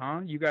lot,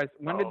 huh? You guys,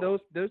 when did those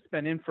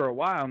been in for a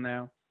while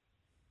now?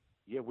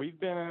 Yeah, we've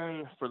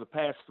been for the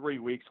past 3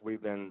 weeks.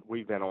 We've been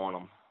on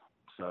them.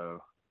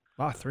 So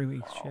Wow, 3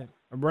 weeks. Shit.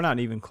 We're not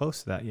even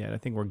close to that yet. I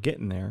think we're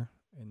getting there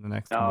in the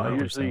next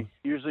month or so.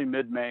 Usually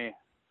mid-May,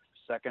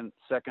 second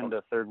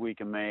to third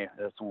week of May.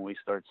 That's when we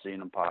start seeing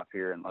them pop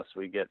here, unless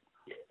we get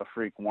a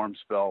freak warm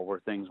spell where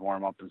things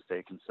warm up and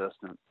stay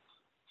consistent.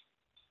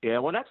 Yeah,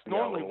 well, that's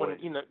normally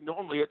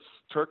normally it's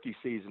turkey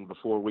season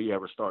before we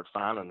ever start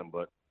finding them.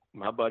 But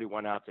my buddy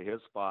went out to his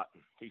spot,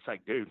 and he's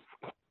like, dude,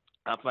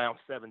 I found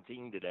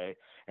 17 today,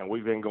 and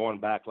we've been going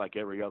back like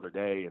every other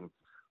day, and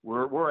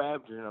we're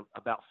averaging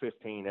about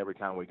 15 every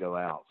time we go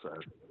out. So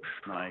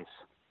nice.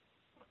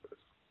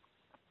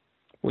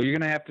 Well, you're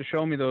gonna have to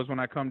show me those when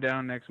I come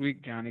down next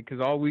week, Johnny, because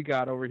all we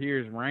got over here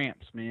is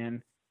ramps,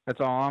 man. That's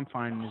all I'm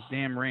finding is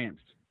damn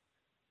ramps.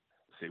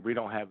 See, we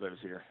don't have those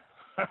here.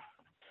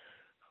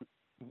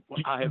 Do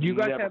I have you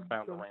guys never have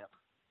found a ramp.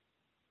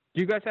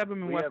 Do you guys have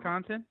them in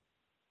Wisconsin?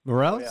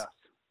 Morels?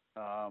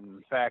 Yeah.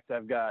 In fact,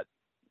 I've got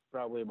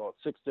probably about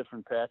 6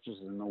 different patches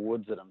in the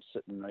woods that I'm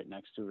sitting right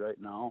next to right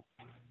now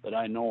that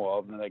I know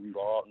of, and I can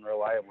go out and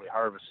reliably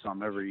harvest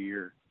some every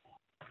year.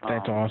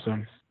 That's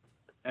awesome.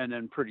 And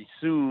then pretty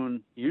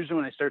soon, usually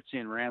when I start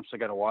seeing ramps, I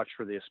got to watch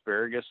for the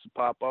asparagus to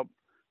pop up,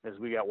 as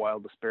we got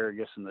wild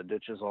asparagus in the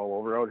ditches all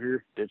over out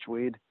here,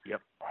 ditchweed.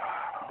 Yep.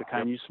 The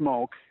kind you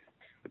smoke,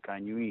 the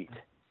kind you eat.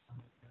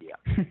 Yeah.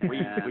 We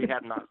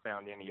have not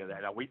found any of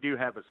that. Now, we do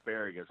have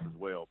asparagus as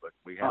well, but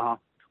we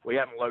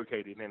haven't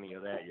located any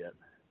of that yet.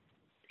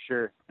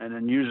 Sure. And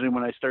then usually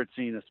when I start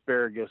seeing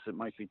asparagus, it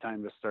might be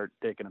time to start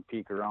taking a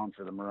peek around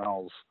for the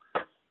morels.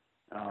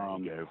 There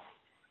you go.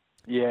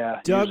 Yeah,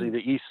 Doug? usually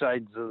the east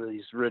sides of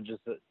these ridges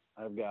that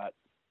I've got,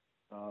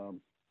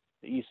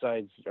 the east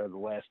sides are the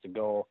last to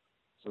go.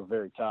 So the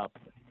very top,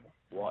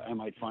 well, I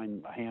might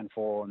find a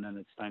handful, and then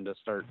it's time to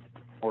start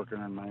working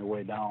on my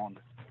way down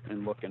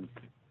and looking.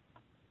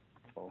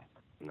 So,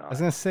 I was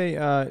gonna say,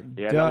 yeah,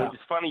 Doug, no,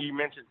 it's funny you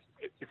mentioned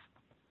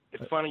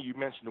it's funny you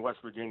mentioned West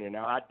Virginia.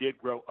 Now, I did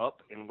grow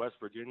up in West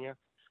Virginia.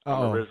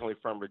 I'm originally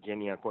from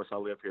Virginia. Of course, I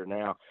live here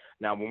now.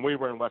 Now, when we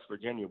were in West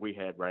Virginia, we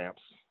had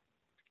ramps,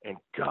 and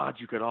God,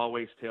 you could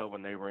always tell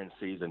when they were in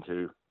season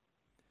too.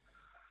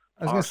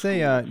 I was gonna say,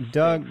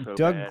 Doug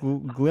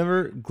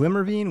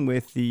Glimmerveen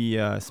with the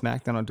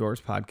SmackDown Outdoors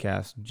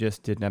podcast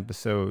just did an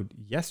episode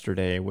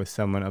yesterday with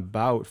someone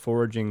about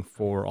foraging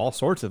for all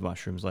sorts of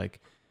mushrooms, like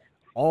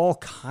all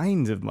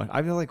kinds of mushrooms.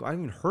 I feel like I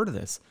haven't even heard of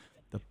this,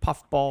 the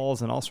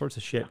puffballs and all sorts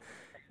of shit.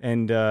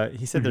 And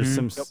he said there's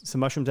some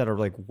mushrooms that are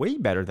like way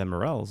better than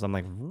morels. I'm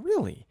like,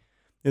 really?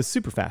 It's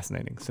super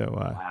fascinating. So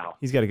wow.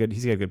 he's got a good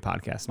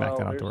podcast,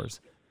 SmackDown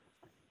Outdoors.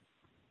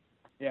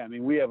 Yeah, I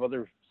mean, we have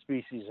other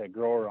species that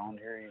grow around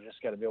here. You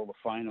just got to be able to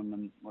find them,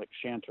 and like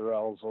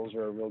chanterelles, those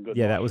are a real good.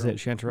 Yeah, that was it,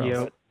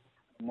 chanterelles. But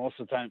most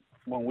of the time,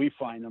 when we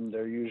find them,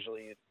 they're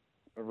usually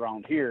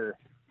around here,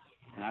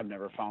 and I've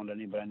never found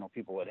any, but I know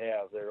people that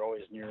have. They're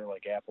always near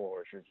like apple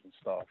orchards and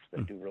stuff.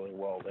 They do really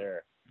well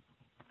there.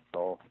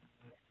 So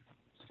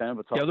it's kind of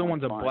a tough. The other one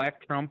one's to a find.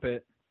 black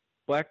trumpet.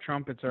 Black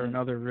trumpets are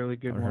another really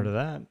good Never one. heard of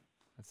that.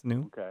 That's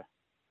new. Okay.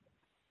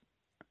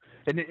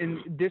 And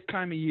in this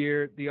time of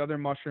year, the other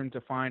mushroom to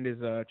find is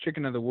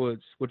chicken of the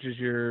woods, which is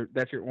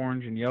that's your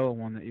orange and yellow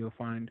one that you'll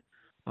find.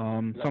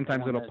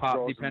 Sometimes it'll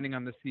pop depending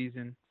on the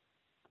season.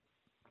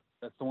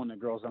 That's the one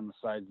that grows on the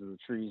sides of the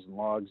trees and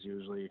logs,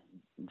 usually.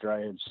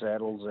 Dry-edge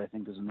saddles, I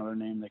think, is another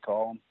name they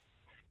call them.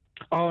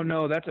 Oh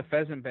no, that's a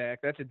pheasant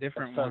back. That's a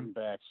different one. Pheasant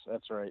backs,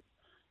 that's right.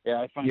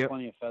 Yeah, I find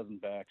plenty of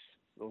pheasant backs.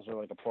 Those are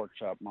like a pork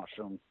chop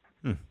mushroom.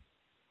 Yeah,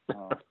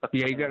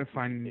 you got to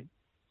find.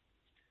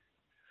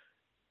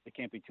 They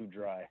can't be too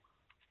dry.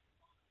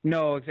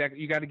 No,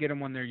 exactly. You got to get them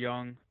when they're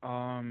young.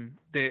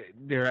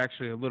 They're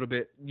actually a little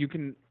bit. You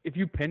can if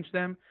you pinch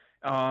them,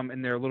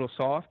 and they're a little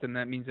soft, and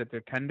that means that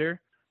they're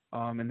tender,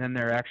 and then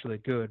they're actually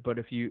good. But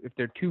if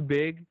they're too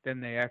big, then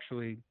they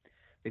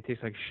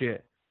taste like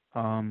shit.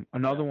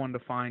 Another one to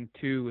find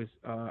too is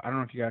I don't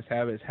know if you guys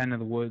have it. Is hen of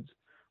the woods.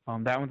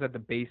 That one's at the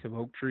base of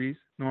oak trees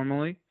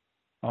normally,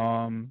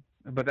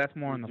 but that's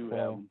more in the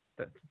fall.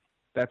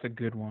 That's a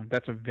good one.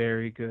 That's a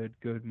very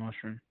good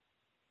mushroom.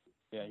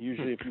 Yeah,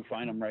 usually if you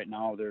find them right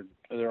now,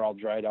 they're all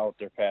dried out.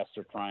 They're past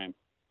their prime.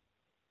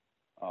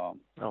 Oh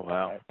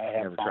wow! I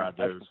have never tried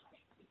those.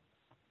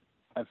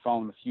 I've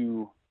found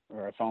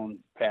I found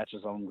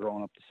patches of them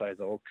growing up the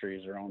sides of oak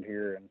trees around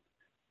here,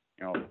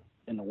 and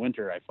in the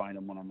winter I find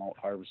them when I'm out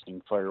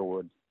harvesting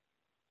firewood.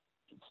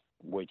 It's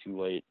way too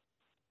late.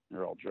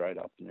 They're all dried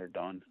up and they're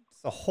done.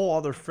 It's a whole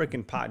other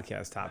freaking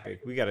podcast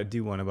topic. We got to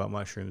do one about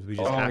mushrooms. We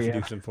just have to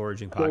do some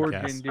foraging podcasts.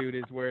 Foraging, dude,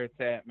 is where it's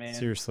at, man.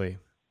 Seriously.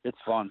 It's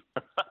fun.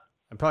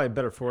 I'm probably a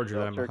better forager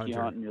than I'm a turkey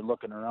hunter. hunting, you're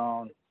looking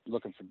around,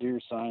 looking for deer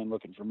sign,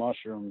 looking for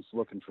mushrooms,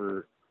 looking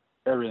for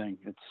everything.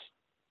 It's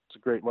a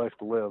great life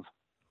to live.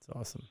 It's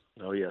awesome.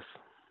 Oh yes.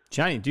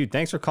 Johnny, dude,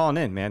 thanks for calling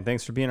in, man.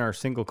 Thanks for being our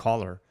single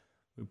caller.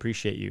 We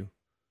appreciate you.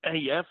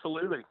 Hey,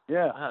 absolutely.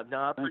 Yeah. No,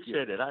 I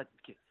appreciate it. I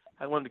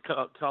wanted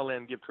to call in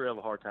and give Trev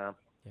a hard time.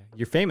 Yeah,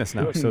 you're famous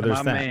now, so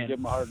there's that. Man. Give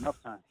them a hard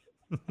enough time.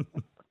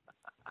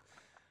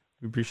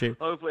 We appreciate it.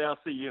 Hopefully, I'll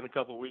see you in a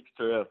couple of weeks,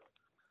 Trev.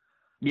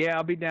 Yeah,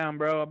 I'll be down,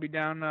 bro. I'll be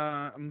down.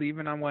 I'm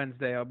leaving on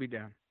Wednesday. I'll be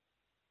down.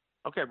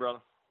 Okay, brother.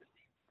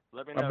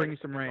 Let me know. I'll bring you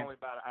some It's rain. only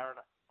about an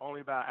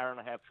hour and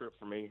a half trip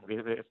for me,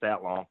 if it's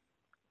that long.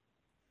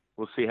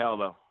 We'll see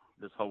how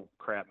this whole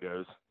crap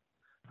goes,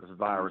 this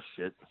virus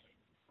shit.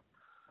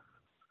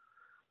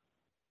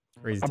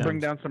 Crazy I'll bring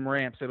times. down some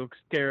ramps. It'll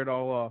scare it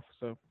all off.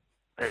 So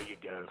There you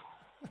go.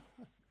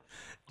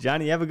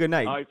 Johnny, have a good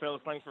night. All right,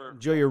 fellas, thanks for...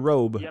 Enjoy your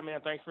robe. Yeah, man,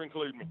 thanks for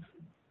including me.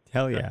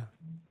 Hell yeah.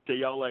 See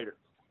y'all later.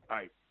 All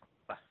right.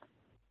 All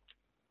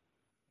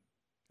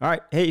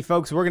right. Hey,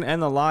 folks, we're going to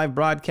end the live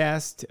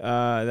broadcast.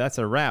 That's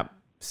a wrap.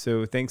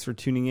 So thanks for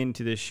tuning in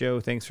to this show.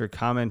 Thanks for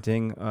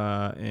commenting.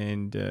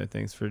 And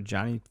thanks for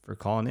Johnny for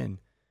calling in.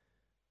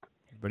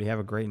 Everybody have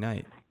a great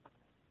night.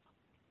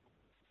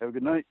 Have a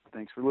good night.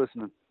 Thanks for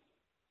listening.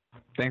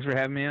 thanks for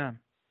having me on.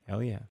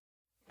 Hell yeah.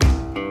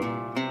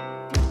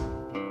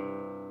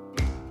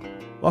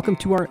 Welcome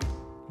to our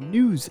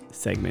news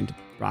segment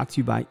brought to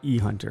you by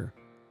eHunter.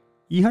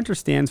 eHunter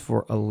stands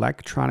for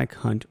Electronic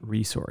Hunt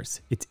Resource.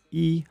 It's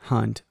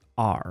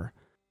eHuntR.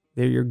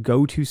 They're your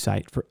go-to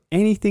site for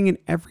anything and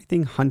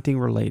everything hunting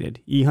related.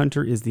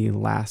 eHunter is the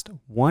last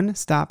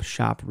one-stop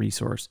shop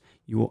resource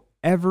you will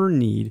ever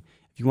need.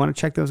 If you want to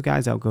check those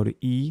guys out, go to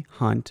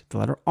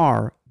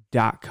ehunt.com.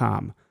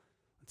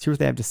 Let's hear what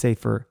they have to say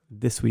for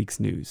this week's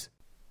news.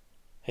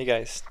 Hey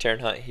guys,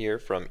 Taryn Hunt here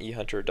from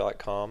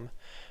ehunter.com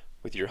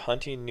with your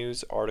hunting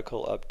news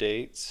article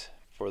updates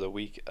for the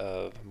week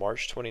of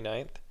March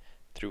 29th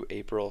through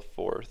April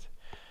 4th.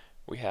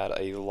 We had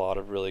a lot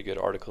of really good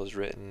articles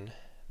written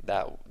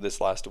this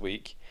last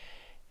week,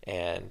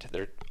 and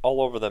they're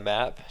all over the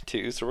map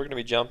too, so we're going to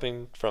be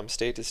jumping from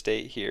state to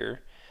state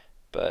here,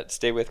 but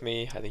stay with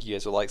me. I think you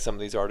guys will like some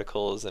of these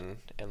articles and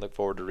look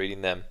forward to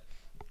reading them.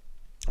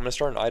 I'm going to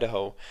start in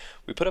Idaho.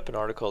 We put up an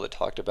article that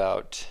talked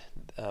about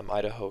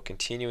Idaho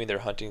continuing their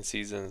hunting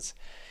seasons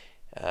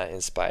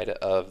in spite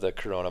of the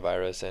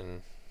coronavirus,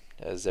 and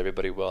as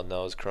everybody well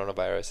knows,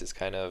 coronavirus is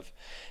kind of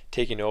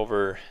taking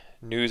over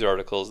news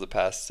articles the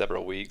past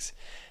several weeks.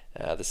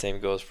 The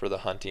same goes for the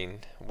hunting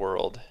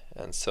world,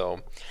 and so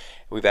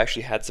we've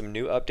actually had some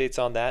new updates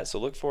on that, so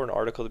look for an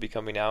article to be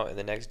coming out in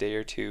the next day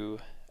or two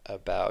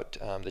about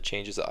the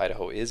changes that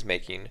Idaho is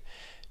making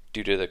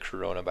due to the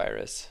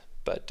coronavirus.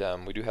 But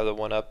we do have the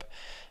one up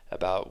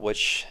about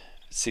which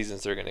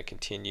seasons they're going to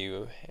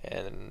continue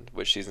and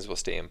which seasons will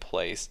stay in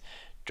place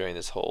during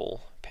this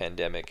whole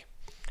pandemic.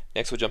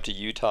 Next, we'll jump to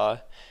Utah.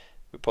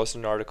 We posted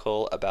an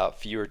article about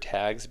fewer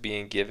tags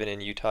being given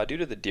in Utah due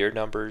to the deer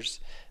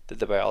numbers that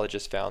the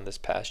biologists found this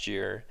past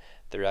year.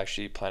 They're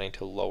actually planning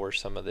to lower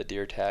some of the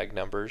deer tag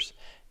numbers,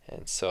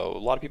 and so a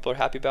lot of people are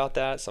happy about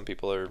that. Some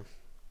people are a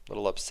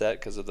little upset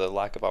because of the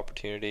lack of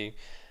opportunity.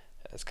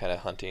 It's kind of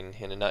hunting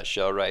in a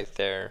nutshell right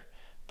there,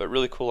 but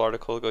really cool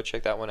article. Go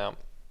check that one out.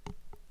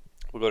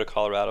 We'll go to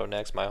Colorado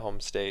next, my home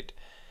state.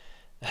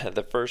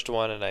 The first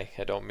one, and I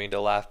don't mean to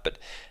laugh, but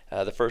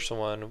the first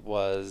one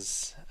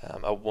was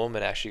a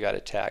woman actually got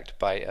attacked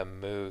by a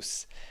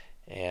moose,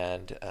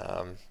 and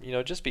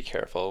just be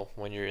careful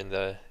when you're in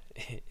the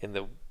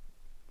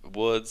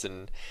woods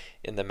and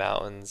in the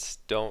mountains.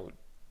 Don't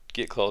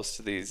get close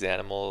to these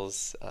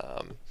animals.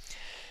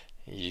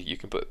 You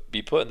can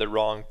be put in the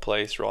wrong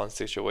place, wrong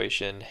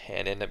situation,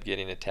 and end up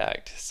getting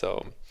attacked.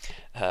 So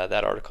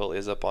that article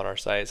is up on our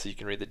site, so you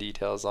can read the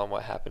details on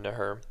what happened to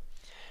her.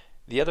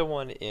 The other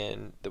one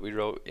that we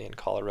wrote in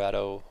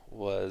Colorado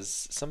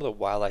was some of the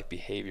wildlife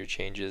behavior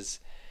changes,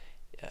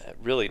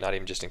 really not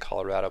even just in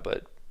Colorado,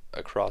 but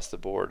across the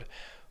board.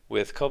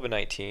 With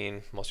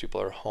COVID-19, most people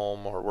are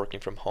home or working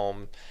from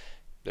home.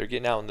 They're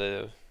getting out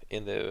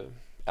in the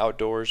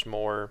outdoors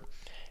more,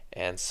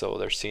 and so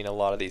they're seeing a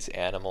lot of these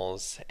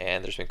animals,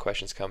 and there's been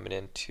questions coming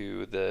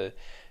into the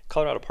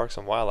Colorado Parks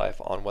and Wildlife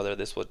on whether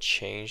this will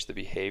change the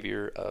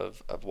behavior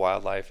of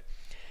wildlife.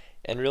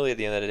 And really, at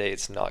the end of the day,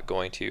 it's not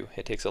going to.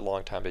 It takes a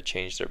long time to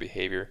change their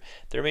behavior.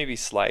 There may be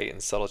slight and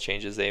subtle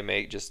changes they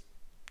make just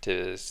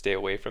to stay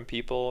away from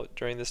people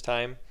during this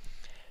time,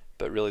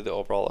 but really the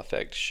overall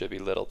effect should be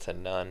little to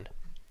none.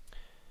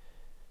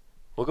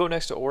 We'll go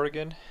next to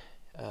Oregon.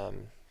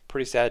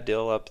 Pretty sad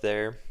deal up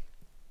there.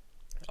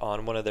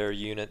 On one of their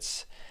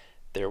units,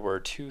 there were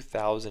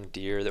 2,000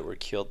 deer that were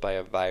killed by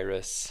a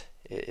virus.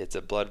 It's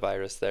a blood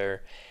virus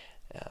there.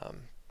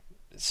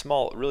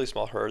 Really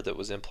small herd that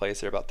was in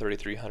place there, about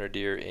 3,300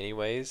 deer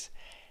anyways,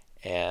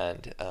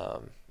 and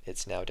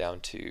it's now down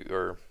to,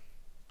 or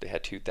they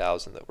had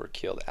 2,000 that were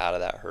killed out of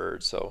that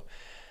herd. So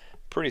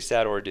pretty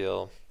sad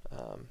ordeal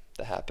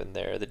that happened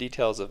there. The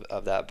details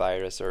of that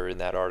virus are in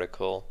that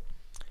article.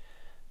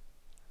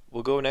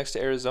 We'll go next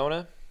to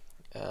Arizona.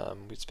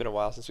 It's been a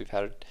while since we've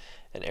had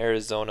an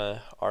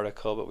Arizona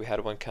article, but we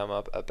had one come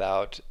up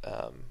about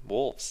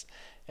wolves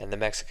and the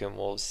Mexican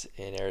wolves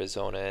in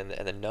Arizona,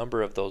 and the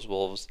number of those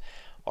wolves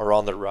are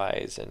on the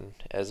rise. And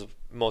as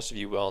most of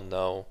you well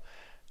know,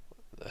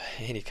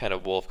 any kind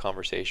of wolf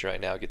conversation right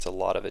now gets a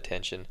lot of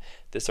attention.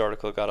 This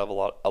article got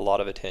a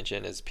lot of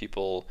attention as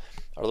people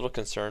are a little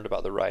concerned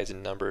about the rise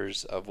in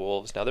numbers of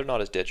wolves. Now, they're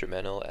not as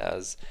detrimental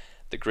as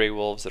the gray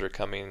wolves that are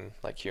coming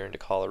like here into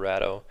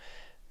Colorado,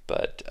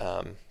 but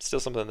still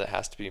something that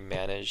has to be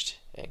managed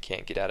and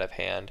can't get out of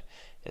hand.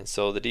 And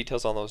so the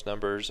details on those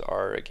numbers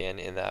are, again,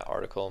 in that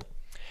article.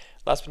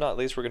 Last but not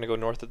least, we're going to go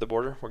north of the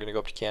border. We're going to go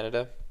up to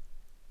Canada,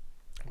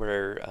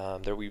 where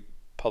there we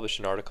published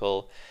an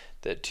article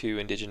that 2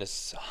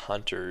 Indigenous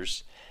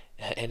hunters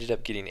ended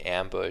up getting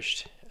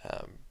ambushed.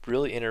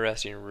 Really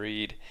interesting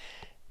read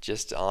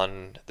just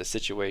on the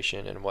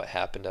situation and what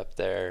happened up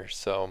there.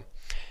 So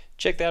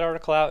check that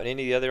article out and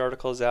any of the other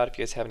articles out. If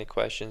you guys have any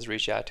questions,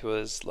 reach out to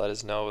us. Let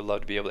us know. We'd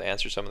love to be able to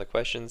answer some of the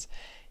questions.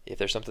 If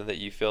there's something that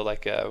you feel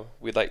like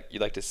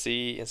you'd like to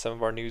see in some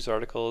of our news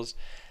articles,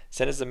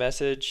 send us a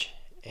message,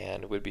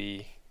 and we'd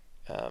be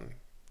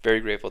very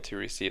grateful to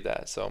receive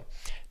that. So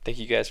thank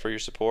you guys for your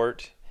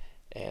support,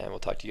 and we'll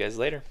talk to you guys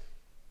later.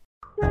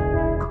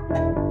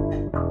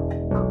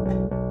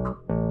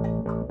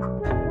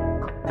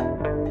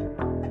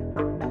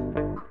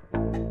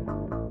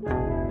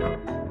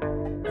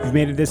 If you've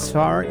made it this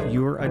far,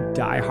 you're a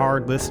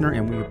diehard listener,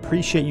 and we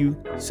appreciate you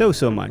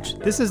so much.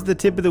 This is the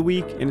tip of the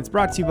week, and it's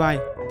brought to you by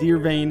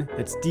Deervain.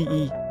 That's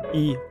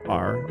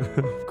DEER,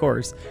 of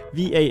course,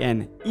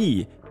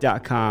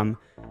 VANE.com.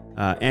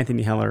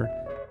 Anthony Heller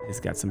has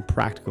got some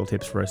practical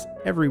tips for us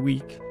every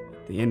week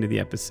at the end of the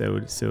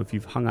episode. So if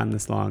you've hung on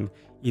this long,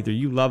 either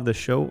you love the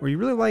show or you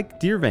really like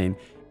Deervain.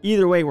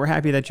 Either way, we're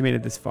happy that you made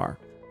it this far.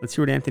 Let's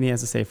hear what Anthony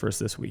has to say for us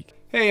this week.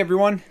 Hey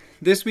everyone,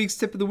 this week's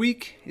tip of the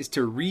week is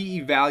to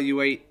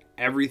reevaluate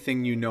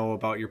everything you know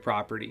about your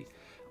property.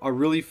 A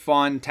really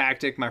fun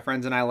tactic my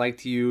friends and I like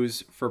to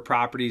use for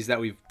properties that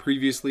we've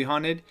previously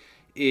hunted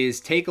is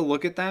take a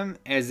look at them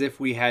as if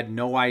we had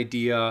no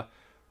idea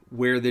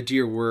where the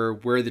deer were,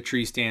 where the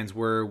tree stands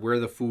were, where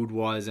the food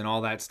was, and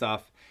all that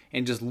stuff,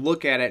 and just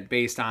look at it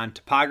based on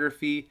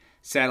topography,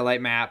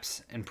 satellite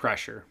maps, and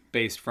pressure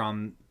based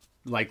from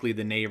likely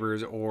the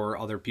neighbors or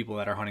other people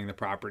that are hunting the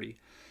property.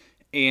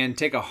 And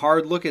take a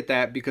hard look at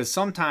that, because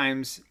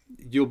sometimes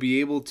you'll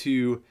be able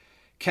to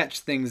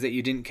catch things that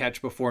you didn't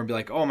catch before and be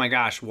like, oh my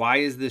gosh, why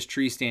is this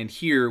tree stand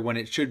here when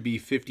it should be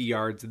 50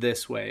 yards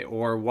this way?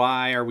 Or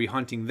why are we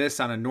hunting this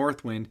on a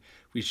north wind?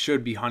 We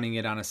should be hunting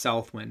it on a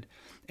south wind.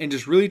 And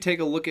just really take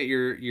a look at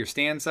your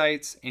stand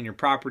sites and your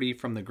property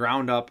from the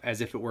ground up as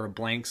if it were a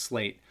blank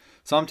slate.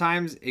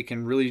 Sometimes it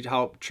can really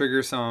help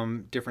trigger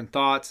some different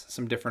thoughts,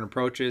 some different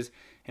approaches,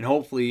 and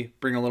hopefully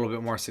bring a little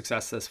bit more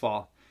success this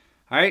fall.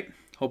 All right,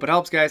 hope it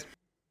helps, guys.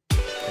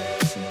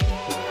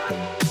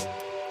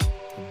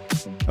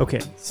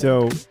 Okay,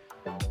 so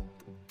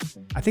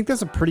I think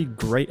that's a pretty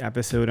great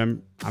episode.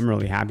 I'm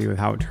really happy with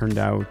how it turned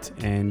out,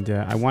 and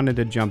I wanted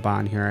to jump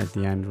on here at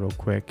the end real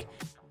quick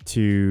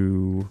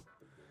to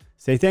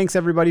say thanks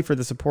everybody for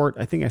the support.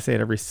 I think I say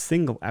it every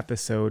single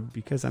episode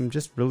because I'm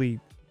just really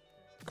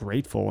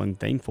grateful and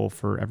thankful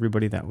for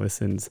everybody that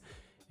listens,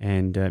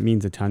 and it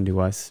means a ton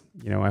to us.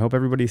 You know, I hope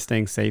everybody's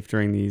staying safe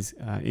during these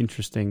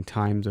interesting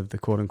times of the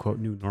quote-unquote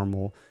new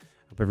normal.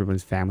 Hope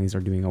everybody's families are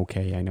doing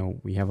okay. I know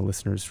we have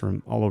listeners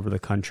from all over the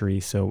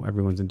country, so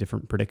everyone's in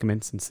different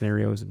predicaments and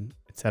scenarios, and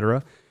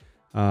etc.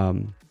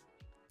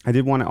 I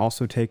did want to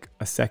also take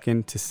a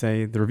second to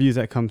say the reviews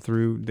that come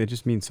through, they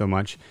just mean so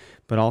much,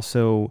 but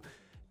also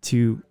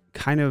to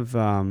kind of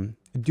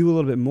do a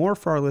little bit more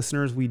for our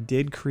listeners. We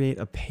did create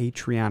a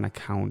Patreon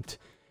account.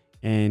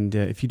 And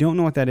if you don't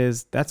know what that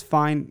is, that's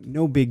fine.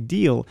 No big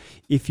deal.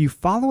 If you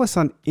follow us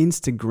on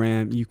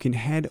Instagram, you can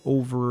head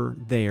over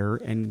there,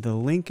 and the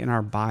link in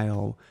our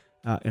bio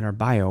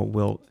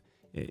will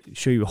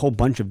show you a whole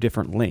bunch of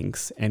different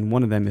links. And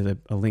one of them is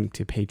a link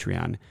to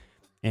Patreon.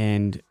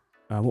 And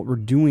what we're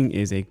doing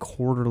is a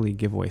quarterly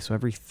giveaway. So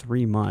every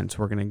 3 months,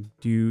 we're going to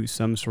do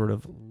some sort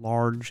of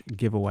large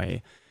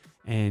giveaway.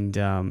 And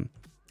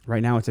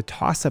right now, it's a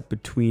toss-up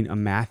between a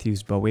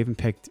Mathews bow. We haven't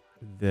picked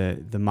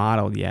the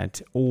model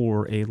yet,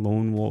 or a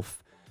Lone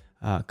Wolf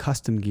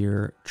custom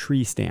gear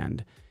tree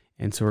stand.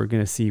 And so we're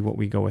going to see what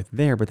we go with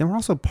there. But then we're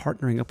also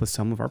partnering up with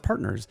some of our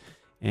partners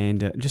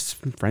and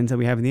just some friends that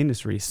we have in the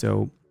industry.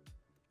 So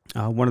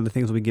one of the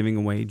things we'll be giving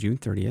away June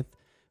 30th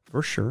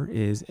for sure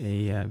is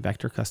a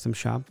Vector Custom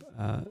Shop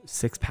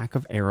 6-pack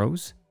of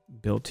arrows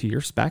built to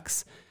your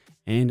specs,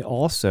 and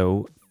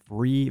also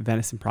free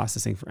venison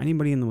processing for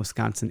anybody in the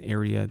Wisconsin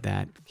area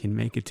that can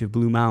make it to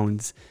Blue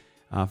Mounds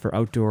for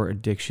outdoor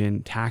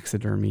addiction,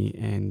 taxidermy,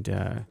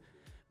 and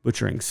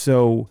butchering.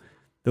 So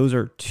those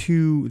are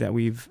 2 that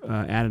we've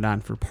added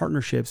on for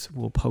partnerships.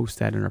 We'll post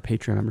that in our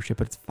Patreon membership,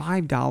 but it's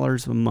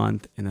 $5 a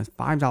month, and that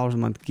 $5 a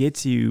month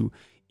gets you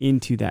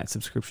into that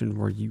subscription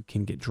where you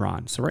can get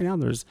drawn. So right now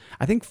there's,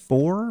 I think,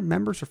 4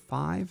 members or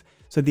 5.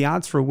 So the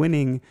odds for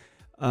winning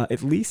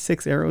at least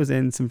 6 arrows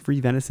and some free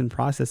venison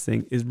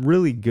processing is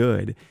really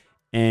good.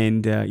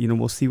 And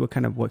we'll see what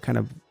kind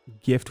of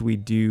gift we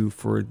do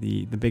for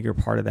the bigger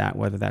part of that,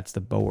 whether that's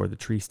the bow or the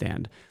tree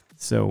stand.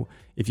 So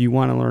if you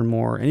want to learn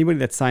more, anybody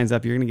that signs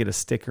up, you're going to get a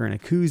sticker and a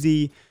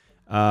koozie.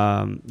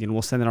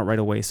 We'll send it out right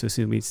away. So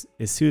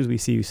as soon as we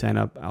see you sign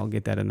up, I'll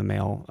get that in the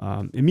mail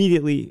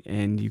immediately,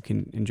 and you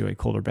can enjoy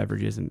colder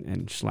beverages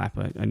and slap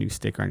a new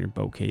sticker on your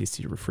bow case,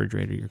 your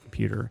refrigerator, your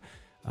computer,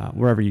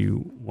 wherever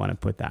you want to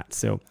put that.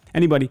 So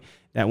anybody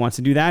that wants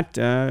to do that,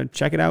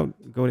 check it out.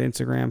 Go to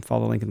Instagram,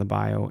 follow the link in the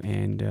bio,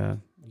 and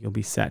you'll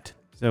be set.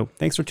 So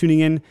thanks for tuning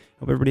in.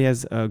 Hope everybody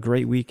has a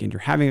great week, and you're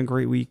having a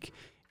great week,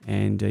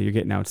 and you're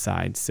getting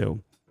outside. So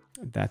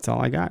that's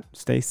all I got.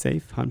 Stay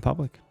safe, hunt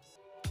public.